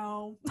like,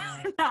 no,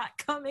 I'm not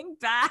coming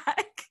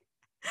back.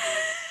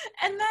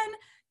 And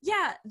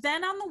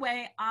then on the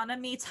way, Anna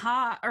meets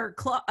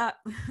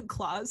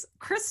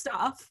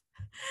Kristoff.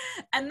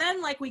 And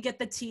then like we get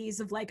the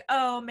tease of like,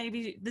 oh,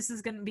 maybe this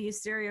is going to be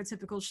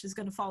stereotypical. She's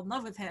going to fall in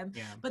love with him.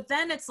 Yeah. But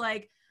then it's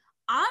like,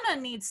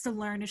 Anna needs to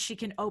learn if she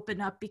can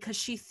open up, because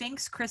she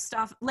thinks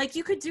Kristoff, like,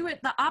 you could do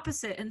it the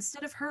opposite.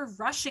 Instead of her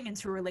rushing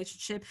into a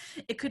relationship,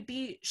 it could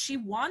be she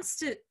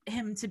wants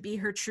him to be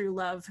her true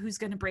love who's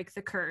going to break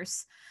the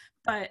curse.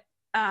 But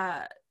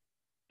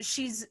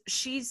she's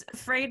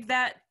afraid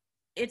that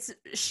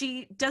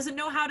she doesn't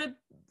know how to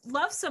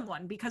love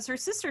someone because her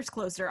sisters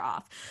closed her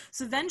off.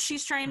 So then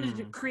she's trying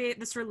to create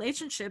this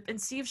relationship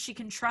and see if she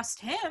can trust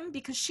him,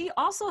 because she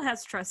also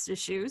has trust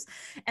issues,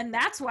 and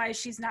that's why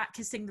she's not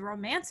kissing the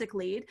romantic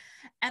lead.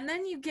 And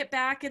then you get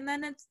back, and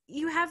then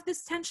you have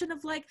this tension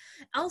of like,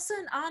 Elsa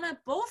and Anna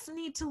both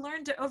need to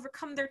learn to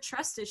overcome their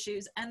trust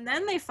issues, and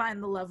then they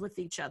find the love with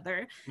each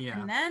other.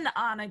 And then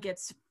Anna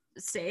gets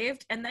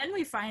saved, and then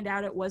we find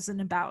out it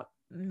wasn't about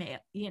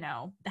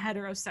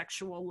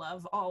heterosexual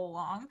love all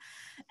along.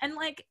 And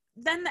like,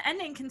 then the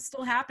ending can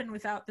still happen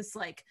without this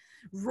like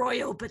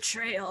royal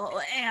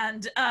betrayal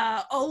and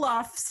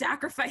Olaf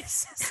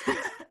sacrifices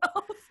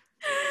himself.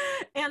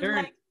 And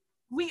like,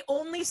 we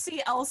only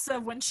see Elsa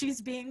when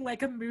she's being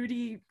like a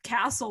moody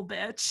castle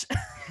bitch.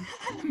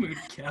 Moody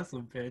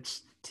castle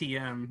bitch.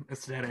 TM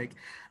aesthetic.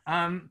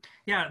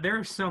 Yeah, there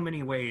are so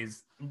many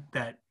ways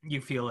that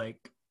you feel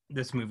like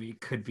this movie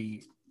could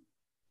be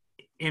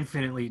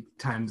infinitely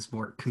times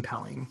more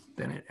compelling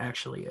than it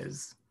actually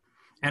is.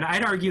 And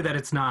I'd argue that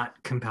it's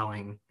not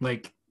compelling,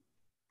 like,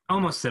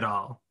 almost at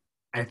all.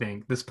 I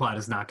think this plot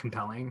is not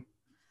compelling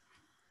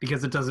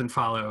because it doesn't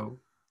follow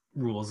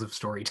rules of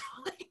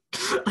storytelling.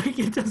 Like,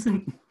 it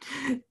doesn't.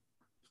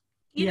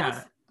 You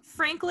know,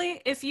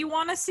 frankly, if you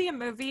want to see a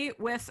movie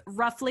with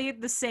roughly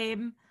the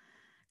same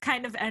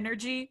kind of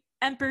energy,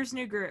 Emperor's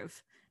New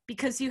Groove,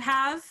 because you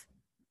have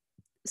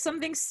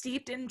something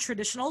steeped in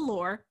traditional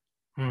lore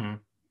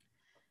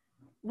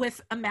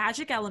with a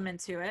magic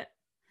element to it,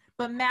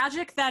 but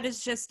magic that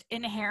is just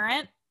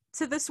inherent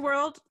to this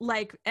world,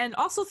 like, and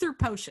also through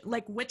potion,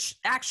 like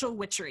actual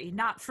witchery,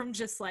 not from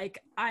just like,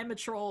 I'm a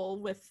troll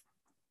with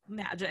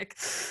magic.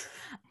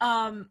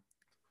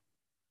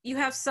 You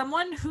have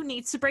someone who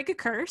needs to break a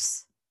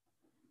curse,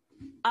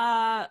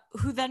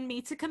 who then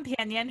meets a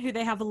companion who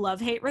they have a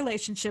love-hate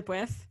relationship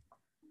with,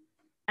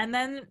 and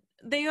then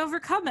they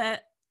overcome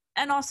it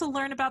and also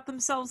learn about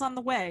themselves on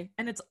the way.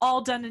 And it's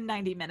all done in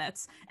 90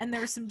 minutes. And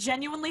there are some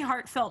genuinely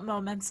heartfelt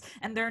moments,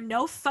 and there are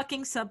no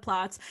fucking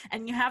subplots.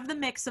 And you have the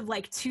mix of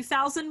like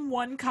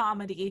 2001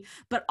 comedy,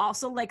 but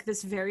also like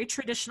this very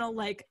traditional,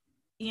 like,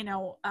 you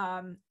know,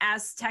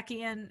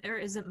 Aztecian, or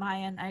is it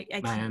Mayan? I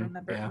can't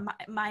remember. Yeah.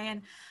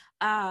 Mayan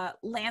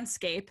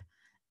landscape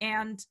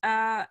and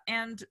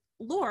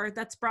lore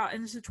that's brought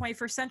into the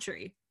 21st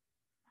century.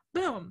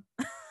 Boom.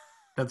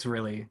 That's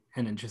really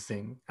an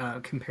interesting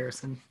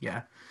comparison.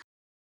 Yeah.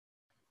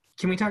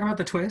 Can we talk about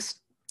the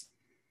twist?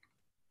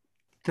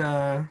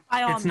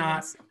 It's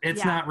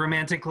not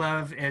romantic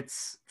love,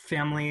 it's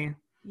family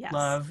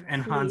love,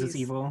 and please. Hans is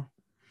evil.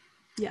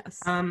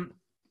 Yes.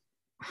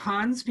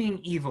 Hans being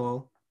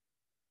evil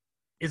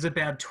is a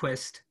bad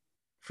twist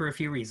for a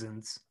few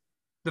reasons.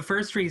 The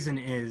first reason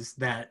is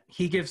that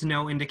he gives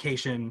no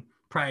indication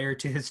prior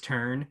to his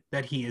turn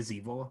that he is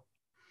evil.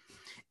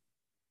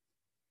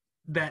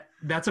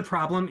 That's a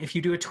problem. If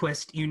you do a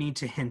twist, you need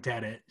to hint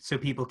at it so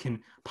people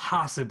can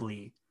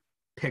possibly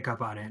pick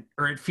up on it,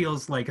 or it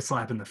feels like a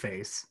slap in the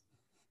face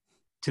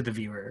to the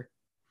viewer.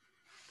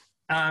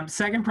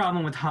 Second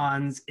problem with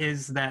Hans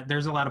is that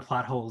there's a lot of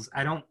plot holes.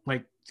 I don't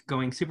like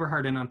going super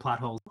hard in on plot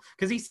holes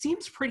because he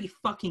seems pretty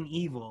fucking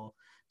evil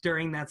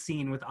during that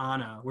scene with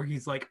Anna where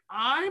he's like,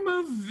 I'm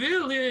a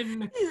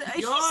villain,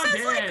 you're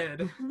dead.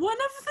 Like, one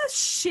of the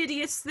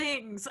shittiest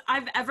things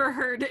I've ever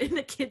heard in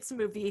a kid's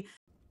movie.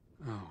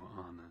 Oh,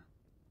 Anna.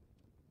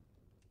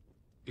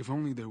 If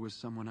only there was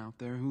someone out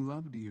there who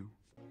loved you.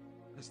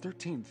 As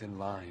 13th in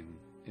line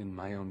in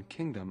my own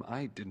kingdom,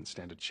 I didn't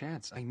stand a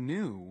chance. I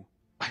knew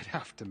I'd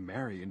have to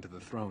marry into the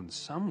throne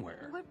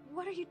somewhere.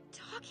 What are you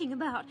talking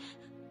about?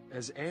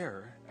 As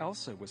heir,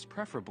 Elsa was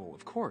preferable,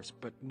 of course,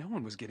 but no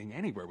one was getting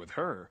anywhere with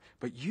her.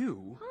 But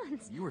you,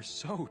 Hans. you were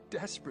so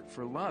desperate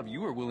for love,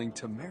 you were willing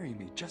to marry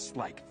me just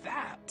like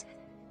that.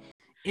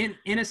 In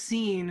a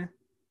scene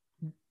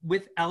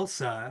with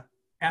Elsa,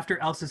 after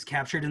Elsa's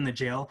captured in the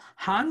jail,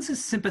 Hans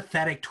is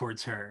sympathetic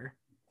towards her.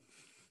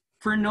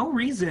 For no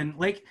reason.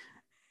 Like,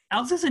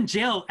 Elsa's in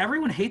jail,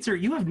 everyone hates her.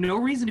 You have no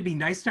reason to be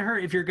nice to her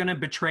if you're gonna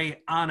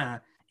betray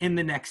Anna in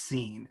the next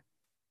scene.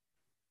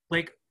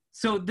 Like,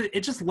 so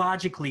it just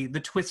logically, the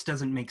twist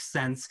doesn't make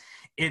sense.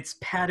 It's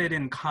padded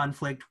in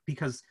conflict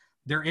because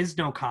there is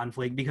no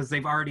conflict, because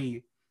they've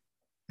already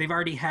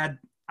had,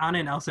 Anna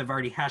and Elsa have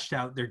already hashed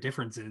out their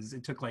differences.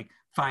 It took like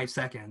 5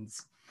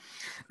 seconds.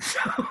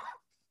 So,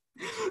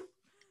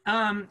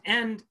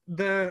 and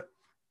the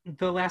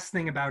last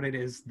thing about it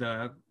is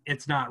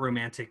it's not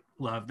romantic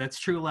love. That's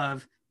true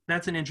love.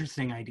 That's an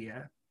interesting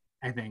idea,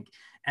 I think.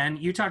 And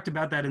you talked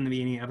about that in the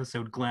beginning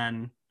episode,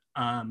 Glenn,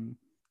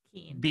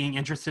 being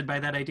interested by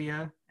that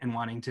idea and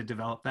wanting to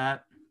develop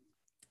that.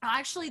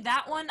 Actually,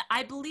 that one,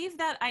 I believe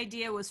that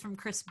idea was from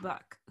Chris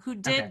Buck, who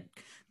did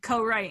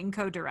co-write and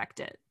co-direct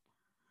it.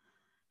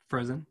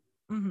 Frozen?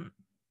 Mm-hmm.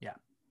 Yeah.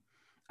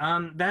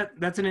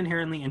 That's an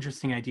inherently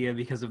interesting idea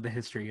because of the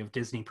history of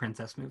Disney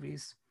princess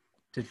movies,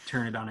 to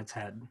turn it on its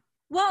head.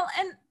 Well,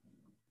 and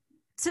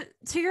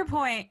to your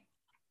point,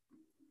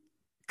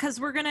 because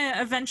we're going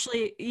to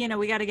eventually,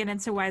 we got to get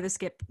into why this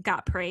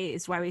got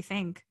praised, why we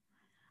think.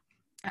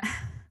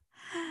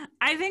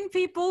 I think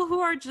people who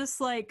are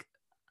just like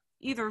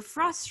either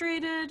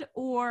frustrated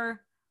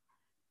or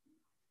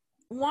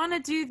want to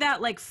do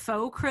that like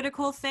faux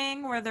critical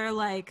thing where they're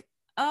like,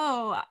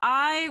 oh,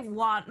 I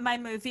want my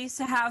movies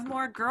to have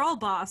more girl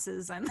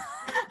bosses and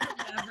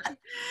whatever.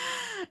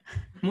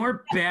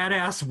 More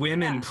badass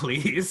women,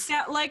 please.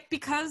 Yeah, like,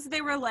 because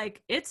they were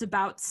like, it's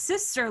about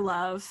sister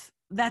love,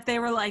 that they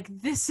were like,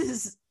 this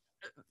is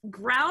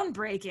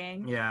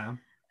groundbreaking. Yeah.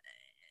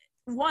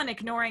 One,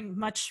 ignoring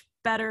much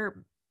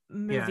better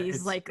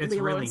movies like it's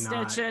Lilo really and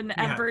Stitch not. and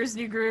Emperor's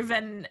New Groove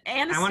and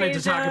Anastasia. I wanted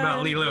to talk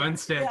about Lilo and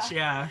Stitch,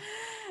 yeah.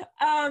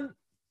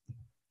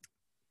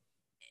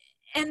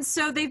 And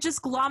so they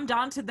just glommed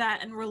onto that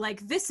and were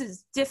like, this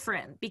is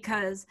different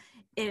because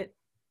it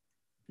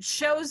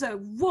shows a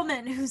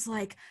woman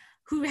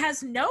who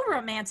has no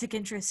romantic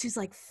interest, who's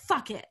like,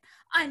 fuck it,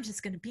 I'm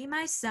just gonna be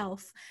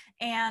myself.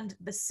 And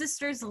the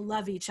sisters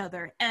love each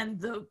other. And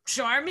the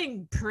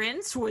charming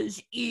prince was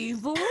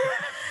evil.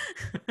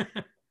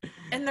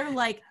 And they're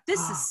like, this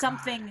is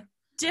something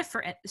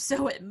different,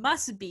 so it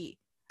must be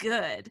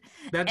good.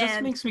 That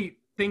just makes me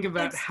think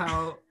about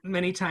how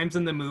many times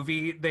in the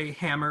movie they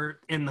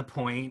hammer in the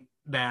point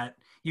that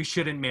you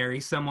shouldn't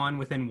marry someone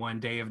within 1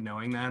 day of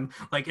knowing them.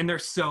 Like, and they're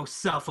so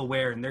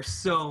self-aware and they're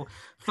so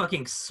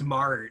fucking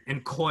smart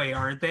and coy,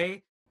 aren't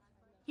they?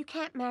 You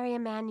can't marry a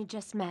man you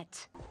just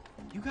met.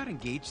 You got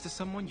engaged to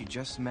someone you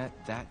just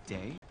met that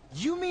day?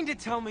 You mean to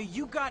tell me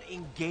you got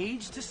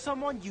engaged to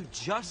someone you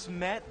just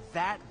met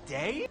that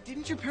day?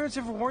 Didn't your parents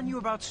ever warn you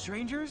about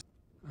strangers?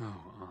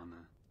 Oh,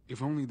 Anna,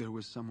 if only there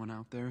was someone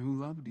out there who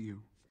loved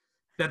you.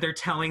 That they're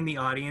telling the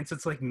audience,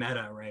 it's like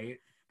meta, right?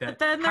 That, but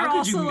then they're how could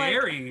also you like,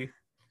 marry?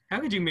 How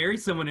could you marry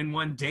someone in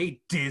 1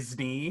 day,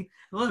 Disney?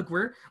 Look,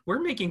 we're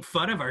making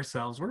fun of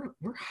ourselves.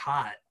 We're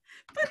hot.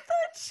 But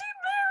then she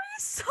marries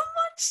someone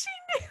she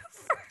knew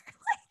for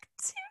like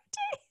 2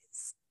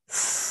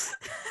 days.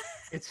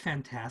 It's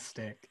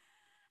fantastic.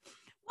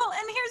 Well,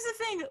 and here's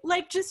the thing,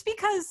 like, just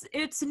because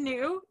it's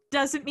new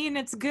doesn't mean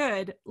it's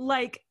good.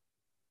 Like,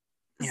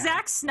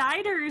 Zack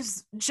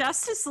Snyder's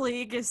Justice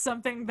League is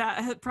something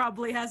that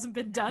probably hasn't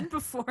been done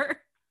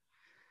before.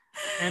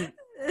 And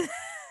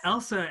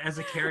Elsa as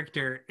a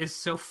character is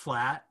so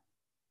flat,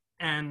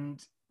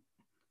 and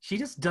she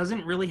just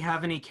doesn't really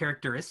have any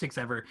characteristics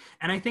ever.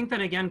 And I think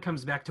that again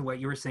comes back to what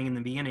you were saying in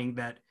the beginning,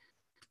 that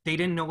they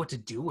didn't know what to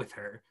do with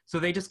her. So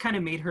they just kind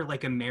of made her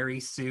like a Mary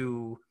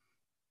Sue.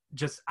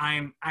 Just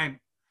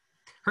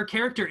her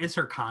character is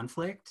her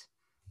conflict.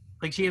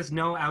 Like, she has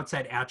no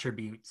outside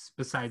attributes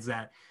besides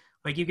that.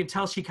 Like, you can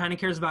tell she kind of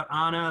cares about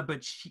Anna,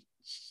 but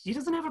she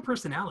doesn't have a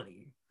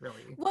personality,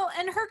 really. Well,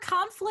 and her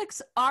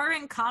conflicts are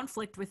in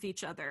conflict with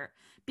each other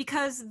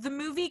because the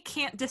movie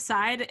can't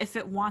decide if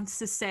it wants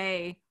to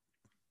say,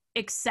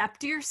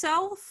 accept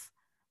yourself,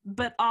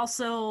 but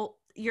also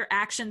your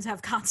actions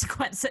have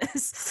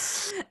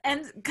consequences.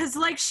 And because,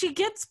 like, she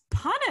gets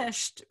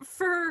punished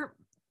for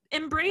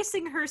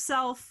embracing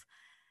herself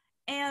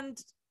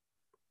and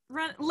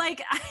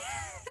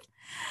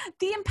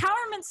the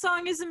empowerment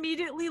song is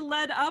immediately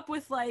led up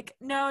with like,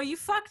 no, you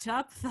fucked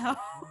up though.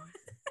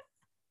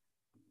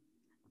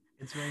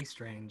 It's very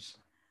strange.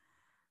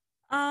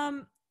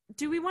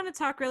 Do we want to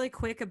talk really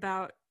quick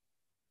about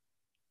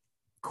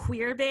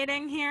queer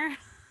baiting here?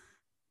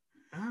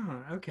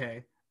 Oh,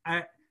 okay.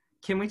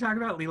 Can we talk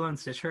about Lilo and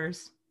Stitch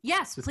first?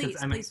 Yes, Just please,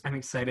 please. I'm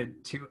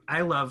excited to.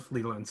 I love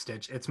Lilo and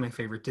Stitch. It's my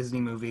favorite Disney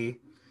movie.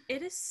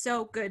 It is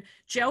so good.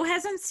 Joe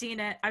hasn't seen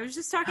it. I was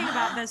just talking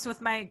about this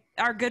with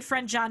our good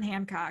friend John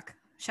Hancock.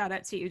 Shout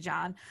out to you,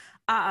 John.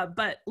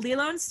 But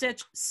Lilo and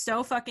Stitch,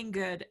 so fucking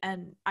good,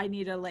 and I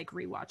need to like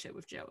rewatch it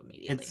with Joe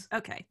immediately.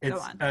 Go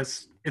on.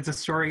 It's a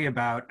story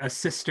about a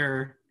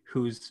sister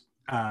who's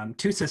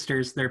two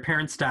sisters. Their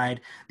parents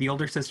died. The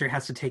older sister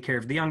has to take care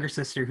of the younger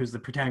sister, who's the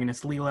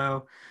protagonist,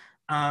 Lilo.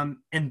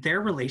 And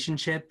their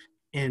relationship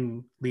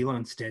in Lilo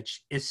and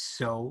Stitch is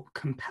so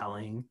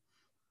compelling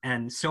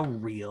and so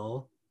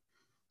real.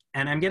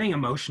 And I'm getting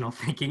emotional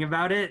thinking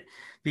about it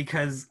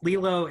because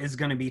Lilo is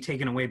going to be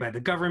taken away by the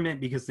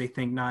government because they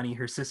think Nani,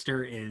 her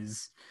sister,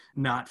 is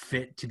not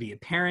fit to be a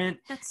parent.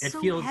 That's it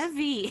so feels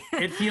heavy.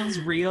 It feels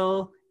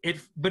real.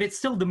 But it's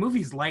still, the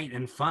movie's light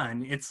and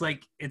fun. It's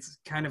like, it's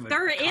kind of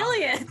They're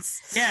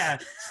aliens. Yeah,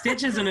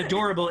 Stitch is an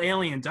adorable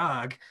alien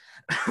dog,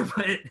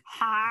 but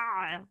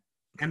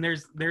and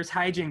there's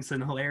hijinks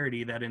and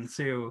hilarity that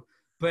ensue.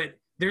 But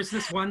there's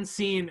this one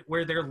scene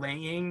where they're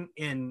laying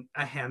in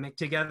a hammock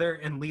together,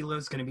 and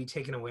Lilo's going to be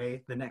taken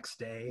away the next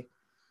day,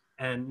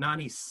 and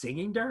Nani's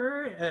singing to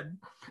her, and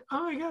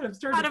oh my god, I'm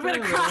starting to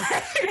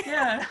cry.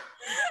 Yeah.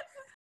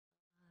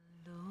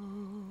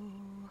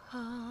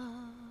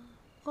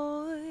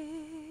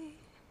 Oi,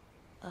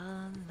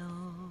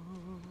 aloha,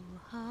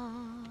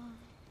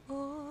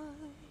 oi,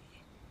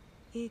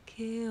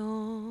 ike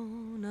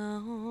ona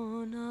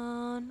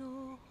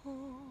no ho,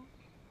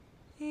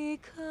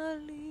 ikalipo,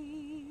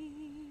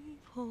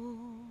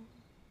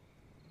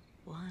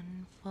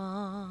 one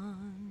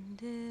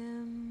fond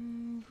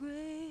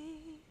embrace,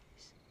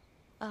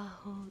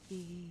 aho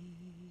ia.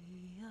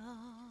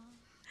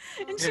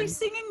 And she's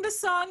singing the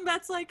song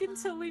that's like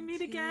Until We Meet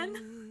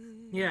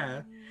Again.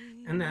 Yeah.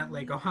 And that,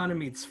 like, Ohana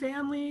meets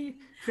family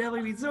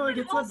meets Zoe,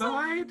 gets left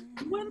behind.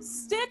 When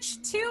Stitch,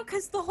 too,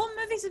 because the whole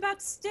movie's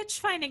about Stitch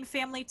finding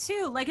family,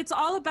 too. Like, it's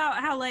all about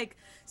how, like,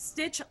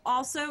 Stitch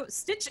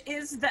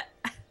is the...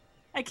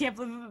 I can't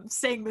believe I'm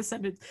saying this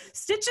sentence.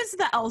 Stitch is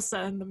the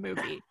Elsa in the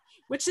movie,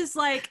 which is,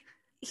 like,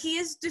 he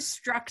is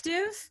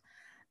destructive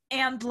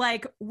and,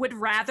 like, would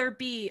rather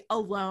be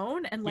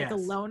alone and, like, a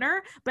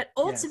loner. But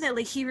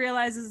ultimately, he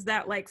realizes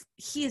that, like,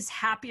 he is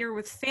happier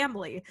with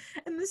family.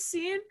 And the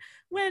scene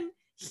when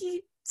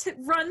he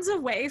runs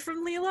away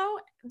from Lilo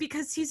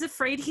because he's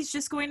afraid he's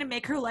just going to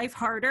make her life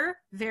harder.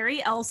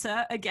 Very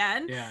Elsa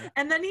again. Yeah.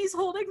 And then he's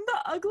holding the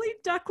Ugly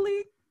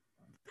Duckling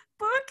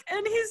book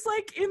and he's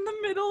like in the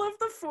middle of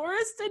the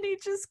forest and he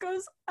just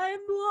goes,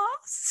 I'm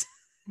lost.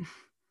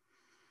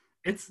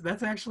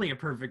 That's actually a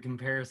perfect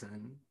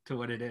comparison to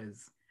what it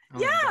is.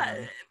 Oh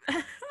yeah.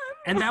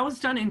 And that was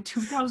done in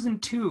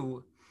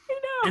 2002. I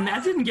know. And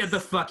that didn't get the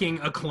fucking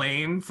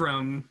acclaim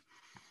from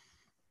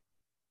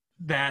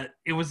that.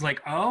 It was like,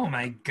 oh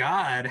my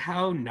god,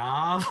 how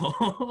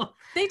novel.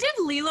 They did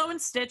Lilo and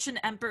Stitch and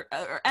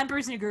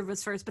Emperor's New Groove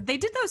was first, but they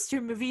did those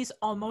two movies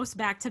almost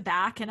back to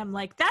back, and I'm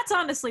like, that's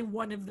honestly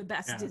one of the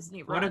best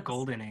Disney runs. What a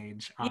golden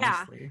age,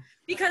 honestly. Yeah,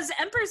 because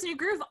Emperor's New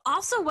Groove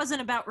also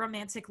wasn't about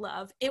romantic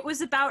love. It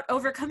was about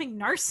overcoming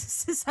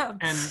narcissism.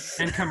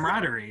 And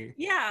camaraderie.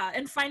 Yeah,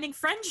 and finding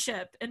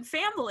friendship and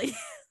family.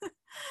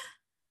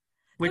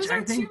 Which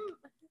I think,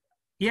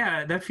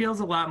 yeah, that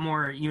feels a lot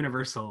more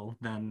universal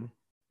than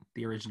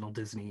the original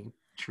Disney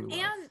True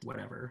Love,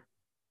 whatever.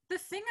 The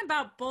thing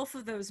about both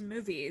of those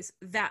movies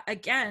that,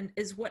 again,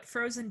 is what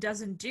Frozen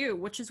doesn't do,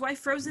 which is why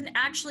Frozen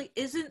actually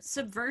isn't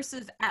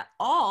subversive at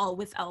all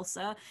with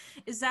Elsa,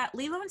 is that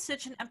Lilo and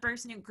Stitch and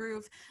Emperor's New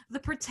Groove, the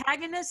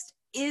protagonist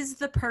is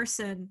the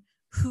person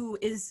who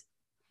is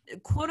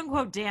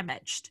quote-unquote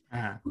damaged,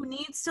 who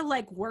needs to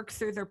like work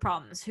through their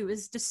problems, who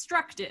is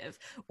destructive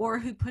or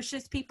who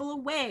pushes people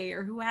away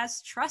or who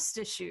has trust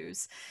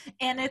issues,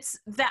 and it's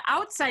the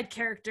outside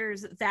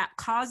characters that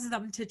cause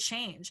them to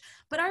change.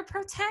 But our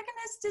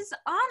protagonist is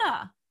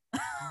Anna.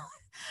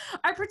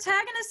 Our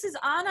protagonist is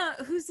Anna,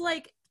 who's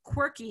like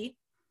quirky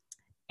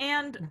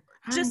and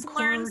just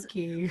learns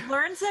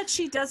that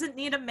she doesn't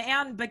need a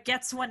man but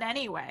gets one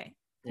anyway.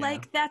 Yeah.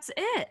 Like, that's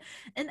it.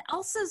 And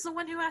Elsa's the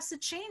one who has to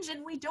change,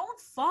 and we don't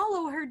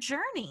follow her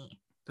journey.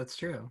 That's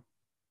true.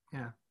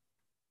 Yeah.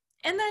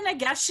 And then I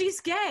guess she's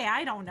gay.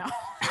 I don't know.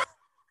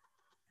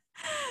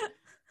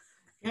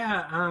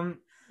 Yeah. I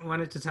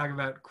wanted to talk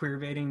about queer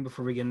baiting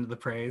before we get into the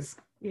praise.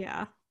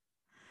 Yeah.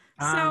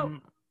 So.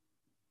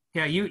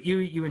 Yeah,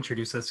 you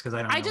introduce this because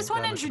I don't know. I just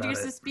want to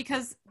introduce this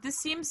because this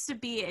seems to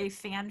be a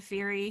fan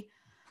theory.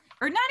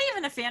 Or not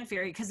even a fan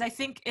theory, because I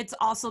think it's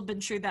also been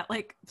true that,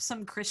 like,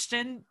 some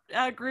Christian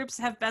groups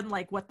have been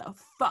like, what the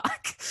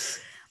fuck?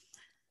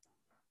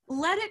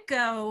 Let It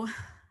Go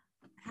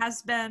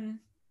has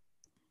been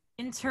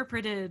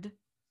interpreted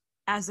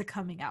as a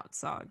coming out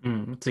song.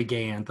 It's a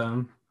gay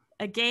anthem.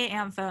 A gay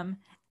anthem.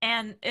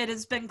 And it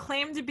has been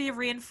claimed to be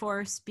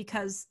reinforced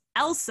because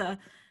Elsa,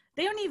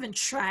 they don't even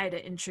try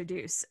to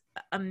introduce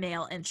a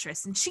male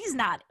interest. And she's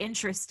not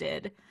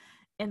interested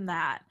in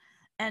that.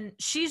 And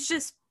she's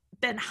just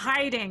been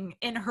hiding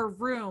in her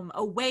room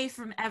away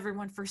from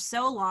everyone for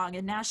so long,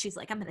 and now she's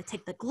like, I'm gonna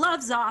take the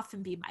gloves off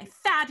and be my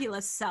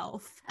fabulous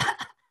self.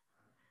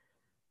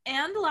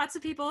 And lots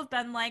of people have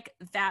been like,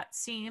 that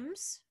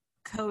seems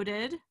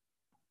coded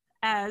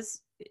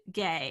as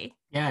gay.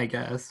 Yeah, I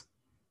guess.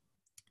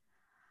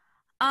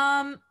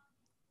 Um,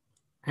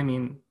 I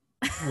mean,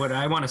 what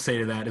I want to say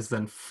to that is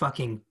then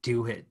fucking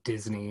do it,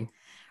 Disney.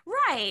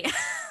 right.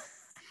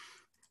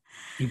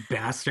 You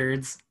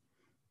bastards.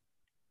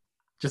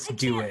 Just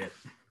do it.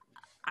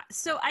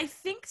 So I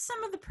think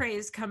some of the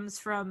praise comes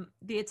from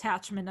the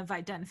attachment of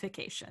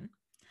identification.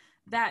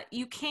 That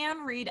you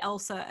can read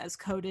Elsa as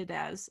coded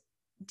as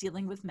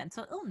dealing with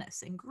mental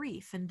illness and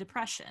grief and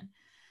depression.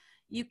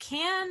 You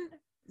can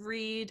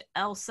read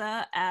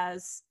Elsa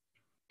as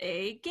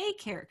a gay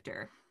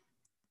character.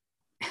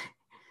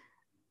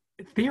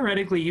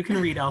 Theoretically, you can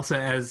read Elsa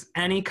as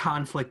any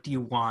conflict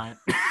you want.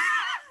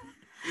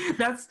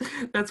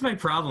 That's my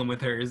problem with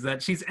her, is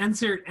that she's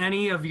insert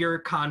any of your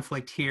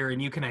conflict here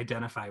and you can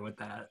identify with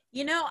that.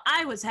 You know,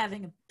 I was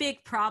having a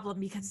big problem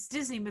because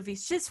Disney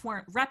movies just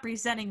weren't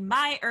representing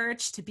my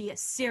urge to be a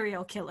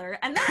serial killer.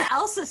 And then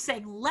Elsa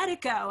sang Let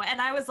It Go.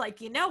 And I was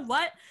like, you know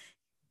what?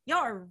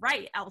 You're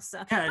right,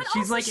 Elsa. Yeah, but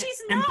she's also, like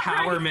she's not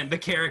empowerment, right. the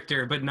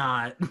character, but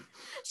not.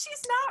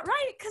 She's not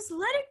right, because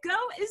Let It Go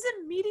is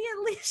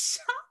immediately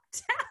shut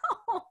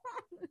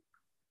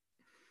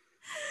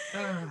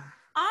down.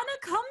 Anna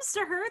comes to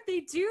her.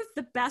 They do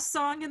the best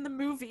song in the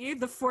movie,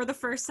 the For the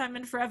First Time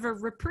in Forever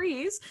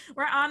reprise,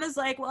 where Anna's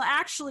like, well,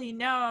 actually,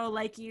 no,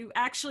 like, you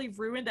actually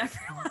ruined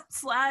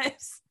everyone's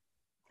lives.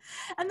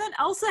 And then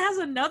Elsa has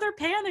another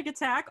panic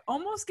attack,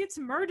 almost gets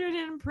murdered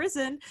in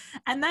prison,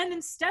 and then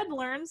instead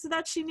learns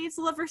that she needs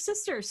to love her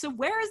sister. So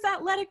where is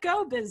that Let It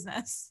Go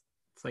business?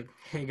 It's like,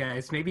 hey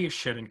guys, maybe you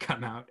shouldn't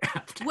come out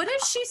after. What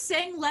if she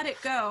sang Let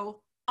It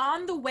Go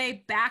on the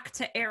way back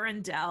to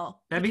Arendelle?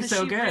 That'd be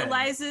so she good.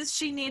 Realizes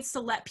she needs to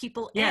let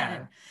people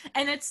in.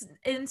 And it's,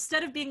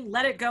 instead of being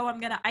let it go, I'm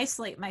going to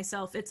isolate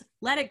myself. It's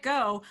let it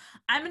go.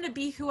 I'm going to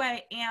be who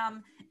I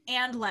am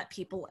and let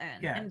people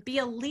in and be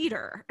a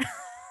leader.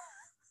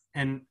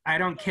 And I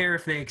don't care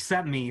if they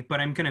accept me, but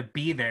I'm going to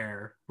be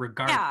there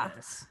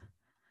regardless.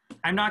 Yeah.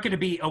 I'm not going to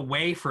be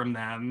away from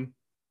them,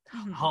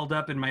 hauled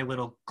up in my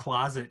little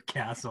closet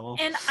castle.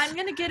 And I'm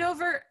going to get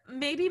over,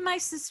 maybe my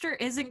sister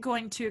isn't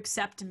going to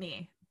accept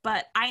me,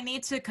 but I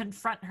need to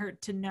confront her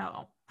to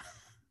know.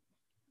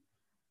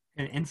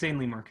 And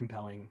insanely more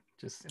compelling,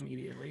 just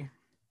immediately.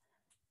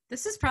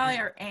 This is probably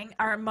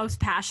our most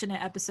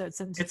passionate episode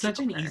since it's such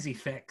an easy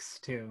fix,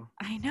 too.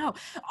 I know.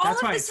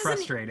 That's why it's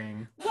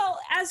frustrating. Well,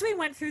 as we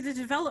went through the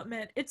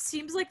development, it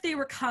seems like they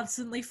were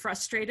constantly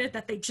frustrated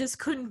that they just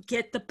couldn't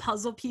get the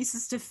puzzle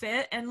pieces to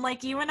fit. And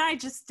like you and I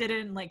just did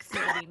it in like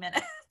 30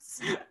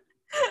 minutes.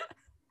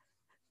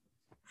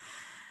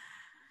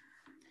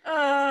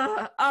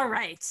 All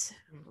right.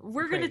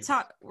 We're going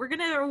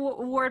to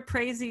award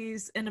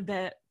praises in a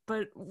bit.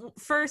 But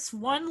first,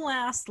 one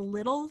last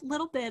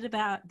little bit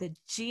about the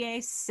GA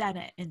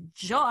Senate in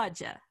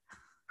Georgia.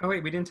 Oh,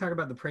 wait, we didn't talk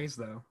about the praise,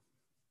 though.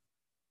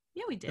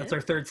 Yeah, we did. That's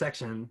our third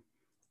section.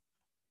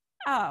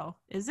 Oh,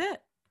 is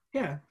it?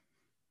 Yeah.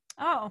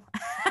 Oh,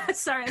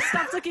 sorry. I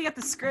stopped looking at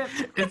the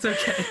script. It's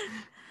okay.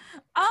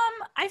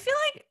 I feel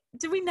like,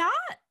 did we not?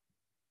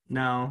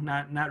 No,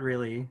 not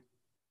really.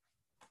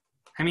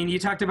 I mean, you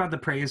talked about the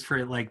praise for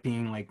it, like,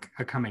 being, like,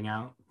 a coming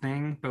out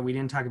thing, but we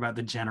didn't talk about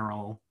the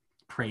general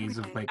praise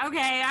of like.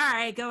 Okay, all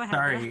right, go ahead.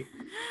 Sorry.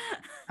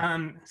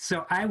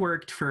 So I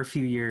worked for a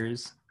few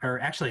years,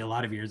 or actually a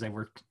lot of years. I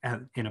worked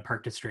in a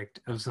park district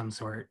of some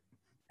sort,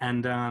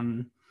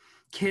 and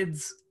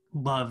kids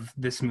love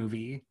this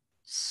movie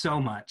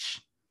so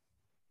much,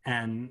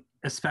 and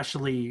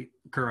especially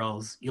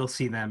girls. You'll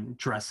see them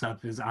dress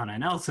up as Anna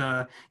and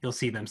Elsa. You'll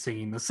see them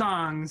singing the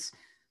songs.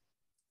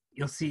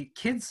 You'll see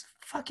kids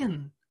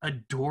fucking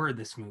adore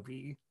this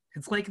movie.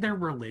 It's like their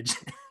religion.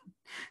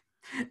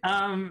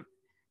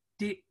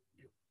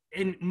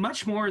 And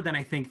much more than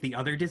I think the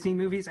other Disney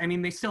movies. I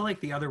mean, they still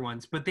like the other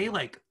ones, but they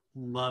like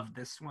love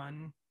this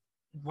one.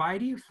 Why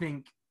do you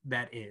think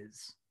that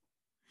is?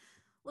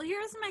 Well,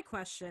 here's my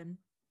question.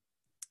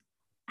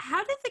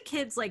 How did the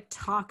kids like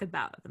talk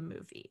about the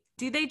movie?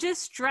 Do they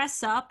just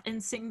dress up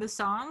and sing the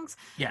songs?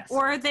 Yes.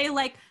 Or are they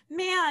like,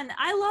 man,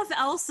 I love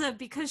Elsa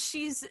because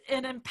she's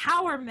an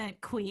empowerment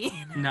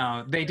queen?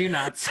 No, they do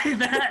not say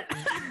that.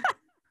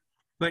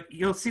 But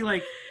you'll see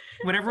like,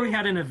 whenever we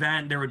had an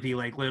event, there would be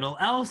like little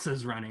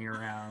Elsas running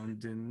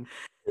around, and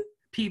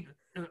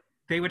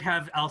they would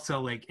have Elsa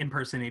like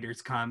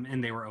impersonators come,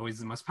 and they were always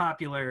the most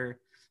popular.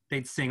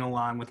 They'd sing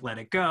along with Let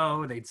It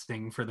Go. They'd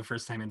sing For the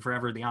First Time in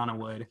Forever, the Anna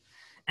would.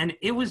 And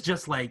it was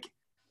just like,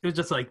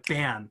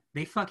 bam,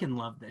 they fucking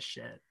love this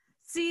shit.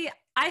 See,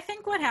 I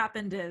think what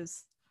happened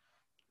is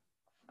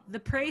the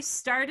praise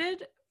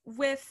started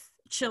with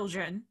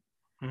children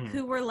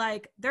who were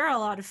like, there are a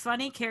lot of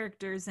funny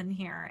characters in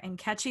here and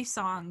catchy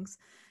songs.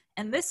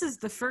 And this is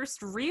the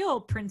first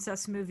real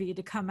princess movie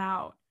to come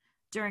out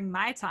during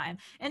my time.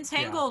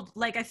 Entangled,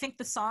 like, I think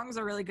the songs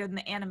are really good and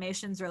the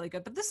animation's really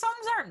good, but the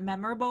songs aren't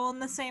memorable in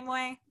the same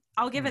way.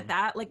 I'll give it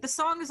that. Like, the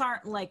songs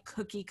aren't, like,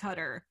 cookie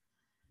cutter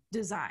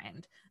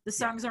designed. The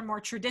songs are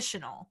more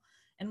traditional.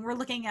 And we're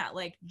looking at,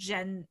 like,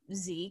 Gen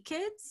Z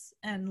kids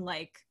and,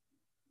 like,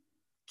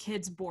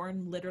 kids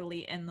born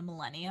literally in the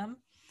millennium.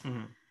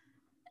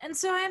 And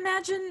so I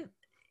imagine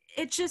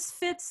it just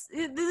fits.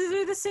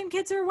 They're the same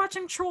kids who are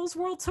watching Trolls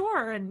World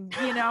Tour, and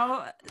you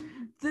know,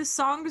 the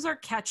songs are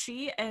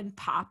catchy and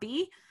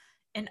poppy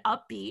and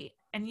upbeat,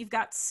 and you've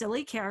got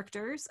silly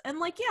characters, and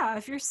like, yeah,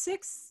 if you're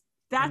 6,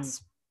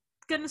 that's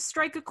gonna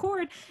strike a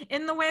chord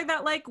in the way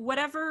that like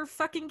whatever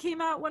fucking came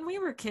out when we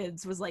were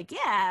kids was like,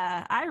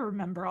 yeah, I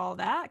remember all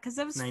that because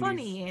it was 90s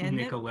funny and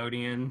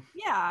Nickelodeon,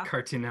 yeah,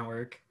 Cartoon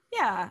Network.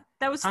 yeah,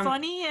 that was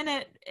funny,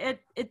 and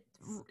it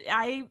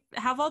I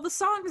have all the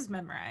songs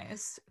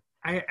memorized.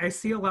 I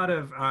see a lot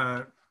of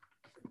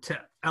to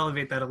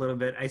elevate that a little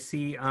bit. I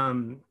see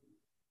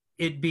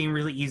it being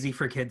really easy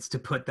for kids to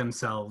put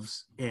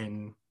themselves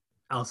in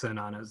Elsa and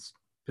Anna's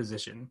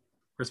position,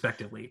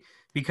 respectively,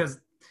 because,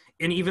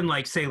 and even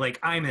like say like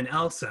I'm an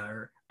Elsa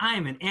or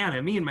I'm an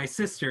Anna. Me and my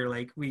sister,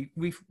 like we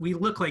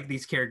look like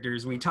these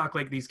characters. We talk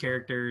like these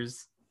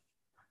characters.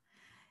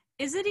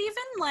 Is it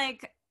even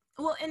like,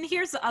 well, and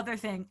here's the other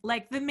thing,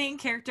 like the main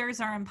characters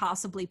are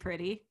impossibly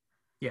pretty.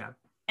 Yeah.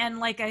 And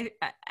like I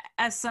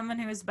as someone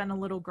who has been a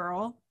little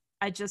girl,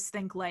 I just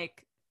think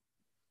like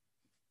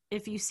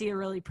if you see a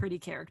really pretty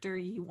character,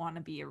 you want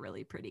to be a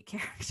really pretty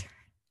character.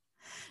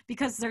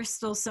 Because there's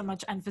still so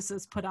much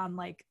emphasis put on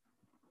like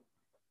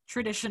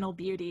traditional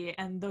beauty,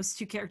 and those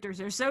two characters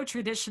are so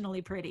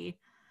traditionally pretty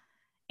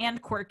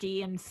and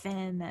quirky and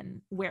thin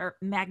and wear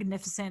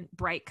magnificent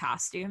bright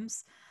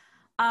costumes.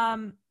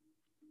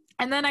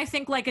 And then I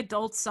think like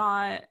adults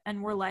saw it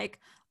and were like,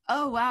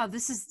 oh wow,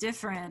 this is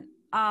different.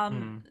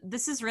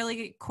 This is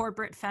really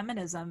corporate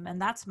feminism,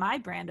 and that's my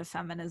brand of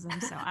feminism,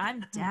 so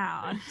I'm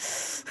down.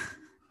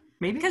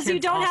 Maybe because you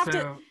don't have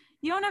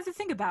to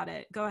think about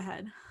it. Go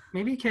ahead.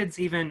 Maybe kids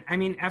even, I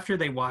mean, after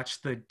they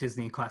watch the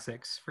Disney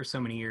classics for so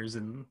many years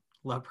and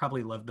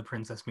probably love the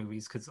princess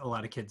movies, because a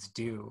lot of kids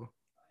do,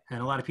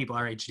 and a lot of people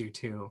our age do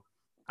too.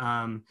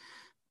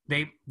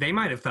 They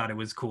might have thought it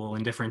was cool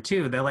and different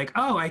too. They're like,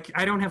 oh, I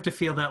don't have to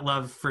feel that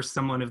love for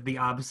someone of the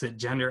opposite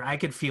gender. I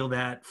could feel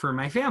that for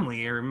my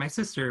family or my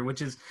sister,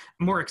 which is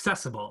more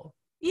accessible.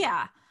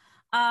 Yeah.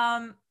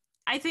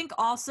 I think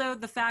also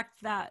the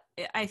fact that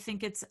I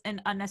think it's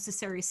an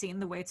unnecessary scene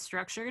the way it's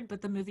structured,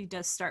 but the movie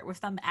does start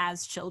with them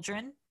as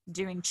children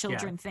doing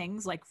children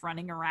things like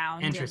running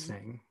around.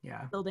 Interesting.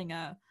 Yeah. Building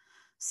a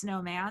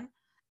snowman.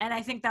 And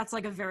I think that's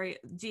like a very,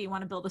 do you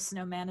want to build a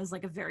snowman is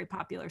like a very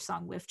popular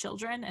song with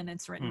children, and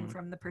it's written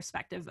from the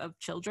perspective of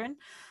children.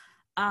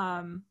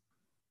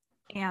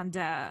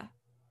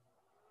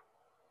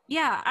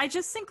 Yeah, I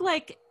just think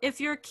like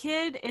if you're a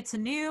kid, it's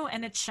new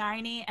and it's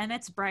shiny and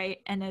it's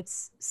bright and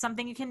it's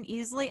something you can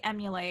easily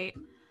emulate.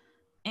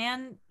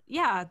 And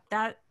yeah,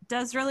 that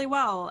does really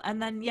well. And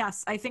then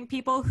yes, I think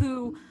people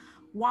who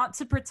want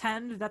to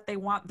pretend that they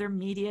want their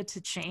media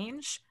to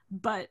change,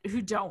 but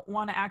who don't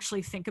want to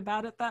actually think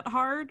about it that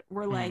hard,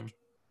 were like,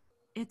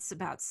 it's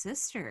about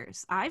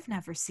sisters. I've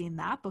never seen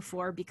that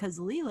before because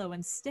Lilo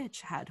and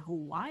Stitch had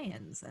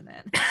Hawaiians in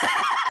it.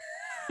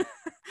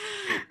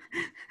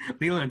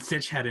 Lilo and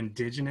Stitch had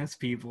indigenous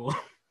people,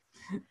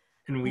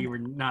 and we were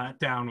not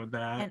down with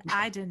that. And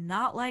I did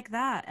not like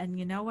that. And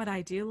you know what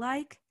I do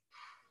like?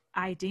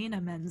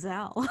 Idina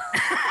Menzel.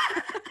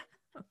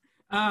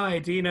 Oh,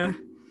 Idina.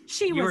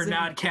 You were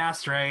not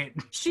cast right.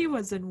 She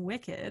was in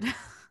Wicked,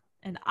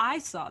 and I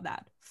saw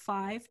that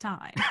 5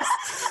 times.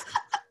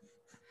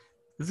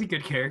 This is a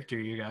good character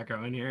you got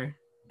going here.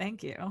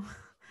 Thank you.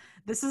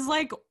 This is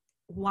like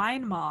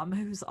Wine Mom,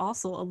 who's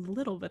also a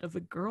little bit of a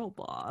girl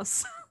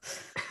boss.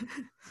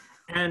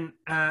 And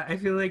I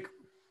feel like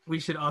we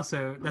should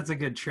also, that's a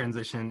good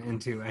transition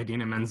into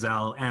Idina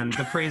Menzel and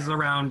the praise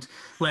around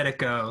Let It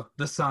Go,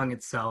 the song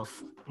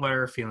itself. What are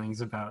your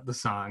feelings about the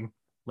song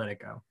Let It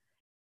Go?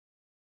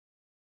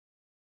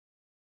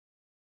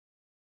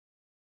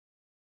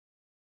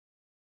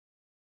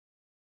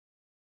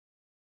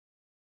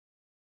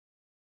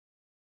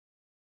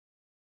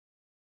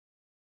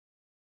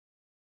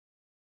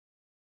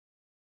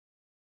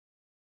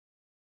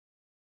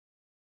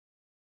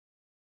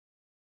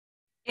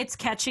 It's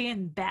catchy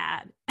and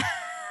bad.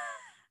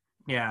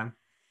 Yeah.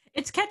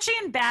 It's catchy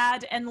and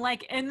bad, and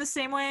like in the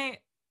same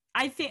way,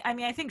 I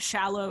think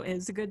Shallow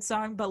is a good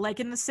song, but like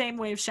in the same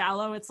way of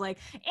Shallow, it's like,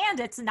 and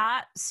it's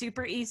not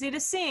super easy to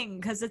sing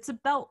because it's a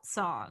belt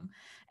song.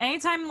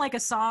 Anytime like a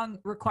song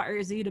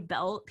requires you to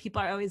belt,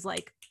 people are always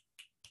like,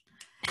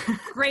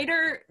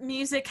 greater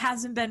music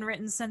hasn't been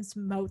written since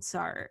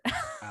Mozart.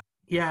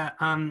 Yeah,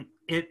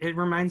 it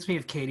reminds me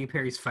of Katy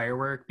Perry's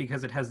Firework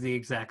because it has the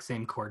exact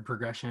same chord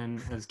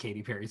progression as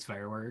Katy Perry's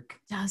Firework.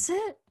 Does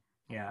it?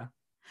 Yeah.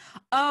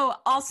 Oh,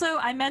 also,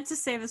 I meant to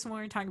say this when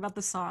we were talking about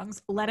the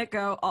songs. Let It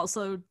Go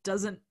also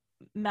doesn't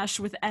mesh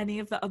with any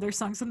of the other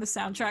songs on the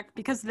soundtrack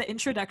because the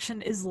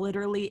introduction is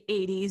literally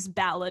 80s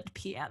ballad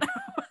piano.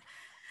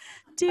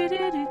 Do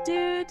do do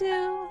do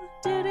do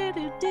do do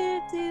do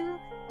do do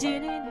do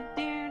do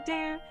do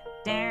do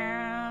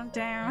down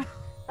down.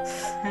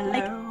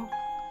 Hello,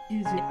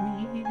 is it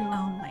me?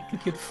 Oh my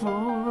god. Good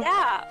for.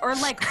 Yeah, or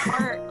like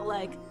heart,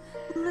 like.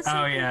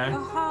 Oh yeah.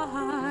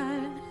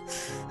 Heart.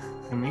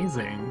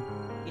 Amazing.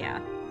 Yeah.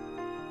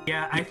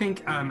 Yeah, I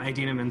think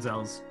Idina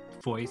Menzel's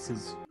voice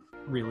is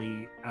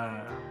really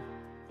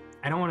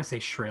I don't want to say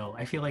shrill.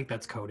 I feel like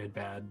that's coded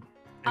bad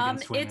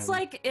against women. It's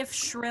like if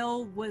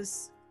shrill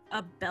was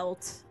a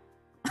belt,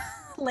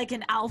 like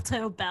an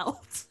alto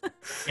belt.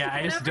 Yeah,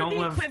 I just don't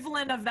love the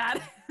equivalent of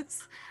that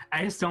is.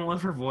 I just don't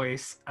love her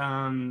voice.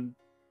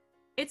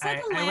 It's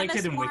like I liked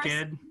it in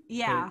Wicked.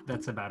 Yeah,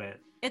 that's about it.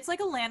 It's like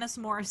Alanis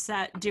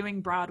Morissette doing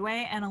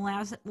Broadway, and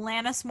Alanis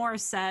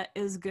Morissette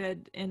is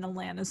good in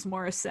Alanis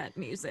Morissette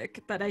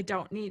music, but I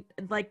don't need,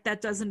 like,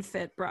 that doesn't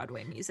fit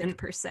Broadway music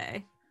per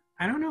se.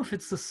 I don't know if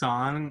it's the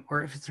song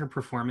or if it's her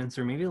performance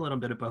or maybe a little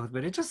bit of both,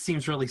 but it just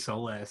seems really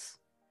soulless.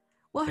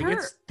 Well, like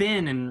it's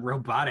thin and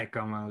robotic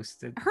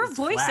almost. Her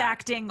voice flat.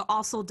 acting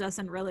also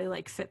doesn't really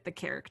like fit the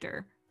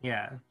character.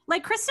 Yeah.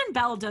 Like Kristen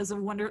Bell does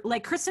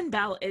like Kristen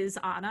Bell is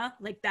Anna,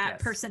 like that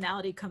Yes.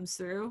 personality comes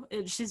through.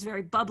 She's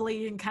very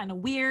bubbly and kind of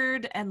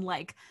weird and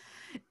like,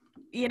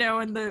 you know,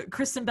 in the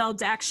Kristen Bell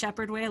Dax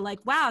Shepard way, like,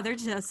 wow, they're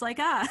just like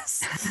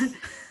us.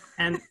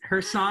 And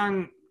her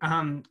song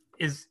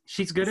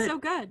she's good at so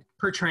good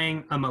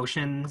portraying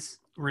emotions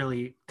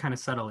really kind of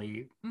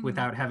subtly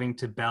without having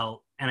to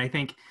belt. And I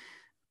think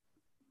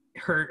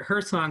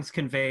her songs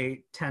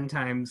convey 10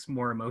 times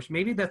more emotion.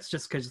 Maybe that's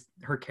just because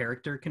her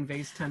character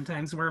conveys 10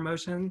 times more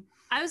emotion.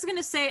 I was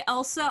gonna say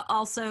Elsa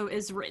also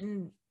is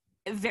written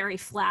very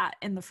flat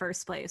in the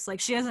first place. Like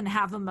she doesn't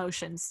have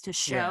emotions to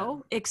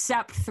show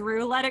except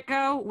through Let It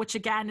Go, which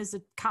again is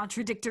a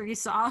contradictory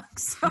song.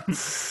 So.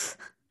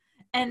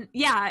 And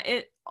yeah,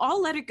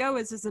 all Let It Go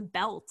is a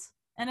belt,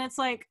 and it's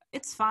like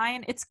it's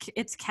fine.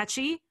 It's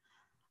catchy.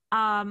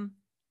 I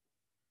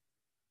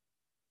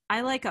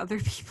like other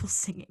people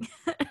singing.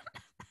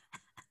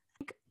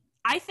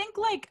 I think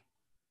like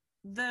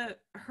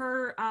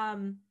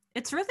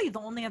it's really the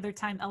only other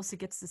time Elsa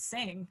gets to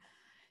sing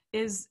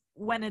is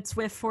when it's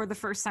with For the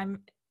First Time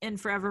in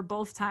Forever,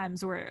 both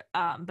times where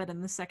but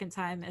in the second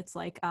time it's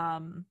like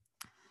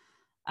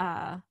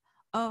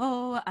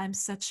oh, I'm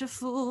such a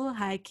fool,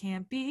 I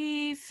can't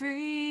be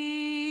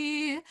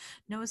free.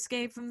 No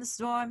escape from the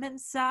storm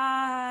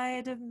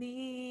inside of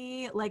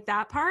me. Like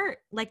that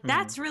part, like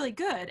that's really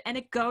good. And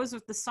it goes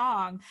with the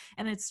song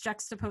and it's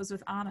juxtaposed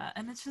with Anna.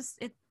 And it's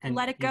just,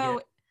 Let It Go.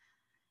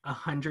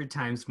 100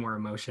 times more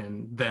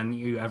emotion than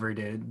you ever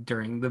did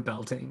during the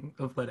belting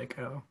of Let It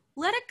Go.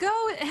 Let It Go,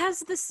 it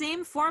has the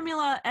same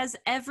formula as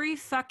every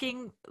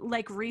fucking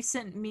like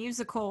recent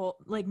musical,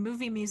 like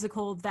movie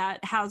musical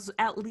that has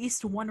at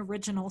least one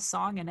original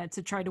song in it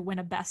to try to win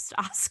a best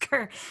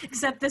Oscar.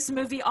 Except this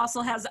movie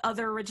also has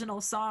other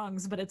original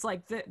songs, but it's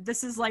like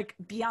this is like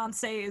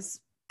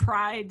Beyonce's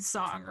Pride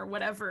song or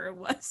whatever it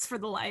was for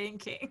The Lion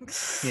King.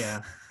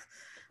 Yeah.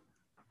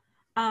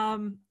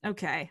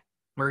 Okay.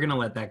 We're gonna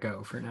let that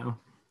go for now.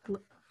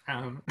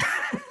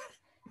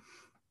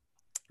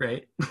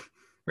 Right?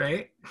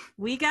 Right?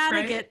 We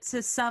gotta get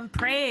to some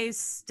praise,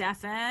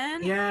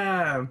 Stefan.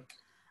 Yeah.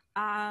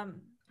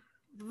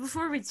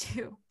 Before we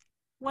do,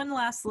 one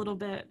last little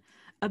bit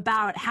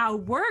about how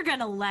we're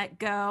gonna let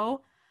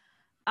go.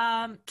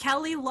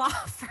 Kelly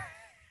Loeffler.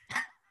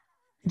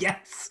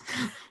 Yes.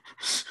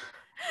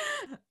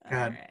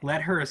 God,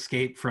 let her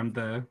escape from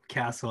the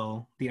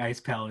castle, the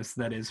ice palace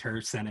that is her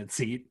Senate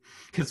seat.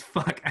 Because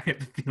fuck, I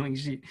have a feeling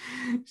she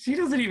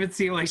doesn't even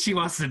seem like she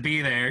wants to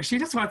be there. She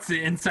just wants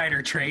to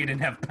insider trade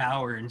and have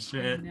power and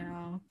shit.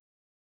 No.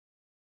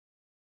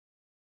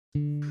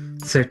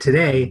 So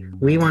today,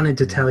 we wanted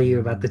to tell you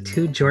about the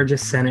 2 Georgia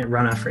Senate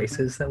runoff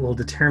races that will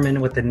determine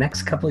what the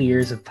next couple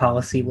years of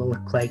policy will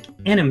look like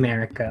in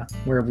America,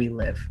 where we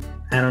live.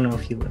 I don't know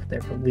if you live there,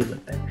 but we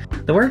live there.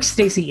 The work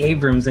Stacey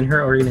Abrams and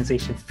her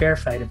organization Fair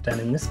Fight have done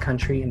in this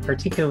country, and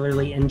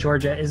particularly in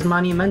Georgia, is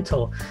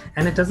monumental,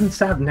 and it doesn't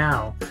stop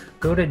now.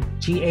 Go to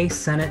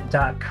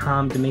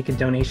gasenate.com to make a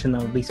donation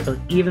that will be split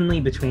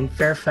evenly between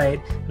Fair Fight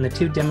and the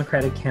 2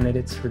 Democratic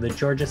candidates for the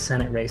Georgia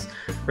Senate race,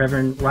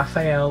 Reverend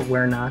Raphael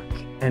Warnock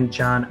and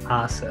John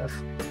Ossoff.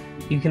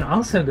 You can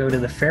also go to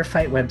the Fair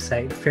Fight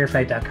website,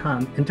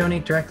 fairfight.com, and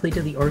donate directly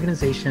to the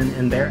organization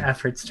and their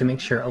efforts to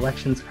make sure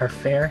elections are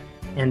fair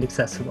and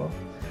accessible.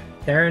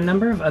 There are a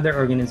number of other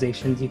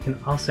organizations you can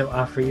also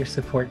offer your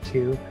support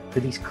to for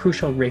these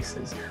crucial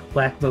races: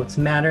 Black Votes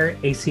Matter,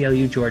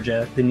 ACLU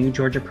Georgia, the New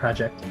Georgia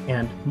Project,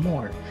 and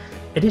more.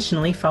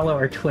 Additionally, follow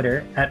our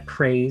Twitter at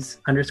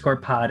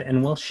praise_pod,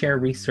 and we'll share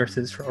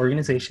resources for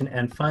organization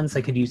and funds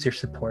that could use your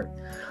support.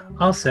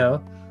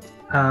 Also,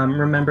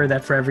 remember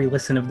that for every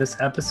listen of this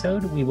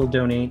episode, we will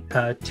donate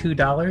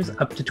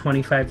 $2 up to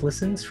 25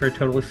 listens for a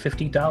total of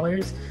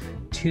 $50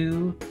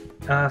 to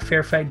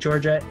Fair Fight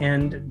Georgia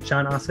and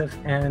John Ossoff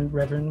and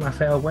Reverend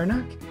Raphael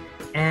Warnock.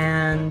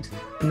 And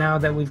now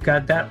that we've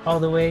got that all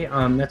the way,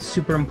 that's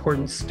super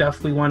important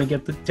stuff. We want to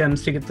get the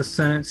Dems to get the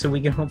Senate so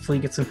we can hopefully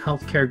get some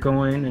healthcare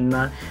going and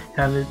not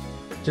have it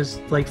just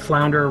like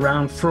flounder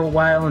around for a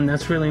while, and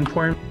that's really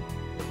important.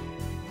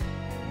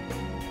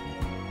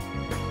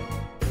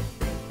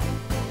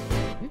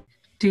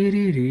 Do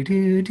do do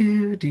do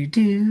do do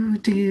do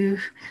do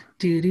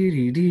do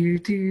do do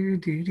do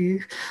do do.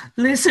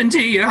 Listen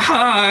to your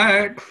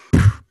heart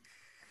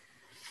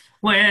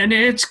when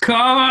it's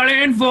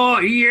calling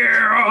for you.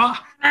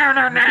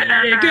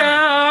 Let it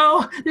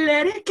go.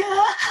 Let it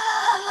go.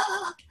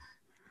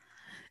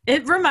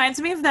 It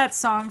reminds me of that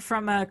song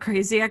from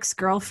Crazy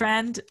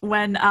Ex-Girlfriend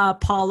when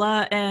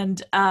Paula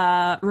and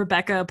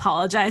Rebecca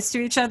apologize to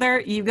each other.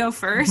 You go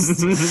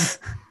first.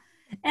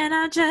 And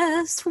I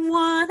just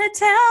want to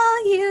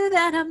tell you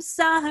that I'm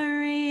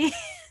sorry.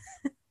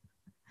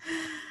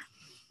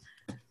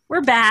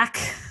 We're back.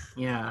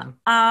 Yeah.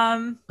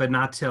 But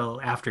not till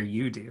after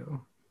you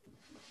do.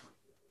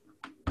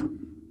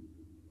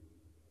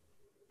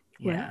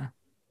 Yeah.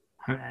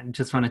 I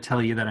just want to tell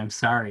you that I'm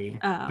sorry,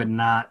 but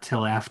not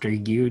till after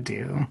you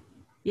do.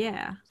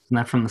 Yeah. Isn't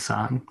that from the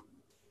song?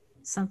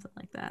 Something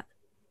like that.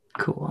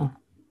 Cool.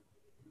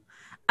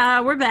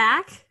 We're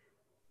back.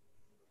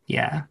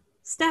 Yeah.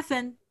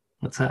 Stefan.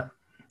 What's up?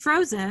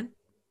 Frozen.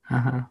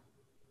 Uh-huh.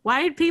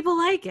 Why did people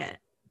like it?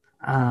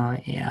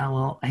 Yeah,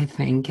 well, I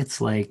think it's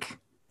like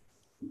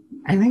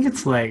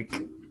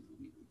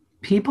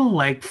people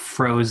like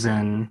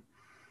Frozen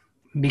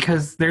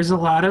because there's a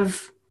lot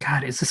of,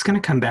 God, is this going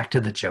to come back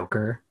to the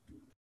Joker?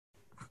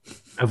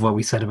 Of what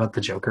we said about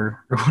the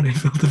Joker or what I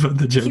felt about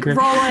the Joker?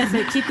 Keep rolling with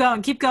it.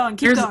 Keep going.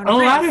 There's a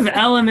lot of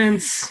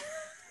elements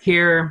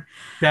here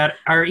that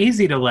are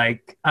easy to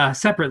like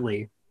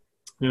separately.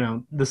 You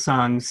know, the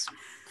songs,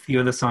 a few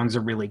of the songs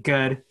are really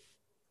good.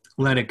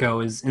 Let It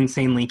Go is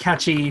insanely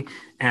catchy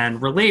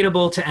and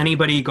relatable to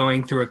anybody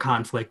going through a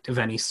conflict of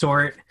any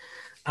sort.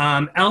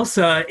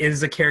 Elsa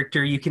is a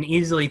character you can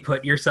easily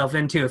put yourself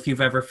into if you've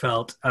ever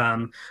felt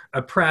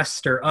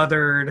oppressed or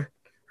othered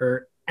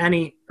or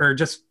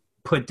just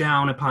put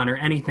down upon or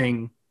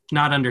anything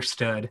not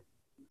understood.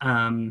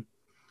 Anna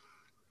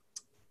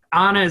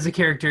is a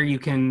character you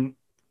can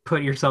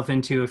put yourself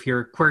into if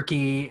you're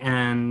quirky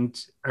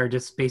and are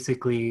just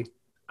basically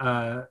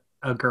a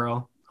little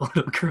girl.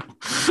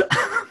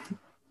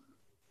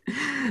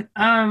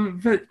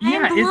 But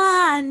yeah, I'm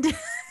blonde.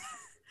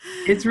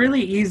 It's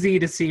really easy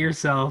to see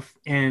yourself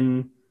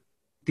in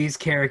these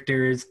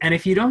characters, and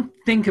if you don't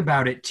think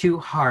about it too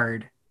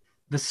hard,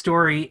 the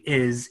story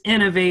is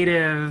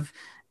innovative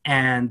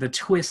and the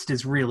twist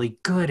is really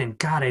good, and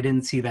God, I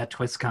didn't see that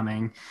twist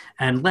coming.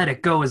 And Let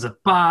It Go is a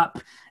bop,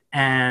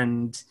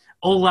 and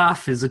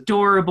Olaf is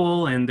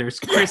adorable, and there's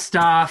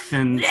Kristoff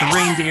and the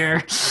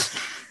reindeer.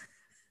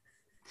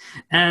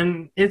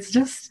 And it's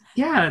just,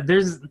 yeah,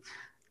 there's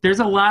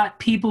a lot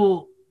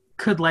people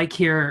could like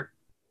here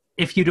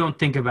if you don't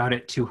think about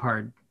it too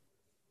hard.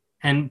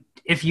 And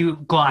if you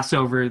gloss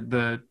over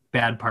the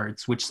bad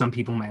parts, which some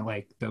people might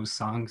like those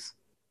songs.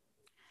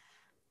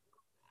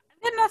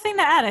 I had nothing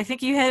to add. I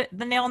think you hit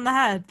the nail on the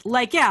head.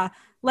 Like, yeah,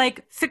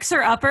 like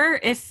Fixer Upper,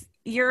 if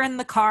you're in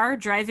the car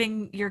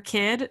driving your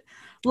kid,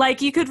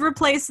 like you could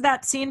replace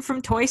that scene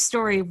from Toy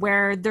Story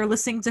where they're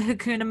listening to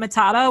Hakuna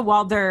Matata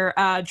while they're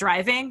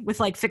driving with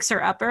like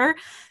Fixer Upper,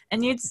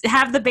 and you'd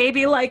have the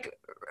baby like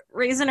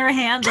raising her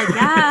hand like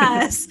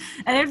yes,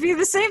 and it'd be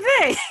the same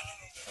thing.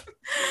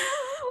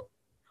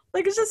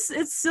 Like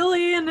it's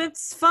silly and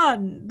it's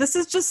fun. This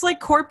is just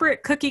like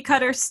corporate cookie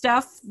cutter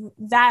stuff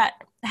that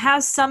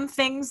has some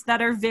things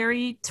that are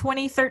very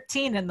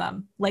 2013 in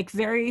them, like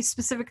very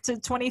specific to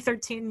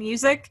 2013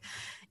 music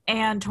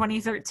and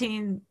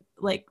 2013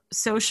 like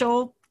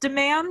social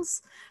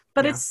demands,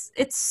 but Yeah.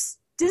 it's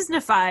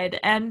Disneyfied,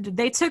 and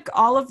they took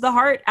all of the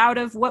heart out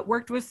of what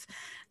worked with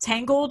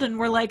Tangled and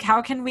were like,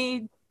 how can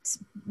we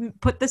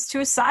put this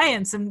to a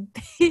science? And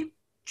they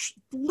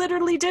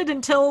literally did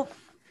until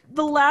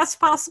the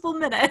last possible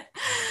minute.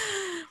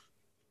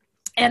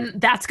 And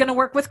that's going to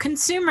work with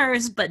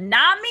consumers, but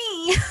not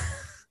me.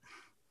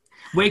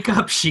 Wake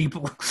up,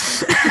 sheeple.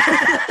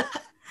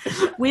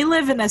 We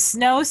live in a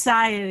snow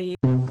society.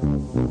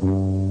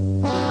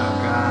 Oh,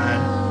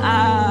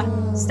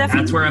 God. Stefan.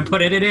 That's where I'm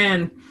putting it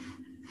in.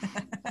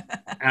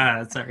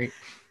 Sorry.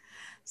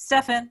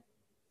 Stefan.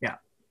 Yeah.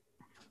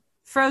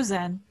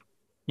 Frozen.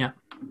 Yeah.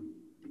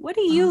 What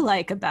do you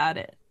like about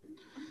it?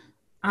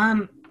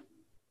 I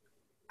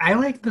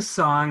like the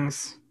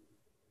songs.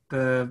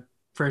 The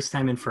First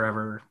Time in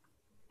Forever,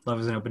 Love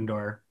is an Open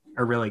Door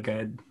are really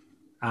good.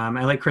 I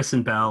like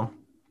Kristen Bell.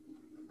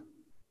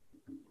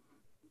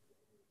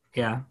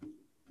 Yeah,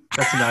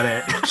 that's about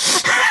it.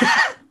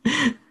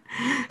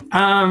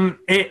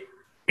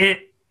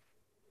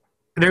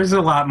 There's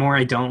a lot more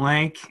I don't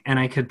like, and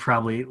I could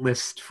probably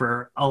list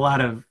for a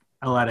lot of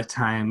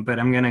time, but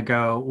I'm gonna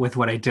go with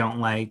what I don't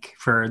like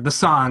for the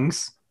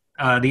songs.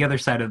 The other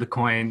side of the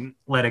coin,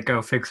 Let It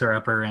Go, Fixer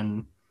Upper,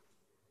 and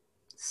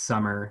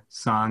Summer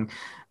Song.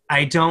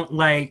 I don't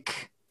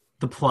like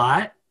the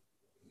plot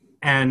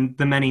and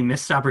the many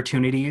missed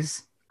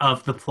opportunities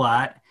of the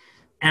plot.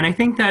 And I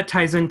think that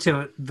ties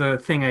into the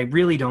thing I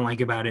really don't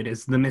like about it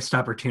is the missed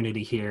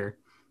opportunity here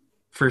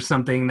for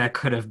something that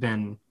could have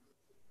been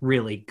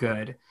really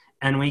good.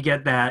 And we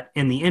get that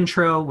in the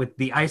intro with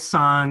the ice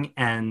song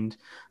and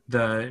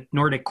the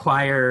Nordic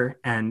choir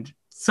and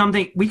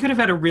something. We could have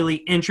had a really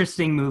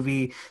interesting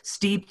movie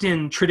steeped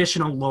in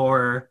traditional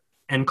lore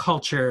and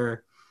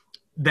culture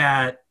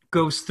that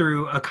goes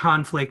through a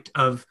conflict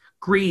of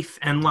grief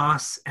and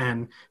loss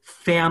and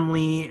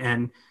family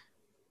and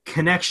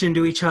connection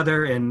to each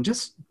other and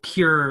just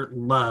pure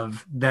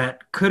love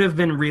that could have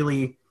been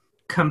really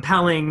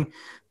compelling,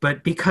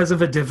 but because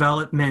of a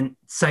development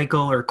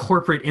cycle or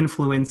corporate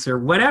influence or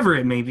whatever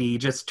it may be,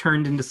 just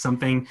turned into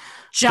something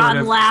John sort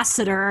of,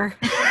 Lasseter.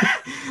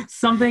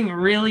 something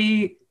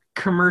really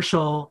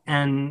commercial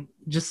and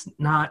just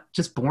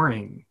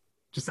boring.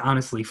 Just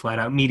honestly flat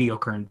out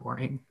mediocre and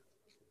boring.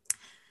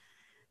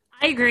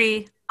 I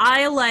agree.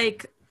 I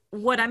like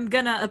what I'm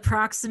gonna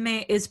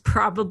approximate is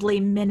probably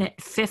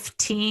minute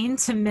 15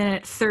 to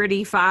minute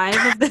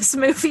 35 of this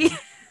movie.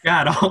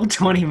 God, all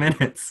 20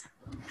 minutes.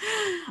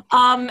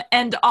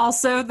 And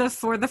also the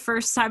For the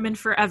First Time in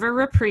Forever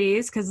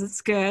reprise, because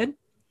it's good.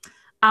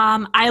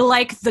 I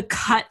like the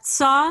cut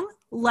song,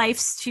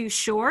 Life's Too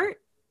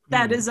Short.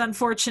 That is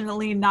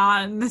unfortunately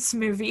not in this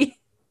movie.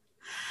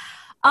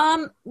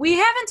 We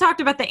haven't talked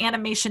about the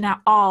animation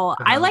at all.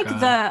 Oh, I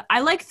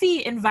like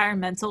the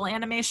environmental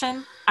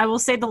animation. I will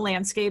say the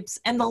landscapes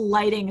and the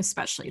lighting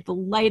especially. The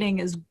lighting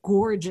is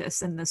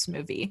gorgeous in this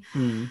movie.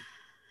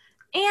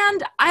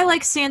 And I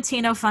like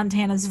Santino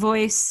Fontana's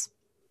voice.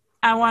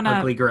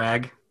 Ugly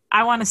Greg.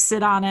 I want to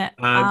sit on it.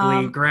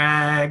 Ugly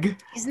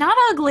Greg. He's not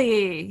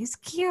ugly. He's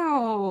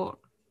cute.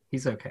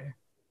 He's okay.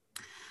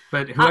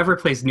 But whoever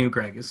plays New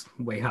Greg is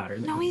way hotter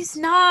than No, he's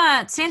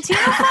not. Santino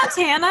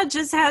Fontana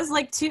just has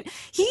like two.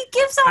 He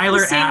gives off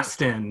Tyler the same.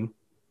 Aston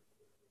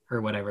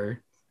or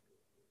whatever.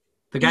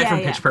 The guy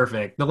from Pitch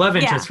Perfect. The love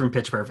interest from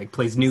Pitch Perfect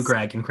plays New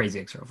Greg in Crazy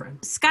Ex-Girlfriend.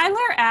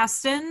 Skylar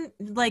Aston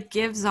like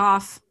gives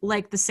off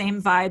like the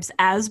same vibes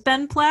as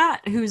Ben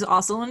Platt, who's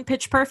also in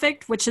Pitch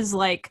Perfect, which is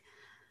like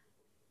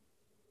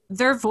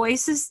their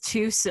voice is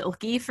too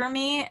silky for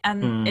me,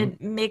 and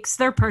it makes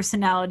their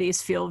personalities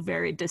feel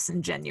very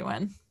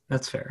disingenuine.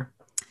 That's fair.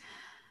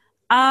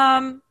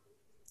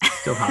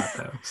 Still hot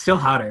though. Still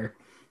hotter.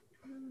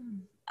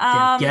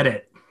 Get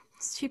it.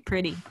 It's too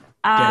pretty. Get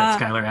it,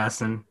 Skylar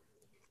Aston.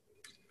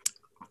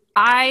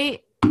 I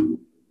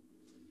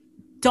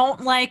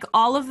don't like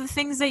all of the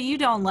things that you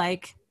don't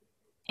like.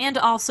 And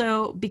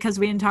also, because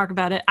we didn't talk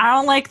about it, I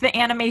don't like the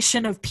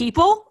animation of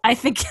people. I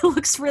think it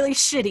looks really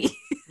shitty.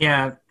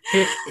 Yeah,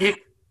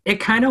 it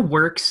kind of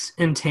works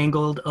in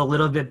Tangled a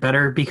little bit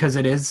better because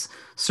it is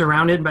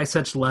surrounded by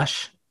such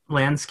lush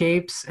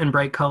landscapes and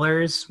bright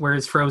colors,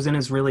 whereas Frozen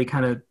is really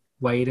kind of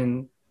white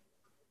and...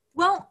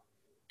 Well,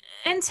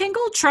 and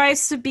Tangled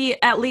tries to be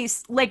at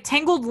least, like,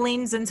 Tangled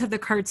leans into the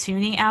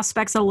cartoony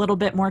aspects a little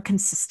bit more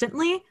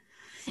consistently.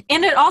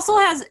 And it also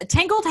has,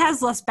 Tangled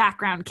has less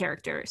background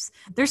characters.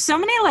 There's so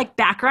many, like,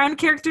 background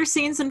character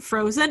scenes in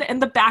Frozen,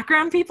 and the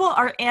background people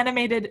are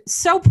animated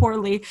so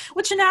poorly,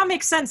 which now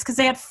makes sense because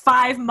they had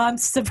 5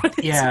 months to put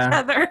it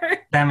together.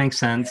 That makes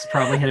sense.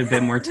 Probably had a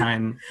bit more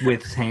time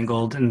with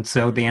Tangled, and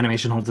so the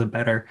animation holds up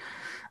better.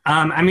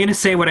 I'm going to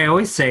say what I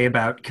always say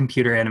about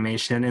computer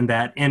animation, in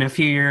that in a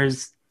few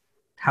years,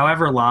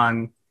 however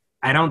long,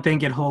 I don't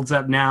think it holds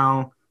up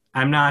now.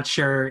 I'm not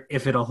sure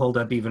if it'll hold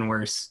up even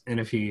worse in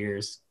a few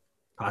years.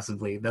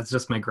 Possibly. That's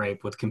just my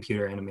gripe with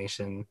computer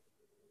animation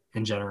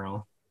in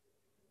general.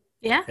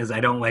 Yeah. Is I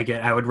don't like it.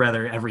 I would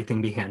rather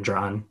everything be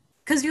hand-drawn.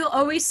 Because you'll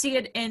always see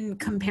it in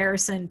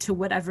comparison to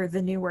whatever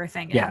the newer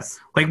thing is. Yeah.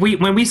 Like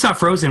when we saw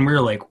Frozen, we were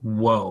like,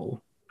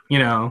 whoa. You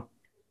know?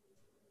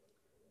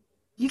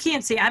 You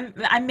can't see.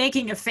 I'm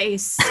making a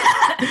face.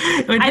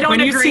 I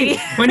don't agree.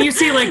 When you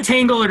see like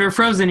Tangled or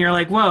Frozen, you're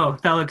like, whoa,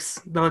 that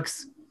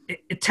looks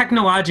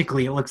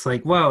technologically, it looks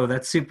like, whoa,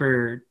 that's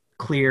super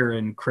clear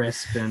and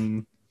crisp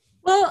and...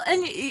 Well,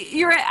 and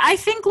you're right. I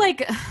think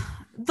like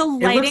the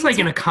lighting. It looks like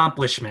an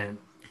accomplishment.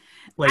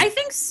 Like, I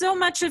think so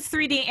much of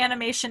 3D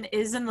animation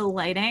is in the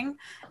lighting,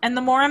 and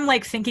the more I'm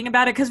like thinking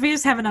about it, because we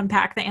just haven't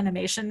unpacked the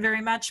animation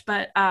very much,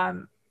 but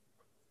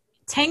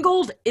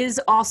Tangled is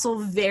also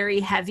very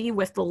heavy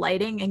with the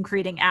lighting and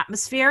creating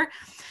atmosphere,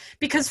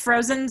 because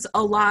Frozen's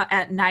a lot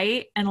at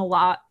night and a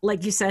lot,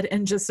 like you said,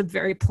 in just a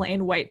very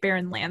plain white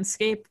barren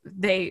landscape.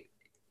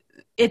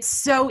 It's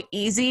so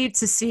easy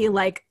to see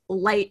like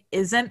light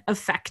isn't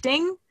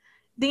affecting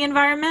the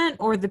environment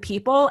or the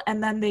people,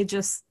 and then they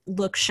just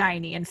look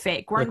shiny and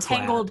fake. Where in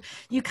Tangled,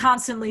 you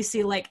constantly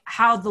see like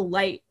how the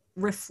light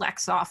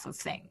reflects off of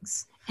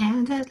things.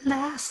 And at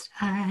last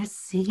I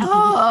see the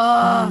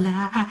light.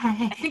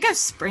 I think I've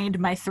sprained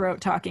my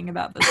throat talking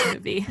about this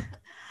movie.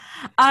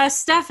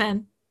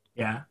 Stefan.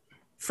 Yeah.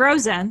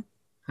 Frozen.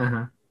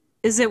 Uh-huh.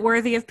 Is it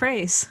worthy of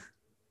praise?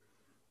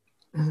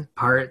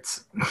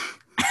 Parts.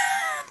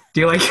 Do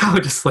you like how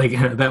just like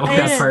that one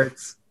got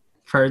parts?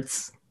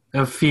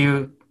 A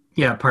few,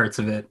 parts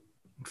of it.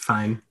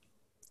 Fine.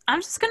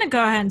 I'm just gonna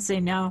go ahead and say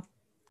no.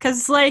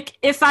 Because like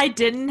if I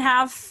didn't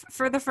have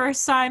For the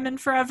First Time in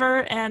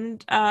Forever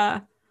and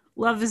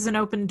Love is an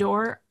Open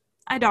Door,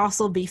 I'd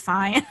also be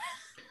fine.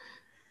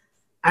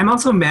 I'm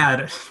also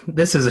mad,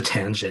 this is a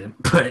tangent,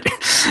 but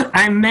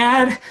I'm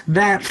mad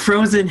that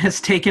Frozen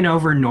has taken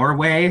over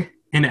Norway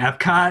in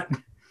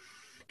Epcot.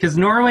 Because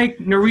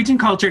Norwegian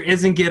culture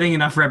isn't getting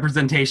enough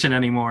representation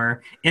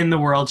anymore in the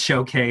World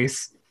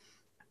Showcase.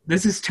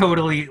 This is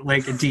totally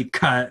like a deep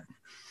cut.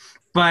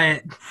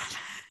 But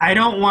I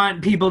don't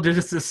want people to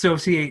just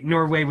associate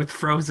Norway with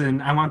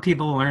Frozen. I want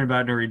people to learn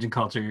about Norwegian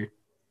culture.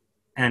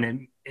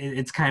 And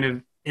it's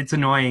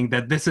annoying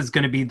that this is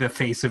going to be the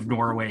face of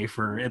Norway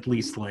for at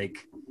least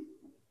like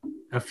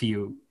a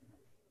few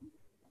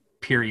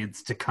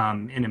periods to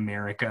come in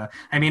America.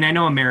 I mean, I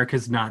know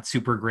America's not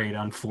super great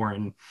on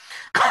foreign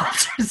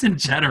cultures in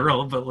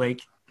general, but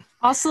like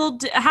also,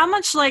 how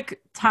much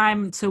like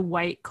time to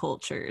white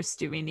cultures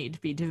do we need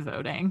to be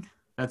devoting?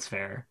 That's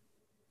fair.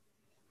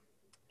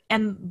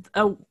 And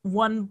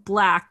one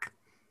black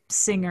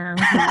singer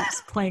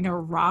who's playing a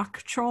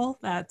rock troll,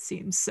 that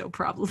seems so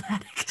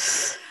problematic.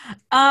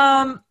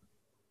 All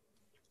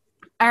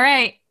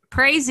right,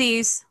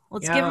 praisies.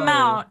 Let's give them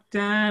out.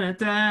 Da, da,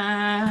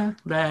 da,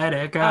 let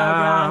it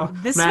go.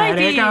 This let might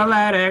it be, go,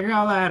 let it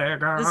go, let it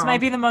go. This might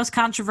be the most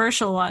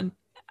controversial one.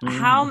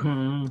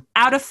 Mm-hmm.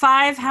 Out of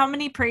 5, how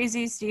many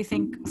praisies do you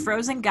think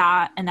Frozen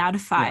got? And out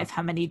of 5,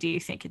 how many do you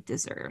think it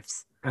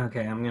deserves?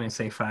 Okay, I'm going to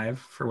say 5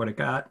 for what it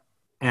got.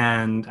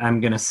 And I'm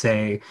going to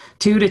say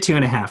 2 to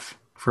 2.5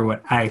 for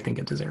what I think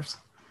it deserves.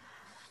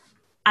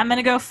 I'm going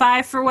to go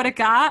 5 for what it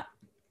got.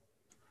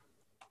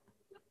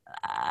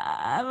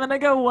 I'm going to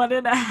go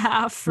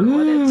 1.5 for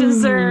what it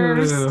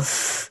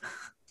deserves.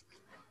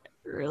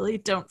 Really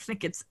don't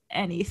think it's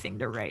anything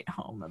to write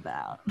home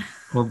about.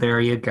 Well, there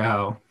you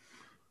go.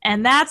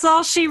 And that's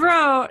all she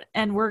wrote.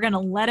 And we're going to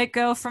let it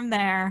go from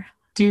there.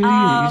 Do.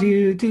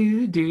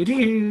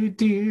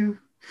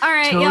 All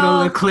right, Total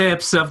y'all.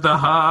 eclipse of the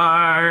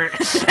heart.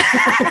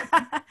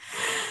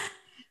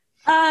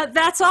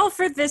 That's all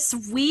for this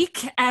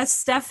week as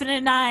Stefan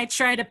and I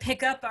try to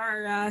pick up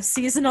our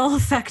seasonal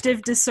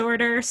affective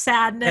disorder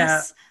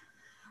sadness.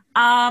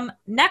 Yeah.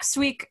 Next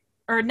week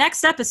or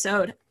next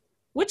episode,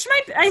 which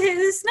might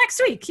is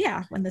next week,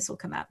 when this will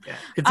come out. Yeah.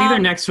 It's either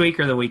next week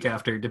or the week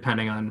after,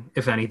 depending on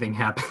if anything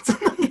happens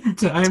in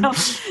time.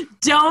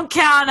 Don't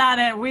count on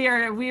it.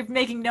 We're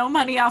making no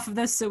money off of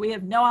this, so we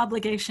have no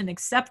obligation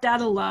except out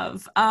of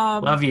love.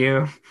 Love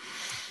you.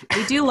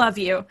 We do love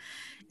you.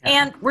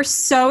 And we're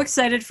so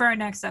excited for our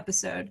next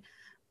episode.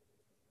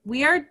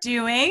 We are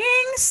doing,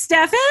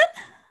 Stefan?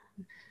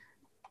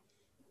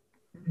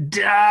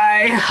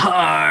 Die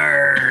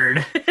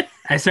Hard.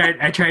 I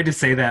tried to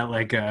say that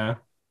like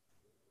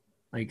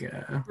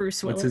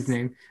Bruce Willis. What's his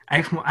name?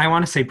 I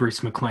want to say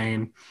Bruce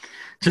McLean,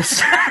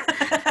 just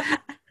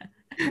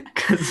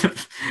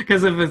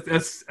because of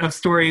a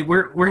story.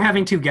 We're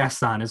having 2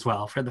 guests on as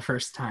well for the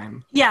first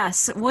time.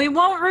 Yes, we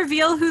won't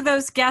reveal who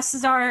those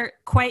guests are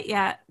quite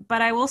yet,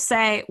 but I will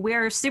say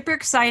we're super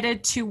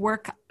excited to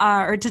work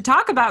or to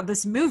talk about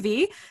this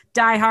movie,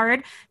 Die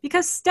Hard,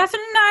 because Stefan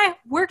and I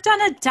worked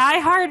on a Die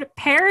Hard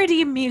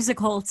parody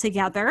musical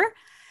together.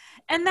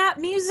 And that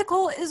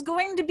musical is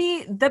going to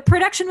be, the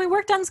production we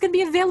worked on is going to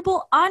be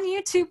available on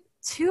YouTube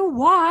to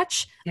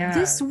watch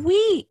this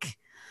week.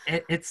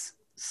 It's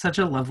such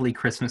a lovely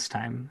Christmas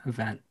time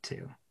event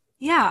too.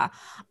 Yeah.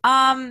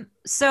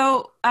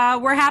 So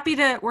we're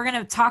going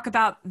to talk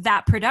about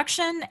that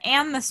production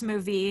and this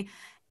movie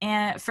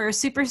and for a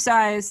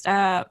supersized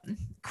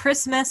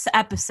Christmas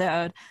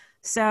episode.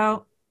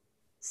 So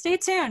stay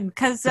tuned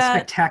because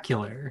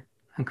spectacular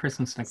on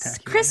Christmas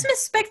Spectacular. Christmas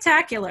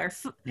Spectacular.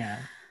 Yeah.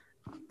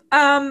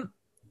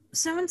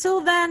 So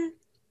until then,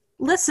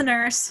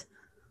 listeners,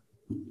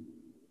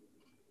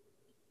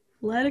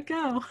 let it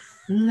go.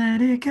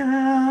 Let it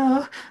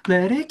go.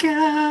 Let it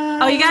go.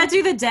 Oh, you gotta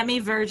do the Demi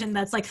version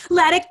that's like,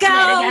 let it go.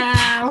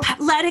 Let it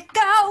go. Let it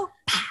go.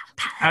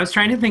 I was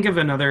trying to think of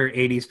another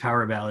 80s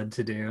power ballad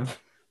to do.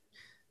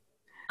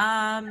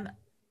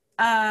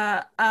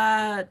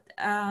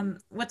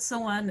 What's the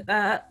one?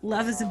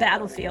 Love is a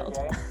Battlefield.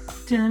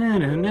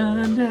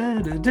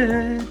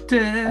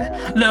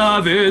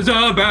 Love is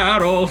a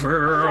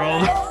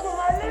battlefield.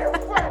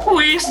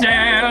 We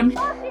stand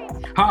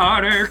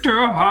heartache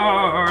to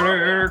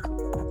heartache.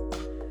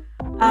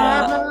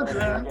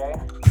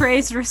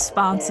 Praise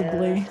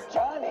responsibly.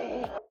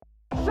 Johnny,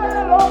 say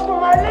hello to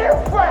my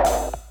little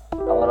friend.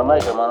 I'm gonna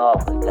make him an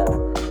offer,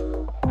 Captain.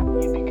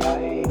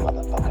 Yippee-ki-yay,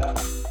 motherfucker.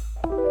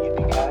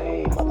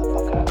 Yippee-ki-yay,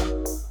 motherfucker.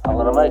 I'm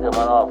gonna make him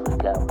an offer,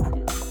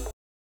 Captain.